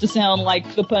starts to sound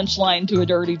like the punchline to a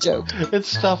dirty joke. It's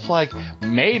stuff like,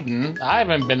 "Maiden? I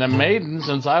haven't been a maiden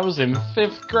since I was in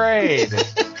 5th grade."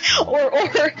 or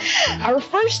 "Our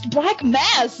first black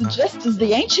mass, just as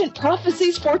the ancient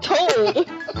prophecies foretold."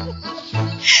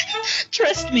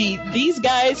 Trust me, these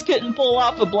guys couldn't pull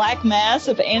off a black mass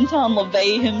if Anton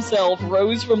LaVey himself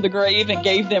rose from the grave and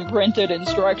gave them printed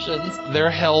instructions. Their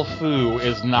hell foo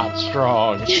is not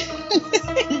strong.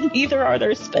 Neither are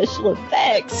their special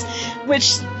effects,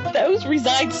 which those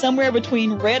reside somewhere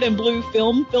between red and blue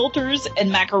film filters and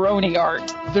macaroni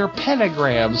art. Their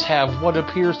pentagrams have what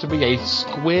appears to be a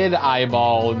squid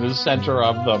eyeball in the center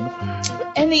of them.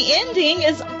 And the ending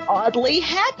is oddly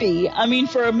happy. I mean,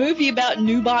 for a movie about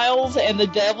nubiles and the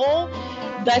devil,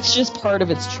 that's just part of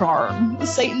its charm.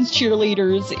 Satan's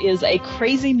Cheerleaders is a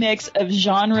crazy mix of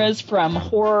genres, from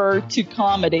horror to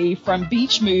comedy, from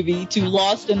beach movie to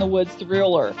Lost in the Woods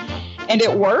thriller. And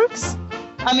it works?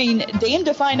 I mean, damned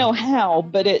if I know how,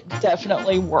 but it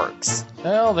definitely works.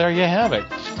 Well, there you have it.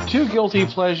 2 guilty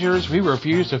pleasures we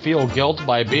refuse to feel guilt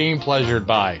by being pleasured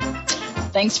by.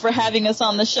 Thanks for having us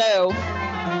on the show.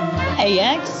 Hey,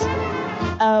 X.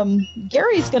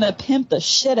 Gary's going to pimp the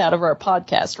shit out of our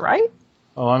podcast, right?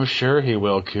 Oh, I'm sure he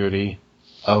will, Cootie.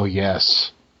 Oh,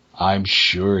 yes. I'm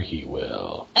sure he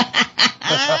will.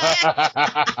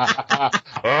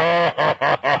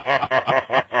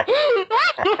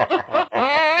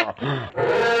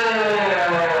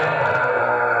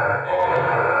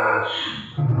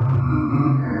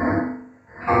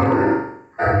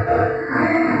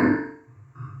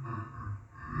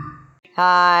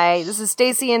 Hi, this is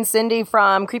Stacy and Cindy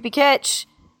from Creepy Kitsch.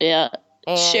 Yeah.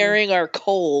 And sharing our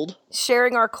cold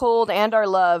and our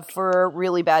love for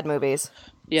really bad movies.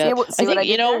 Yeah, See what I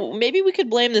did there? Maybe we could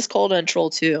blame this cold on Troll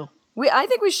 2. I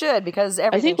think we should, because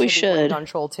everything should be blamed on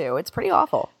Troll 2. It's pretty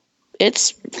awful.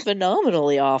 It's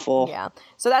phenomenally awful. Yeah.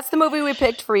 So that's the movie we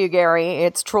picked for you, Gary.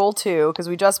 It's Troll 2, because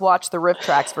we just watched the Riff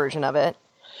Tracks version of it,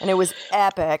 and it was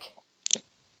epic.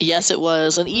 Yes, it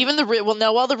was. And even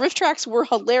while the Riff Tracks were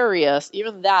hilarious,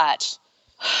 even that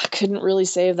couldn't really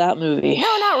save that movie.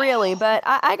 No, not really, but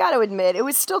I got to admit, it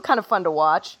was still kind of fun to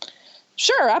watch.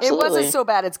 Sure, absolutely. It wasn't so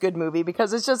bad it's good movie,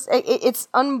 because it's just, it's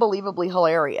unbelievably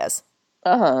hilarious.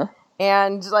 Uh-huh.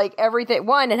 And, like, everything,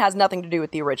 one, it has nothing to do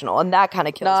with the original, and that kind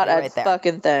of kills me right there. Not a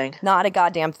fucking thing. Not a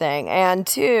goddamn thing. And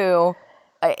two,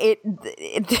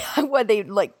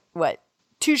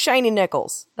 two shiny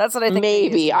nickels. That's what I think.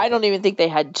 Maybe. I don't even think they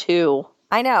had two.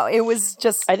 I know. It was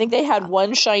just... I think they had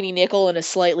one shiny nickel and a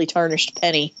slightly tarnished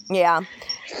penny. Yeah.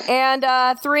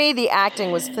 And three, the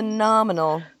acting was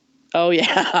phenomenal. Oh,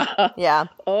 yeah. Yeah.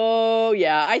 Oh,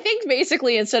 yeah. I think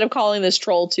basically instead of calling this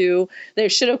Troll 2, they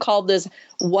should have called this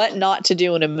What Not to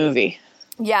Do in a Movie.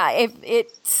 Yeah,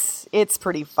 it's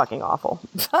pretty fucking awful.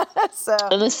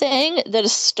 And the thing that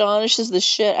astonishes the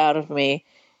shit out of me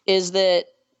is that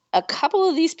a couple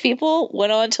of these people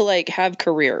went on to, like, have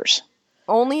careers.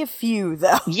 Only a few,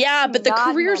 though. Yeah, but the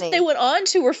careers they went on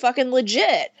to were fucking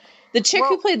legit. The chick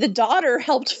who played the daughter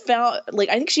helped I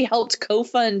think she helped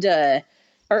co-fund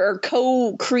or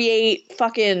co-create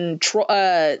fucking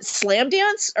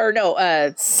Slamdance? Or no,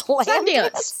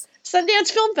 Sundance.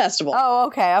 Sundance Film Festival. Oh,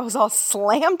 okay. I was all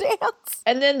Slamdance.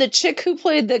 And then the chick who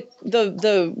played the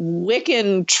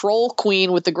Wiccan troll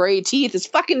queen with the gray teeth is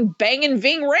fucking banging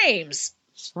Ving Rhames.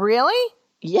 Really?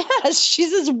 Yes,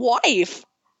 she's his wife.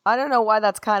 I don't know why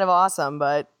that's kind of awesome,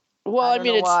 but I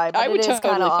mean, I would totally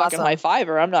fucking awesome. high-five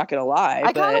her, I'm not going to lie.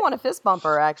 I kind of want to fist bump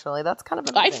her, actually. That's kind of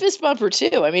amazing. I'd fist bump her,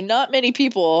 too. I mean, not many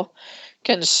people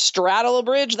can straddle a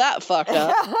bridge that fucked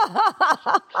up.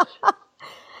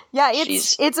 Yeah,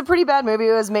 it's a pretty bad movie.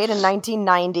 It was made in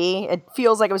 1990. It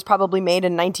feels like it was probably made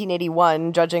in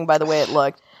 1981, judging by the way it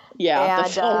looked. Yeah, and, the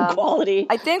film quality.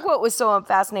 I think what was so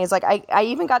fascinating is, like, I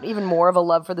even got even more of a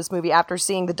love for this movie after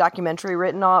seeing the documentary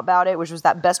written all about it, which was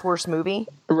that Best Worst Movie.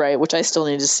 Right, which I still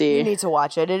need to see. You need to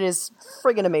watch it. It is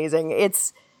friggin' amazing.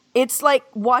 It's like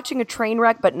watching a train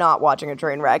wreck, but not watching a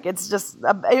train wreck. It's just,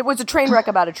 it was a train wreck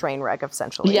about a train wreck,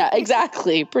 essentially. Yeah,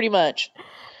 exactly. Pretty much.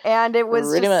 And it was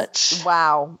pretty much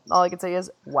wow. All I can say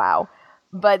is wow.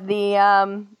 But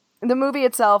the movie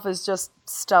itself is just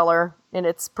stellar in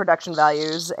its production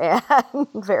values and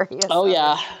various. Oh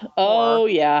yeah. Oh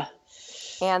yeah.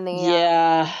 And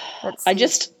the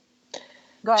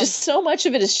just so much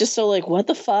of it is just so like, what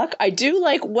the fuck? I do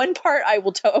like one part. I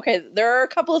will tell. Okay, there are a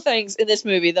couple of things in this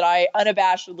movie that I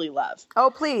unabashedly love. Oh,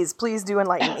 please do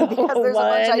enlighten me, because there's a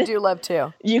bunch I do love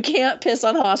too. You can't piss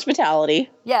on hospitality.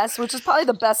 Yes, which is probably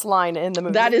the best line in the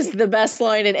movie. That is the best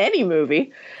line in any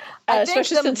movie.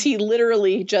 Especially since he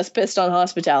literally just pissed on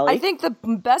hospitality. I think the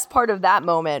best part of that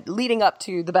moment, leading up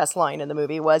to the best line in the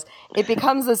movie, was it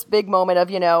becomes this big moment of,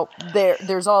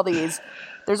 there's all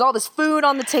this food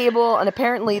on the table, and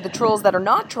apparently the trolls that are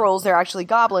not trolls, they're actually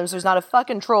goblins. There's not a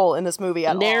fucking troll in this movie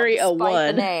at Nary all,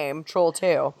 despite the name, Troll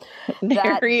 2.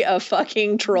 Nary a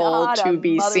fucking troll to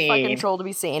be seen. Not a motherfucking troll to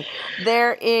be seen.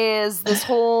 There is this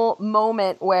whole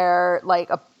moment where, like,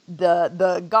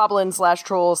 the goblin /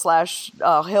 troll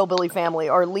 / hillbilly family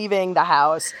are leaving the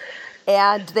house,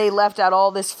 and they left out all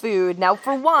this food. Now,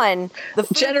 for one, the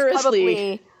food is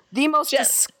probably the most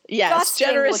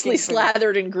generously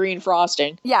slathered in green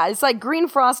frosting. Yeah, it's like green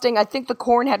frosting. I think the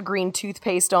corn had green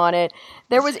toothpaste on it.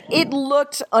 It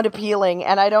looked unappealing,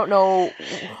 and I don't know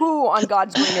who on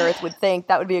God's green earth would think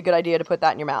that would be a good idea to put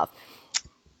that in your mouth.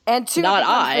 And two,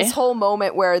 this whole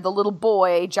moment where the little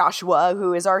boy, Joshua,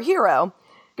 who is our hero,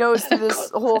 goes through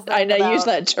this whole thing. I use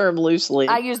that term loosely.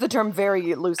 I use the term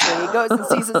very loosely. He goes and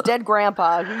sees his dead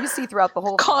grandpa, who you see throughout the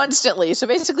whole constantly. Thing. So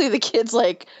basically, the kid's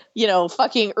like,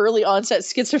 fucking early onset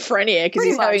schizophrenia because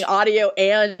he's having audio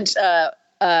and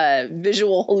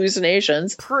visual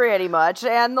hallucinations. Pretty much.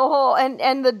 And the whole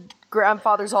and the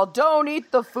grandfather's all, don't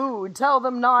eat the food. Tell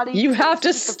them not to eat. You have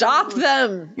to stop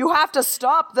them. You have to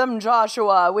stop them,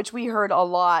 Joshua, which we heard a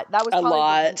lot. That was a probably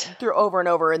lot through over and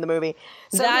over in the movie.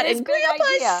 So that and Grandpa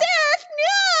Seth, no!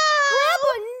 Grandpa,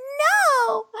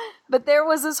 no! But there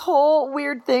was this whole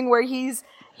weird thing where he's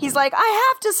like,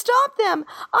 I have to stop them.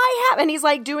 And he's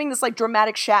like doing this like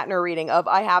dramatic Shatner reading of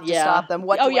I have to stop them.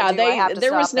 What do I do? I have to there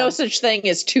stop was no them. such thing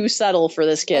as too subtle for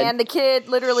this kid. And the kid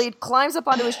literally climbs up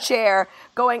onto his chair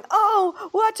going, oh,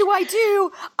 what do I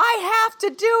do? I have to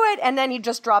do it. And then he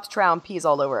just drops trow and pees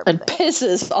all over everything. And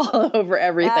pisses all over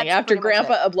everything after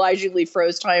Grandpa obligingly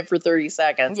froze time for 30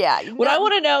 seconds. Yeah. What I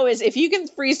want to know is if you can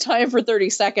freeze time for 30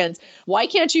 seconds, why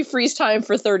can't you freeze time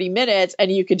for 30 minutes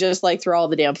and you could just like throw all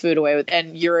the damn food away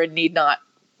and urine need not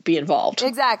be involved?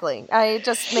 Exactly. It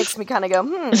just makes me kind of go,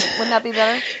 wouldn't that be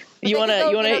better? You want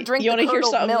to drink you the want to hear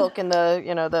curdled something? milk in the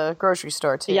the grocery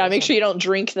store too. Yeah, make sure you don't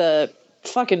drink the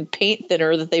fucking paint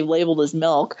thinner that they've labeled as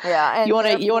milk. Yeah, and you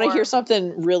want to hear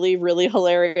something really, really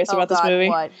hilarious about this movie?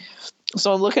 What?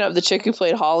 So I'm looking up the chick who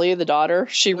played Holly, the daughter.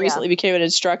 She recently became an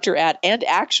instructor at And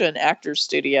Action Actors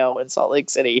Studio in Salt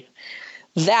Lake City.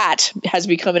 That has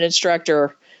become an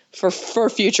instructor for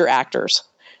future actors.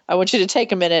 I want you to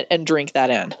take a minute and drink that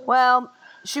in. Well,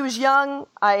 she was young.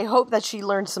 I hope that she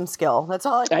learned some skill. That's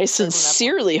all I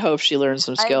sincerely hope she learned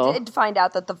some skill. I did find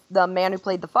out that the man who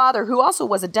played the father, who also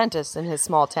was a dentist in his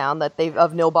small town of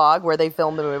Nilbog, where they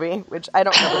filmed the movie, which I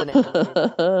don't remember the name of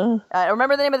the movie. I don't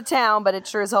remember the name of the town, but it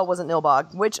sure as hell wasn't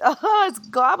Nilbog, which it's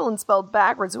Goblin spelled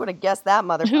backwards. Who would have guessed that,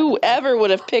 motherfucker? Whoever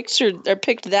would have picked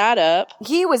that up?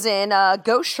 He was in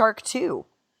Ghost Shark 2.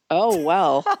 Oh,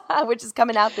 wow. Which is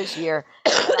coming out this year.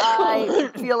 I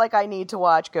feel like I need to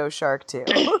watch Ghost Shark 2.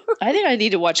 I think I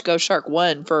need to watch Ghost Shark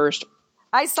 1 first.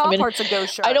 I saw parts of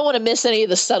Ghost Shark. I don't want to miss any of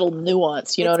the subtle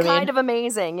nuance, you know what I mean? It's kind of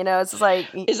amazing, it's just like...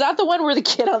 Is that the one where the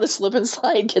kid on the slip and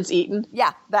slide gets eaten?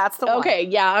 Yeah, that's the one. Okay,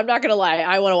 yeah, I'm not going to lie.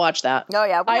 I want to watch that. Oh,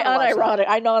 yeah.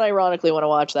 I non-ironically want to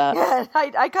watch that. Yeah,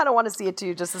 I kind of want to see it,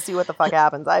 too, just to see what the fuck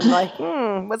happens. I'm like,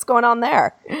 what's going on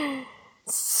there?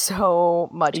 So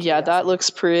much. Yeah, that looks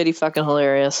pretty fucking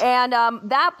hilarious. And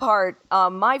that part,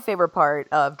 my favorite part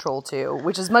of Troll 2,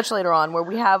 which is much later on, where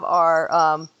we have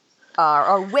our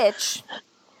witch,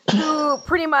 who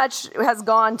pretty much has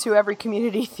gone to every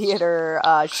community theater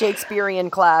Shakespearean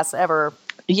class ever.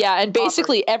 Yeah, and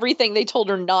basically everything they told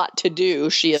her not to do,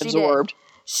 she absorbed.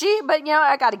 But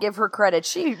I got to give her credit.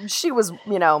 She was,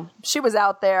 she was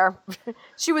out there.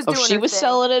 She was doing she was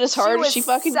selling it as hard as she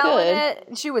fucking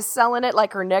could. She was selling it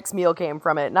like her next meal came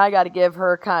from it. And I got to give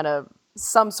her kind of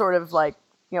some sort of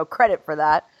credit for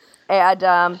that. And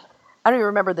I don't even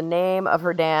remember the name of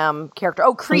her damn character.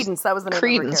 Oh, Credence. That was the name of her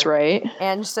character. Credence, right.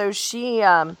 And so she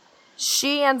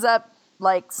ends up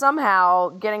somehow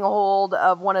getting a hold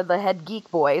of one of the head geek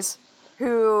boys.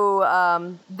 Who,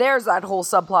 there's that whole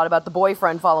subplot about the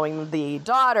boyfriend following the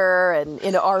daughter and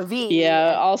in an RV.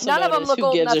 Yeah, also none of them look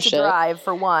old enough to drive,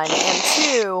 for one. And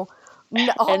two,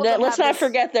 and let's not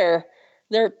forget their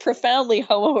profoundly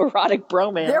homoerotic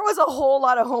bromance. There was a whole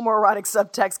lot of homoerotic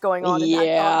subtext going on in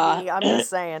that RV, I'm just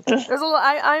saying.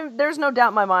 There's no doubt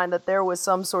in my mind that there was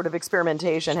some sort of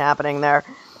experimentation happening there.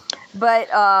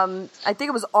 But I think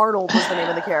it was Arnold was the name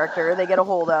of the character they get a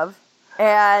hold of.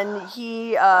 And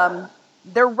he's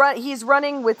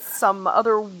running with some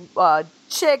other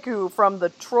chick who from the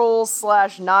trolls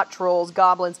 / not trolls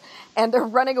goblins, and they're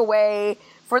running away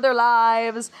for their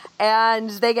lives, and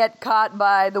they get caught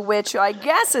by the witch, who I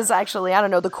guess is actually, I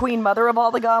don't know, the queen mother of all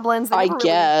the goblins. They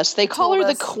call her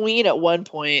the queen at one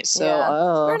point,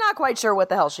 so we're not quite sure what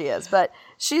the hell she is, but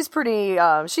she's pretty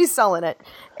she's selling it.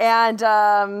 And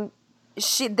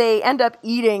they end up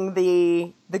eating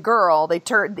the girl. They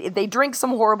drink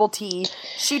some horrible tea.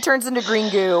 She turns into green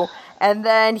goo, and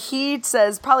then he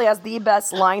says, probably has the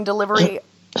best line delivery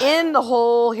in the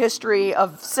whole history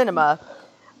of cinema,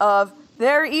 of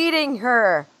they're eating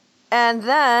her, and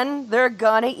then they're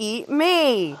gonna eat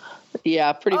me.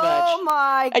 Yeah, pretty much. Oh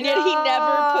my god! And yet he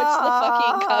never puts the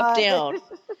fucking cup down.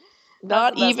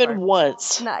 Not even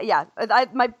once. Yeah,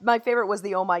 my favorite was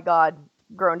the oh my god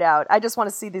groaned out. I just want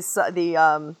to see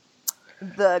the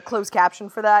closed caption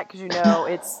for that, because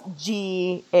it's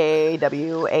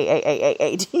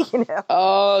GAWAAAAD.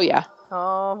 Oh yeah.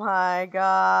 Oh my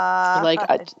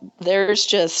god. There's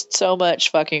just so much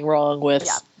fucking wrong with.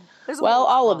 Yeah.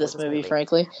 All of this movie,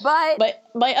 frankly. But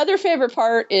my other favorite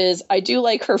part is I do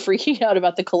like her freaking out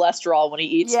about the cholesterol when he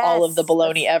eats all of the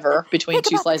bologna ever between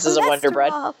two slices of Wonder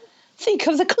Bread. Think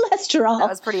of the cholesterol. That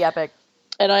was pretty epic.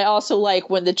 And I also like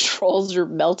when the trolls are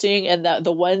melting, and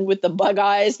the one with the bug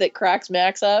eyes that cracks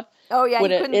Max up. Oh yeah,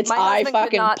 when its my eye husband could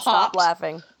fucking not stop popped.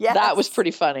 laughing. Yeah, That was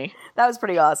pretty funny. That was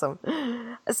pretty awesome.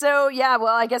 So yeah,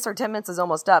 well, I guess our 10 minutes is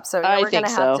almost up. So yeah, I we're think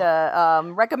gonna have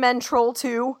to recommend Troll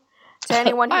 2 to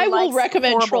anyone who I will likes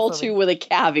recommend horrible Troll filming. 2 with a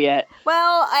caveat.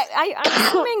 Well, I'm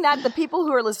assuming that the people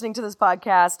who are listening to this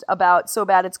podcast about So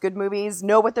Bad It's Good movies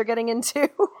know what they're getting into.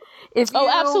 Oh,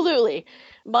 absolutely.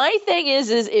 My thing is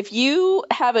if you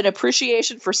have an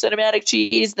appreciation for cinematic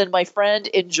cheese, then my friend,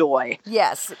 enjoy.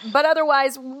 Yes, but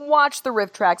otherwise, watch the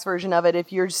Riff Tracks version of it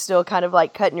if you're still kind of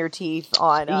like cutting your teeth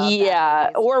on.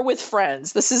 Or with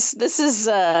friends. This is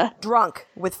drunk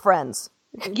with friends.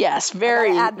 Yes,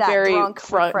 very add that, very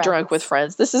drunk with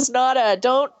friends. This is not a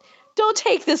don't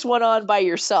take this one on by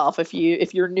yourself if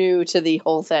you're new to the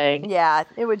whole thing. Yeah,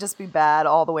 it would just be bad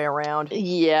all the way around.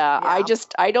 Yeah.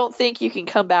 I don't think you can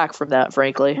come back from that,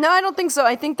 frankly. No, I don't think so.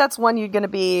 I think that's one you're going to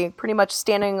be pretty much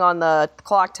standing on the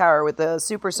clock tower with a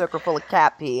super soaker full of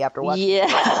cat pee after watching.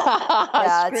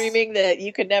 Yeah, screaming that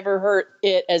you could never hurt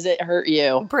it as it hurt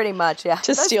you. Pretty much, yeah.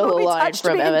 To This steal the movie line touched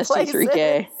from me in MST3K.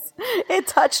 places. It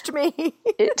touched me.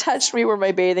 It touched me where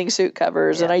my bathing suit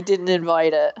covers, and I didn't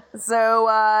invite it. So,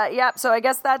 so I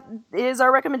guess that is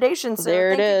our recommendation. So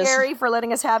There it thank you, is. Gary, for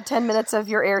letting us have 10 minutes of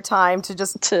your airtime to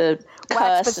just wax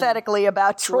cuss pathetically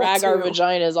about Troll Drag 2. our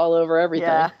vaginas all over everything.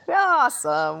 Yeah,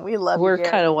 awesome. We love We're you,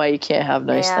 Gary. kind of why you can't have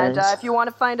nice and things. if you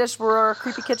want to find us, we're our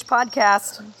Creepy Kitsch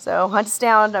podcast. So hunt us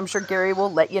down. I'm sure Gary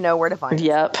will let you know where to find us.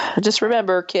 Yep. Just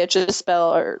remember, kitsch is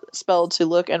spelled to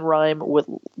look and rhyme with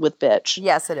bitch.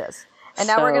 Yes, it is. And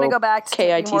now we're going to go back to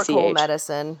taking more cold KITCH.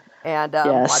 medicine and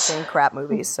Yes. watching crap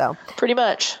movies. So Pretty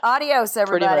much. adios,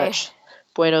 everybody. Pretty much.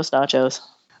 Buenos nachos.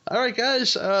 All right,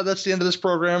 guys, that's the end of this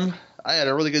program. I had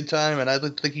a really good time, and I'd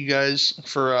like to thank you guys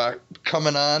for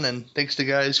coming on, and thanks to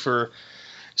guys for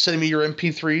sending me your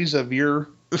MP3s of your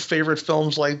favorite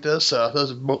films like this.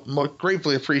 Those are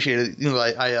gratefully appreciated. You know,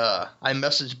 I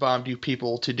message bombed you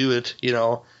people to do it, you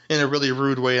know, in a really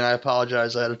rude way, and I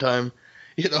apologize ahead of time,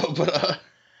 you know, but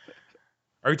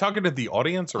Are you talking to the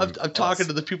audience? Or I'm talking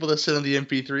to the people that send in the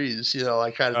MP3s. You know,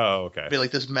 I kind of be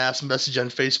like this mass message on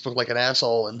Facebook like an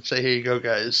asshole and say, "Here you go,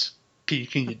 guys. Can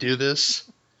you do this?"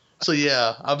 So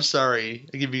yeah, I'm sorry.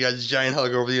 I give you guys a giant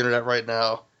hug over the internet right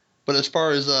now. But as far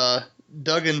as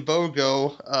Doug and Bo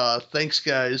go, thanks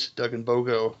guys, Doug and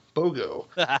Bogo.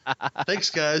 Thanks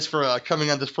guys for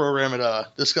coming on this program and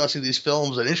discussing these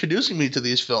films and introducing me to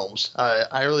these films.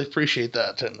 I really appreciate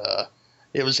that, and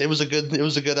it was a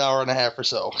good hour and a half or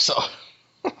so. So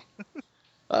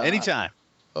anytime.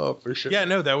 Oh, for sure. Yeah,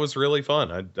 no, that was really fun.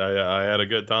 I had a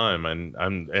good time, and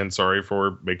I'm sorry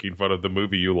for making fun of the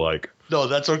movie you like. No,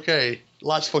 that's okay.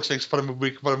 Lots of folks make fun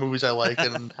of movies I like,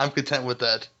 and I'm content with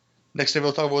that. Next time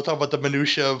we'll talk about the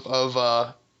minutia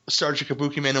of Sergeant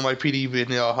Kabuki Man NYPD, and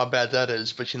you know how bad that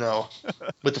is. But you know,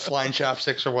 with the flying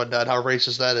chopsticks or whatnot, how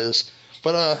racist that is.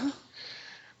 But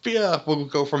yeah, we'll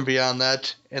go from beyond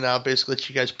that, and I'll basically let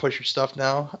you guys push your stuff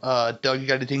now. Doug, you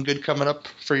got anything good coming up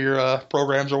for your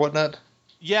programs or whatnot?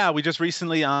 Yeah, we just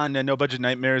recently on No Budget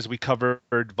Nightmares, we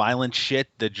covered Violent Shit,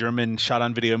 the German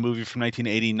shot-on-video movie from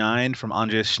 1989 from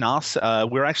Andreas Schnaas.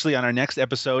 We're actually on our next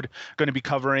episode going to be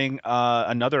covering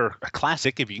another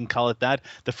classic, if you can call it that,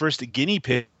 the first Guinea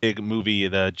Pig movie,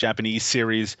 the Japanese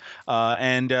series.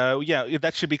 Yeah,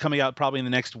 that should be coming out probably in the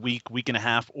next week and a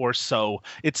half or so.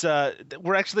 It's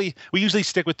we usually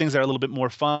stick with things that are a little bit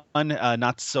more fun,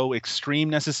 not so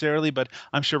extreme necessarily, but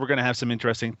I'm sure we're going to have some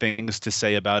interesting things to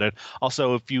say about it.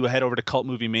 Also, if you head over to Cult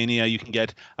Movie Mania, you can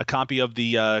get a copy of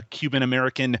the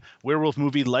Cuban-American werewolf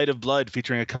movie Light of Blood,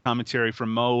 featuring a commentary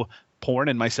from Mo Porn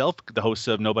and myself, the hosts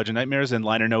of No Budget Nightmares, and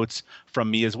liner notes from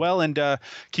me as well. And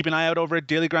keep an eye out over at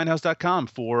dailygrindhouse.com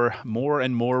for more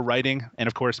and more writing. And,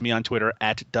 of course, me on Twitter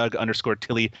at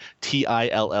Doug_Tilley,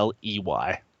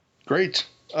 Tilley. Great.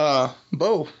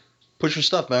 Bo, push your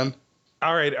stuff, man.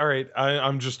 All right.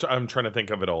 I'm trying to think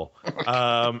of it all.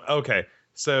 Okay.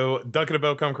 So, Duck and a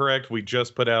Bow Come Correct, we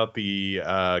just put out the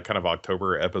kind of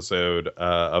October episode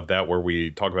of that where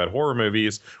we talk about horror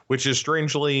movies, which is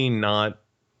strangely not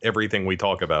everything we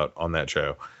talk about on that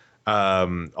show.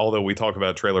 Although we talk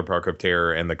about Trailer Park of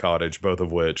Terror and The Cottage, both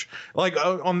of which, like,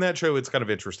 on that show, it's kind of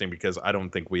interesting because I don't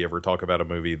think we ever talk about a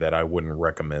movie that I wouldn't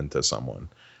recommend to someone.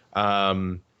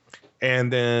 And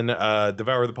then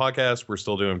Devour the Podcast, we're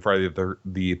still doing Friday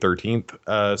the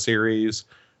 13th series.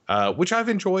 Which I've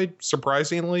enjoyed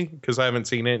surprisingly because I haven't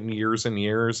seen it in years and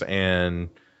years, and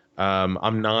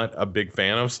I'm not a big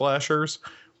fan of slashers,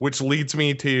 which leads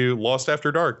me to Lost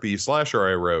After Dark, the slasher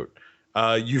I wrote.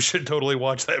 You should totally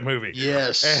watch that movie.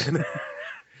 Yes.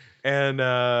 And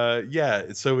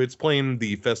so it's playing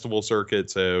the festival circuit,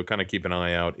 so kind of keep an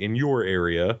eye out in your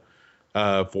area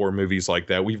for movies like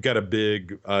that. We've got a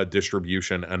big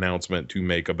distribution announcement to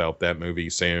make about that movie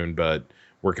soon, but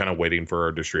we're kind of waiting for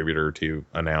our distributor to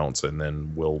announce, and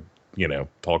then we'll,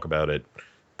 talk about it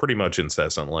pretty much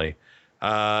incessantly.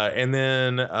 And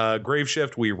then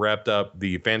Graveshift, we wrapped up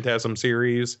the Phantasm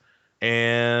series,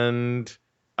 and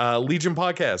Legion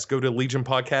Podcast. Go to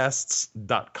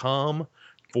legionpodcasts.com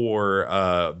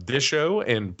for this show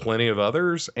and plenty of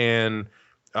others, and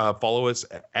follow us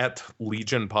at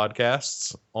Legion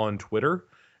Podcasts on Twitter.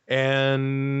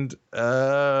 And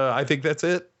I think that's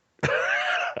it.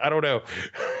 I don't know.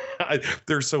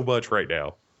 There's so much right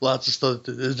now. Lots of stuff.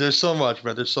 There's so much,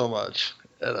 man. There's so much.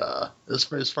 And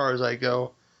as far as I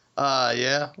go,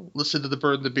 listen to The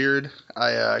Bird and the Beard.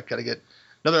 I got to get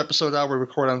another episode out. We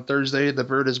record on Thursday. The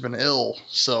bird has been ill,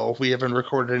 so we haven't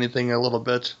recorded anything in a little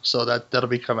bit. So that'll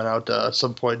be coming out at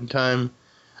some point in time.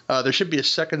 There should be a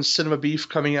second Cinema Beef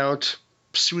coming out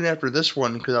soon after this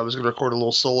one, because I was going to record a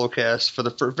little solo cast for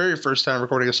the very first time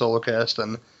recording a solo cast,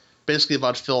 and basically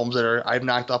about films that I've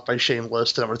knocked off my shame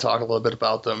list, and I'm going to talk a little bit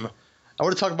about them. I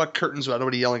want to talk about Curtains without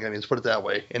nobody yelling at me, let's put it that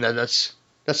way. And that's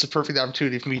the perfect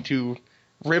opportunity for me to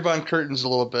rib on Curtains a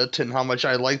little bit and how much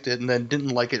I liked it and then didn't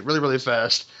like it really, really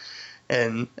fast.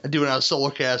 And do it on a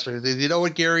solo cast. You know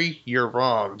what, Gary? You're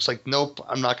wrong. It's like, nope,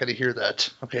 I'm not going to hear that.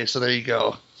 Okay, so there you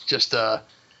go. Just tell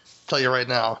you right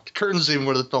now, Curtains is even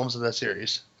one of the films in that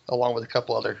series, along with a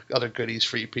couple other goodies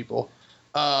for you people.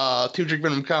 Two Drink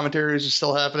Minimum commentaries is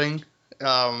still happening.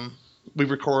 We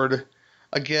record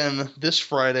again this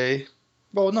Friday.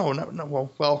 Well, no.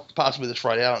 Well, possibly this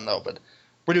Friday. I don't know, but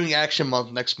we're doing Action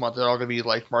Month next month. They're all going to be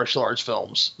like martial arts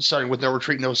films, starting with No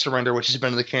Retreat, No Surrender, which has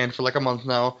been in the can for like a month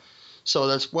now. So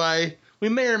that's why we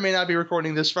may or may not be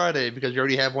recording this Friday, because we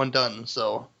already have one done.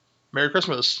 So Merry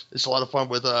Christmas. It's a lot of fun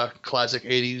with classic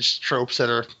 80s tropes that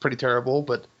are pretty terrible,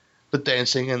 but with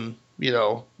dancing and,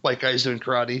 white guys doing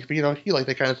karate. But, you like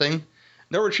that kind of thing.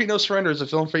 No Retreat, No Surrender is a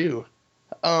film for you.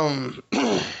 How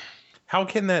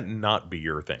can that not be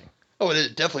your thing? Oh,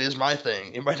 it definitely is my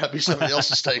thing. It might not be somebody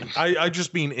else's thing. I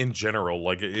just mean in general.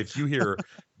 Like, if you hear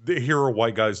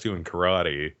white guys doing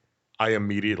karate, I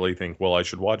immediately think, well, I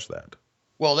should watch that.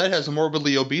 Well, that has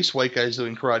morbidly obese white guys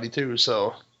doing karate too,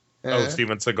 so... Oh,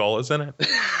 Steven Seagal is in it?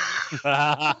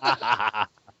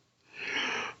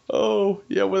 Oh,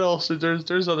 yeah, what else?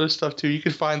 There's other stuff too. You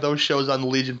can find those shows on the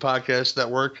Legion Podcast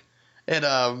Network. And,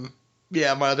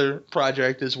 my other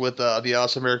project is with the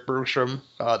awesome Eric Bergstrom,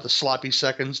 the Sloppy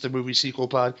Seconds, the movie sequel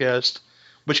podcast,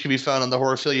 which can be found on the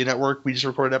Horophilia Network. We just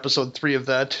recorded episode 3 of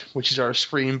that, which is our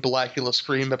Blackula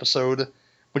Scream episode,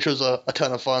 which was a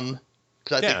ton of fun.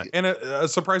 And a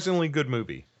surprisingly good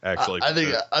movie, actually. I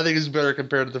think it's better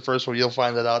compared to the first one. You'll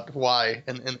find that out why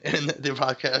in the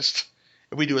podcast.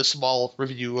 We do a small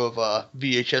review of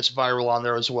VHS Viral on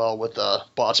there as well with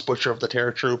Boss Butcher of the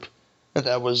Terror Troop, and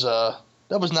that was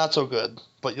not so good.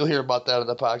 But you'll hear about that in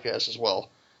the podcast as well.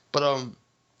 But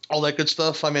all that good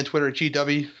stuff. I'm on Twitter at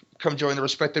GW. Come join the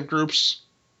respective groups.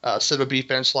 Cinema Beef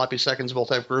and Sloppy Seconds both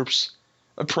have groups.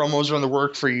 Promos are in the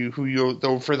work for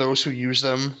for those who use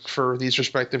them for these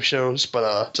respective shows.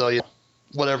 But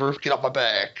whatever, get off my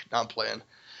back. No, I'm playing.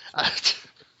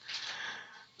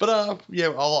 But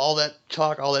all that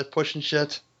talk, all that push and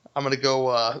shit. I'm gonna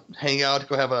go hang out,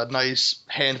 go have a nice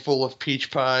handful of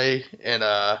peach pie, and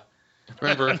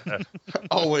remember,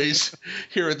 always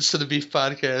here at the Cinema Beef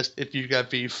Podcast, if you've got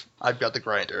beef, I've got the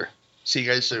grinder. See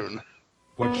you guys soon.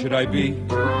 What should I be?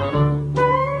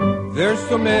 There's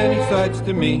so many sides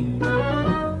to me.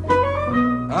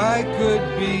 I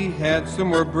could be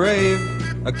handsome or brave,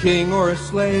 a king or a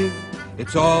slave.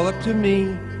 It's all up to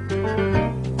me.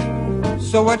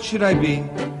 So what should I be?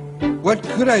 What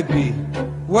could I be?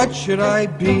 What should I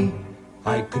be?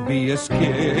 I could be a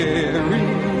scary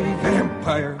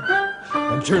vampire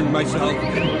and turn myself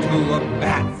into a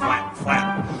bat, flap,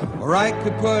 flap. Or I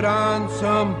could put on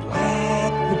some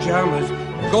black pajamas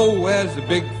and go as a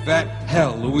big fat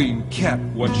Halloween cat.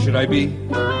 What should I be?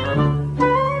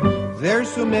 There's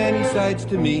so many sides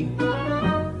to me.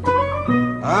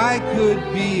 I could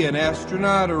be an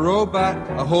astronaut, a robot,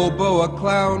 a hobo, a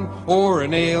clown, or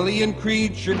an alien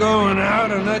creature going out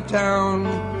on a town.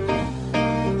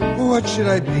 What should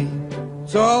I be?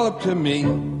 It's all up to me.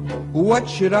 What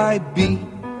should I be?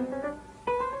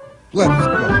 Let's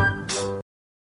go.